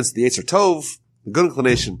a reference to the Yetzer Tov, the good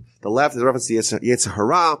inclination. The left is a reference to Yetzer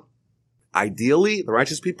Hara. Ideally, the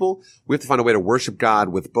righteous people, we have to find a way to worship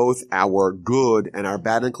God with both our good and our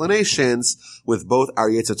bad inclinations, with both our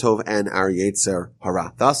Yetzer Tov and our Yetzer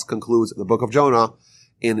Hara. Thus concludes the book of Jonah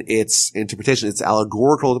in its interpretation, its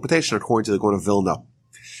allegorical interpretation according to the Gaon of Vilna.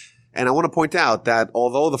 And I want to point out that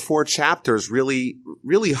although the 4 chapters really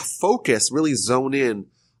focus, really zone in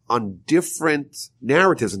on different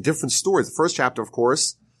narratives and different stories. The first chapter, of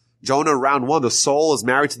course, Jonah, round 1, the soul is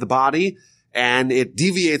married to the body, and it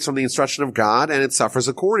deviates from the instruction of God, and it suffers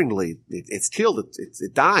accordingly. It's killed.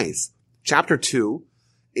 It dies. Chapter 2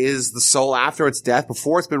 is the soul after its death,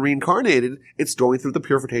 before it's been reincarnated, it's going through the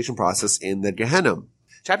purification process in the Gehenna.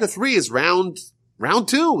 Chapter 3 is round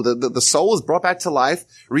 2. The soul is brought back to life,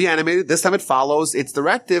 reanimated. This time it follows its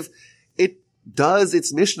directive. It does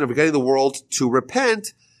its mission of getting the world to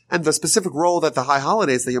repent, and the specific role that the high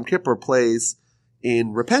holidays, the Yom Kippur, plays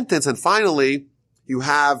in repentance. And finally, you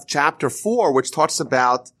have chapter 4, which talks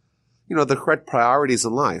about, the correct priorities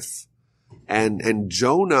in life. And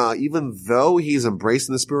Jonah, even though he's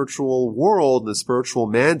embracing the spiritual world, the spiritual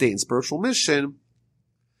mandate and spiritual mission,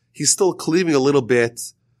 he's still cleaving a little bit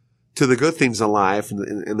to the good things in life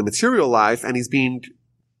and in the material life, and he's being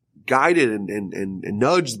guided and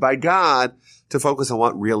nudged by God to focus on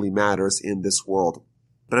what really matters in this world.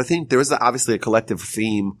 But I think there is obviously a collective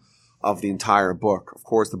theme of the entire book. Of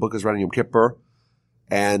course, the book is running Yom Kippur,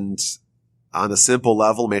 and on a simple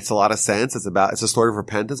level, it makes a lot of sense. It's a story of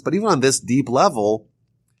repentance, but even on this deep level,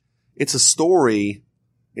 it's a story,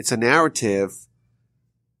 it's a narrative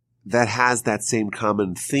that has that same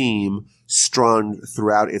common theme strung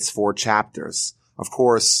throughout its 4 chapters. Of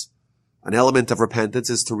course, an element of repentance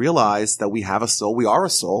is to realize that we have a soul, we are a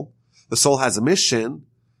soul. The soul has a mission.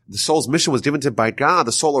 The soul's mission was given to by God.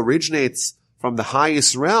 The soul originates from the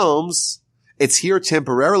highest realms. It's here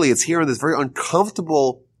temporarily. It's here in this very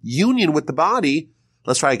uncomfortable union with the body.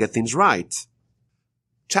 Let's try to get things right.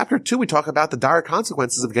 Chapter 2, we talk about the dire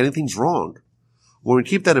consequences of getting things wrong. When we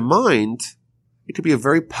keep that in mind, it could be a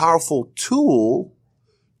very powerful tool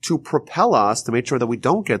to propel us to make sure that we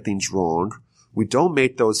don't get things wrong. We don't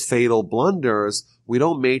make those fatal blunders. We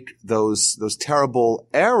don't make those terrible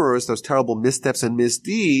errors, those terrible missteps and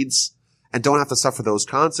misdeeds, and don't have to suffer those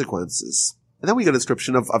consequences. And then we get a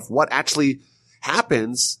description of what actually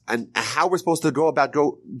happens and how we're supposed to go about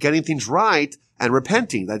getting things right and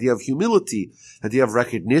repenting. The idea of humility, the idea of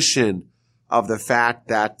recognition of the fact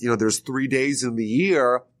that, there's 3 days in the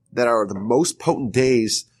year that are the most potent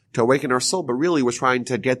days to awaken our soul, but really we're trying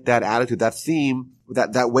to get that attitude, that theme,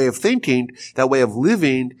 that way of thinking, that way of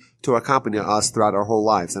living to accompany us throughout our whole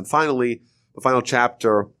lives. And finally, the final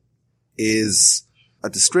chapter is a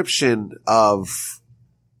description of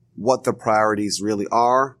what the priorities really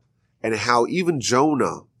are and how even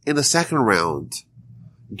Jonah in the second round,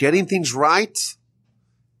 getting things right,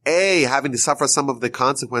 having to suffer some of the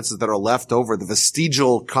consequences that are left over, the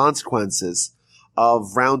vestigial consequences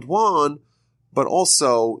of round 1, but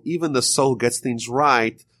also even the soul who gets things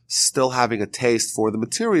right, still having a taste for the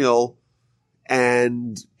material,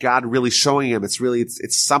 and God really showing him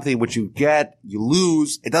it's something which you get, you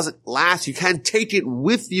lose, it doesn't last, you can't take it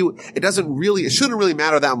with you, it shouldn't really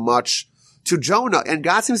matter that much to Jonah, and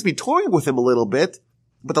God seems to be toying with him a little bit,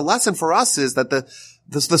 but the lesson for us is that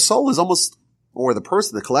the soul is almost, or the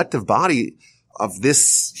person, the collective body of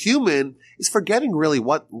this human is forgetting really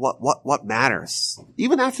what matters.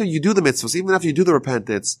 Even after you do the mitzvahs, even after you do the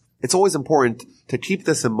repentance, it's always important to keep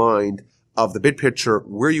this in mind of the big picture,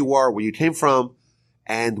 where you are, where you came from,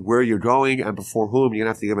 and where you're going, and before whom you're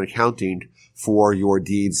going to have to give an accounting for your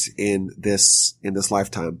deeds in this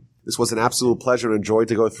lifetime. This was an absolute pleasure and joy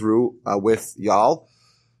to go through with y'all.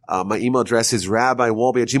 My email address is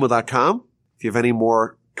rabbiwolbe@gmail.com. If you have any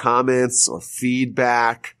more comments or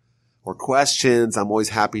feedback or questions, I'm always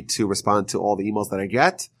happy to respond to all the emails that I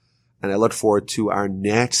get. And I look forward to our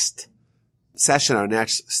next session, our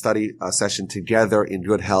next study session together in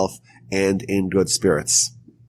good health and in good spirits.